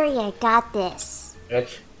say. Don't worry, I got this.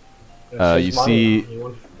 It's You his money. see- He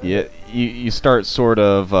wants- Yeah, you start sort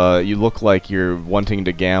of, you look like you're wanting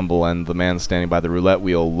to gamble, and the man standing by the roulette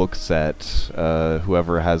wheel looks at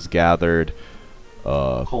whoever has gathered.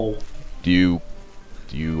 Cole. Do you,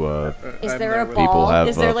 Is there a not ball? people have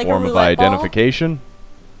Is there a like form a of roulette ball? identification?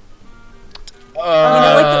 hold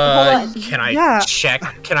on. Can I Yeah. check?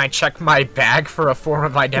 Can I check my bag for a form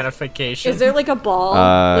of identification? Is there like a ball?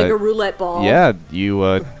 Uh, Like a roulette ball? Yeah,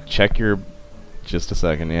 you check your. Just a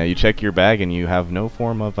second. Yeah, you check your bag and you have no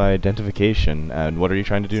form of identification. And what are you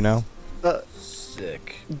trying to do now?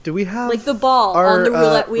 Sick. Do we have Like the ball our, on the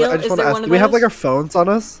roulette wheel? I just Is wanna there ask, one of do we have those? like our phones on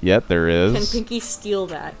us? Yep, there Can is. Pinky steal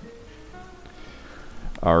that?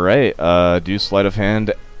 All right. Do sleight of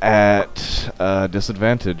hand at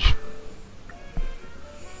disadvantage.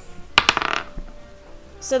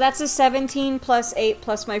 So that's a 17 plus 8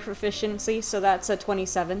 plus my proficiency, so that's a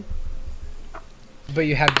 27. But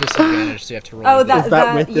you have disadvantage, so you have to roll. Oh, a that, Is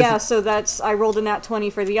that with yeah, this- so that's, I rolled a nat 20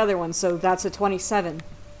 for the other one, so that's a 27.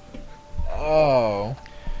 Oh.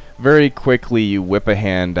 Very quickly, you whip a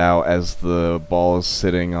hand out as the ball is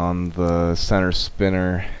sitting on the center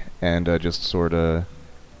spinner, and just sort of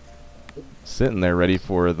sitting there ready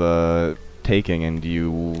for the taking, and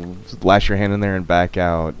you lash your hand in there and back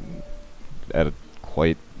out at a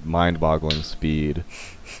quite mind-boggling speed.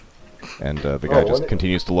 And the guy Oh, just what-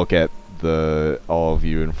 continues to look at all of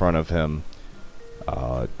you in front of him.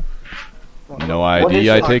 No What ID, is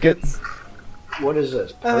I it? take it? What is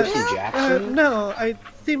this? Percy Jackson? No, I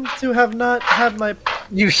seem to have not had my.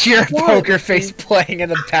 You hear Poker Face playing in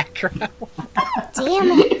the background.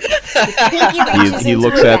 Damn it. Pinky reaches he into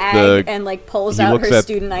looks her at bag the- and like pulls he out looks her at-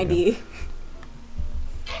 student ID.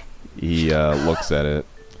 He looks at it.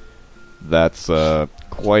 That's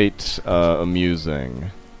quite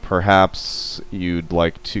amusing. Perhaps you'd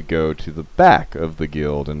like to go to the back of the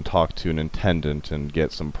guild and talk to an attendant and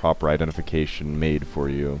get some proper identification made for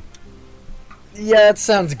you. Yeah, that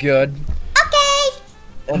sounds good.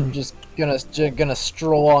 Okay. I'm just gonna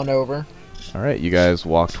stroll on over. Alright, you guys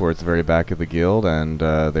walk towards the very back of the guild, and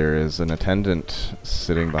there is an attendant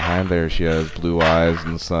sitting behind there. She has blue eyes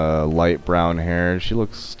and light brown hair. She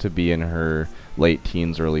looks to be in her late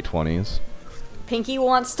teens, early 20s. Pinky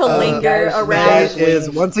wants to linger guys, around. guys, is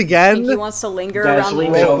once again. Pinky wants to linger Guys, around the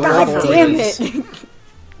lean room. over God for damn reasons.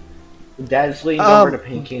 it! Dad's leans Um, over to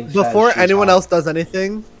Pinky and says Before she's anyone hot. else does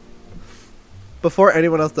anything,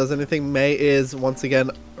 May is once again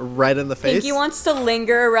right in the face. Pinky wants to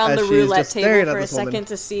linger around As the she's roulette just staring table at for a this woman. second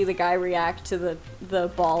to see the guy react to the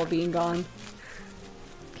ball being gone.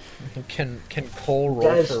 Can Cole roll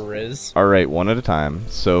Guys. for Riz? Alright, one at a time.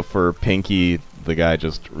 So for Pinky, the guy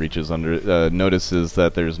just reaches under, notices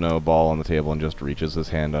that there's no ball on the table and just reaches his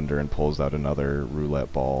hand under and pulls out another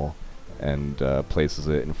roulette ball and places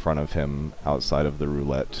it in front of him outside of the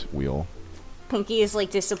roulette wheel. Pinky is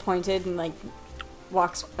like disappointed and like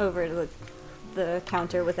walks over to the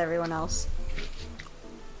counter with everyone else.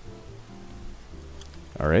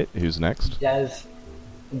 Alright, who's next? Dez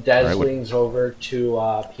Alright, what- leans over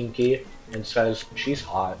to Pinky and says she's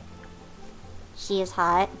hot. She is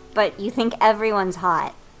hot, but you think everyone's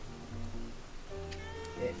hot.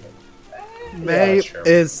 May that's true.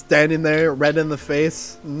 is standing there, red in the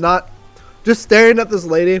face, not just staring at this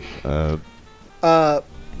lady, doing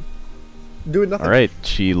nothing. Alright,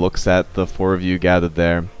 she looks at the four of you gathered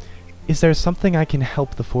there. Is there something I can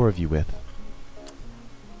help the four of you with?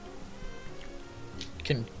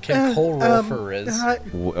 Can Cole roll for Riz?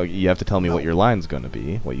 You have to tell me what your line's gonna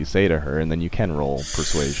be, what you say to her, and then you can roll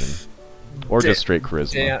persuasion. Or just straight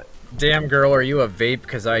charisma. Damn girl, are you a vape?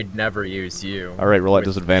 Cause I'd never use you. All right, roll at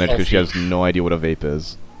With disadvantage because she healthy- has no idea what a vape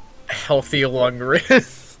is. healthy lung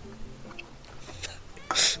wrist.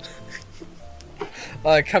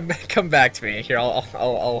 Come back to me. Here, I'll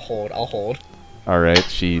hold. I'll hold. All right,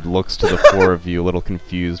 she looks to the four of you, a little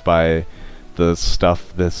confused by the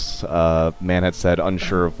stuff this man had said,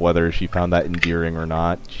 unsure of whether she found that endearing or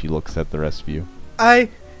not. She looks at the rest of you.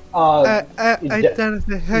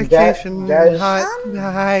 Identification. Des-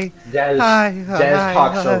 Hi. Des Hi.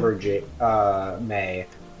 talks over May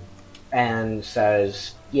and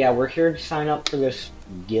says, "Yeah, we're here to sign up for this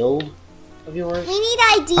guild of yours." We need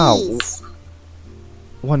IDs.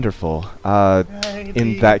 Wonderful.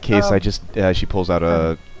 In that case, she pulls out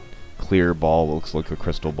a clear ball, looks like a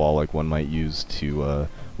crystal ball, like one might use to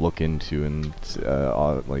look into and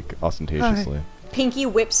like ostentatiously. Pinky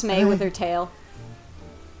whips May with her tail.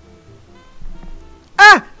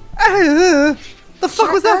 The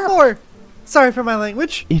fuck was that for? Sorry for my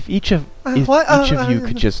language. If each of you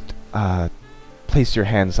could just place your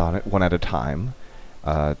hands on it one at a time,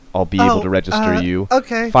 I'll be able to register you.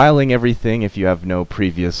 Okay. Filing everything, if you have no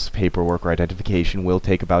previous paperwork or identification, will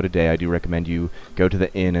take about a day. I do recommend you go to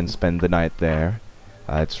the inn and spend the night there.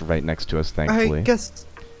 It's right next to us, thankfully. I guess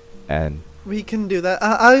And we can do that.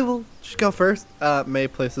 I will just go first. May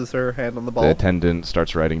places her hand on the ball. the attendant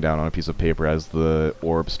starts writing down on a piece of paper as the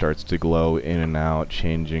orb starts to glow in and out,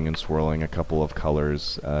 changing and swirling a couple of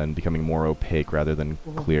colors and becoming more opaque rather than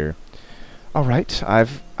clear. All right, I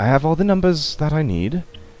have all the numbers that I need.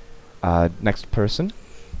 Next person.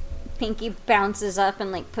 Pinky bounces up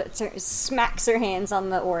and like smacks her hands on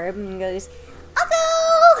the orb and goes, I'll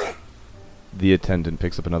go! The attendant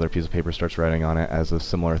picks up another piece of paper, starts writing on it. As a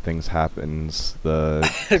similar things happens, the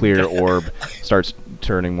clear orb starts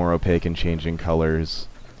turning more opaque and changing colors.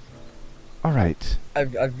 All right.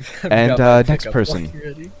 I've And, got my next pickup person. line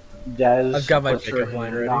ready. Des I've got my puts her pickup line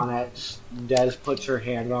hand ready. on it. Des puts her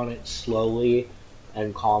hand on it slowly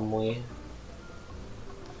and calmly.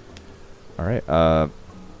 All right.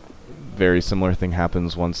 Very similar thing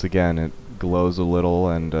happens once again. It glows a little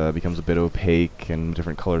and becomes a bit opaque, and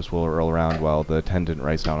different colors swirl around while the attendant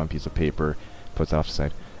writes down on a piece of paper, puts it off to the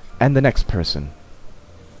side. And the next person.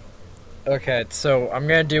 Okay, so I'm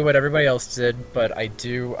gonna do what everybody else did, but I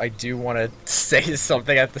do want to say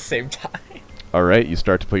something at the same time. All right. You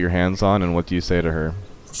start to put your hands on, and what do you say to her?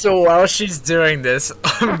 So while she's doing this,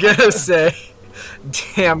 I'm gonna say,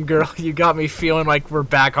 "Damn girl, you got me feeling like we're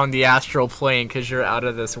back on the astral plane because you're out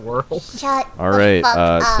of this world." Shut All the right. fuck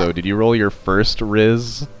up. So did you roll your first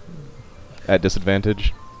Riz at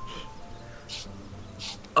disadvantage?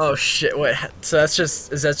 Oh shit! Wait. So is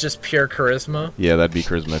that just pure charisma? Yeah, that'd be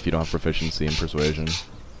charisma if you don't have proficiency in persuasion.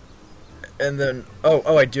 And then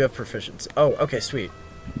I do have proficiency. Oh, okay, sweet.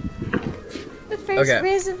 the first Okay.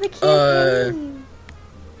 riz of the campaign.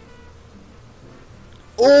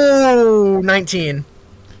 Oh, 19.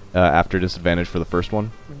 After disadvantage for the first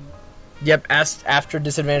one. Yep. After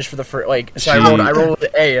disadvantage for the first, like, so She- I rolled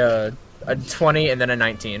a 20 and then a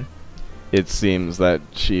 19. It seems that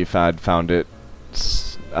she had found it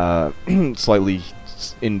slightly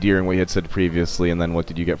endearing what you had said previously, and then what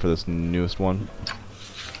did you get for this newest one?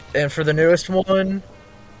 And for the newest one,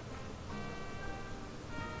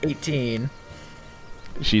 18.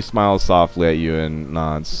 She smiles softly at you and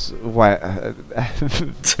nods. Why,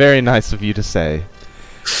 very nice of you to say.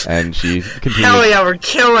 And she continues. Hell yeah, we're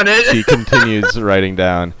killing it! She continues writing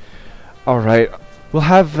down. All right, we'll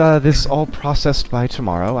have this all processed by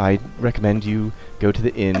tomorrow. I recommend you go to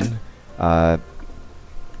the inn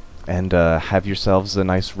and have yourselves a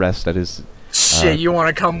nice rest. That is. Shit, you want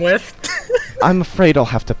to come with? I'm afraid I'll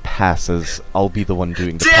have to pass, as I'll be the one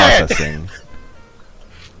doing the Damn it! processing.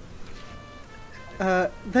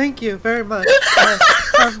 Thank you very much.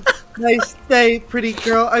 Nice day, pretty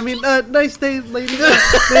girl. I mean, nice day, lady.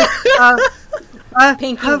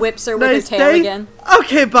 Pinky have whips her with nice her tail day. again.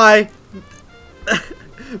 Okay, bye.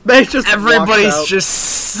 May just walks Everybody's out. just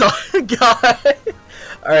so God.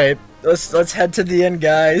 All right, let's head to the inn,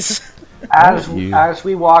 guys. As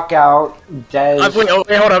we walk out, Des. Wait, hold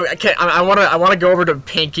on. Okay, I want to go over to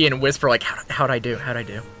Pinky and whisper like, how'd I do? How'd I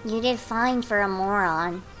do? You did fine for a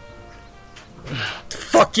moron.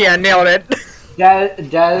 Fuck yeah, nailed it.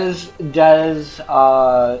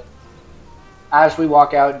 As we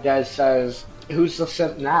walk out, Des says, "Who's the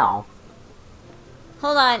simp now?"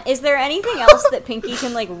 Hold on, is there anything else that Pinky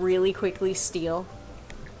can like really quickly steal?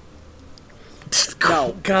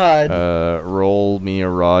 No. God. Roll me a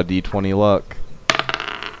raw d20 luck.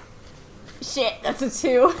 Shit, that's a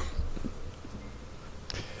 2.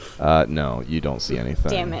 No, you don't see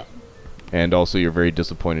anything. Damn it. And also, you're very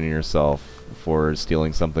disappointed in yourself for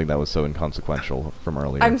stealing something that was so inconsequential from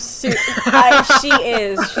earlier. She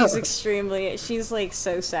is. She's extremely. She's like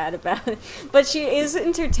so sad about it, but she is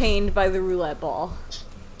entertained by the roulette ball.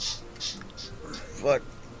 Fuck.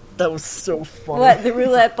 That was so funny. What, the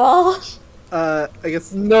roulette ball? I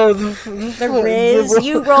guess No, The Riz?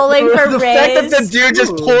 You rolling for the Riz? fact that the dude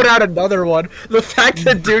just pulled out another one. The fact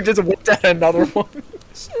that dude just whipped out another one.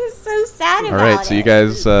 She was so sad about All right, it. so you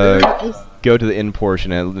guys go to the inn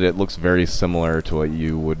portion, and it looks very similar to what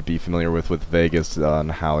you would be familiar with Vegas, on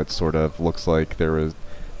how it sort of looks like there's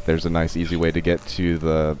a nice, easy way to get to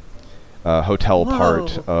the hotel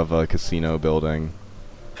part of a casino building.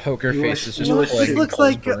 Poker You face wish- is just you wish- playing This looks Cole's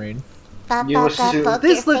like- brain. You assume-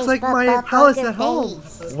 this looks like my palace at home.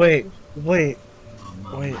 Wait.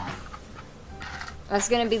 That's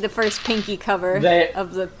gonna be the first Pinky cover They-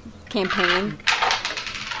 of the campaign.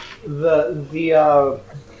 The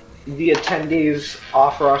attendees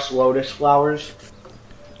offer us lotus flowers.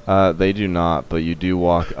 They do not, but you do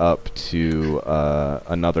walk up to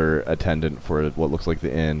another attendant for what looks like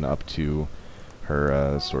the inn, up to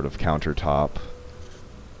her sort of countertop.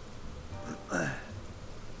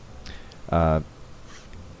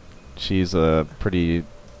 She's a pretty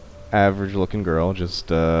average-looking girl, just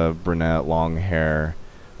brunette, long hair,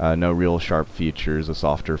 no real sharp features, a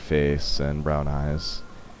softer face, and brown eyes.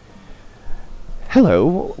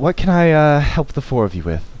 Hello, what can I help the four of you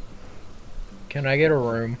with? Can I get a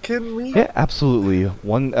room? Can we? Yeah, absolutely.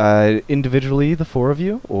 One individually, the four of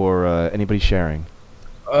you, or anybody sharing?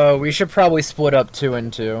 We should probably split up 2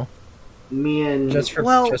 and 2. Me and Just for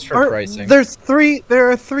Well, pricing. there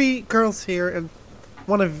are 3 girls here and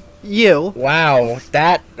one of you. Wow,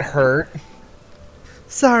 that hurt.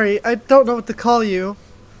 Sorry, I don't know what to call you.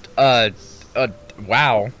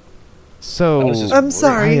 Wow. So, was just I'm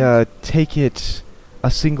sorry. I take it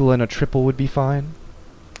a single and a triple would be fine?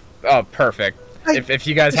 Oh, perfect. I- If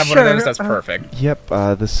you guys have one of sure, those, that's perfect. Yep,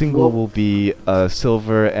 the single will be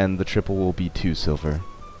silver and the triple will be 2 silver.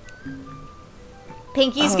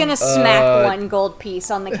 Pinky's gonna smack one gold piece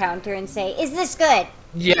on the counter and say, Is this good?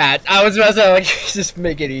 Yeah, I was about to say, like, just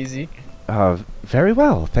make it easy. Very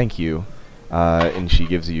well, thank you. And she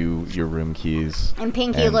gives you your room keys. and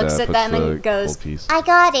Pinky and, looks at puts them the and goes, gold piece. I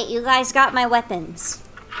got it. You guys got my weapons.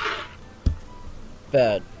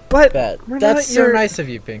 Bet. But Bet. we're That's not so your- nice of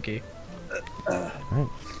you, Pinky.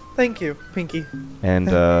 Thank you, Pinky. And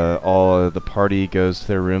all the party goes to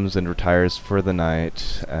their rooms and retires for the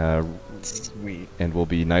night. Sweet. And will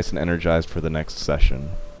be nice and energized for the next session.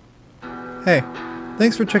 Hey,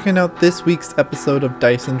 thanks for checking out this week's episode of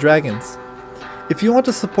Dice and Dragons. If you want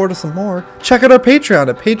to support us some more, check out our Patreon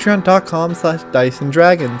at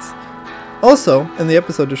patreon.com/diceanddragons. Also, in the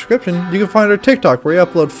episode description, you can find our TikTok where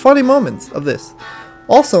we upload funny moments of this.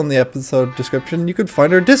 Also in the episode description, you can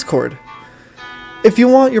find our Discord. If you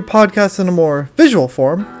want your podcast in a more visual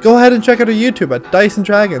form, go ahead and check out our YouTube at Dice and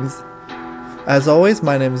Dragons. As always,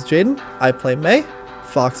 my name is Jaden. I play May.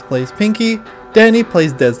 Fox plays Pinky. Danny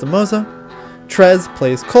plays Desdemosa. Trez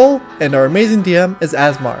plays Cole. And our amazing DM is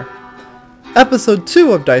Asmar. Episode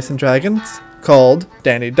 2 of Dice and Dragons, called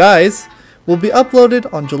Danny Dies, will be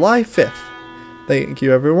uploaded on July 5th. Thank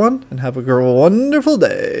you everyone, and have a wonderful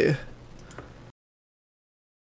day.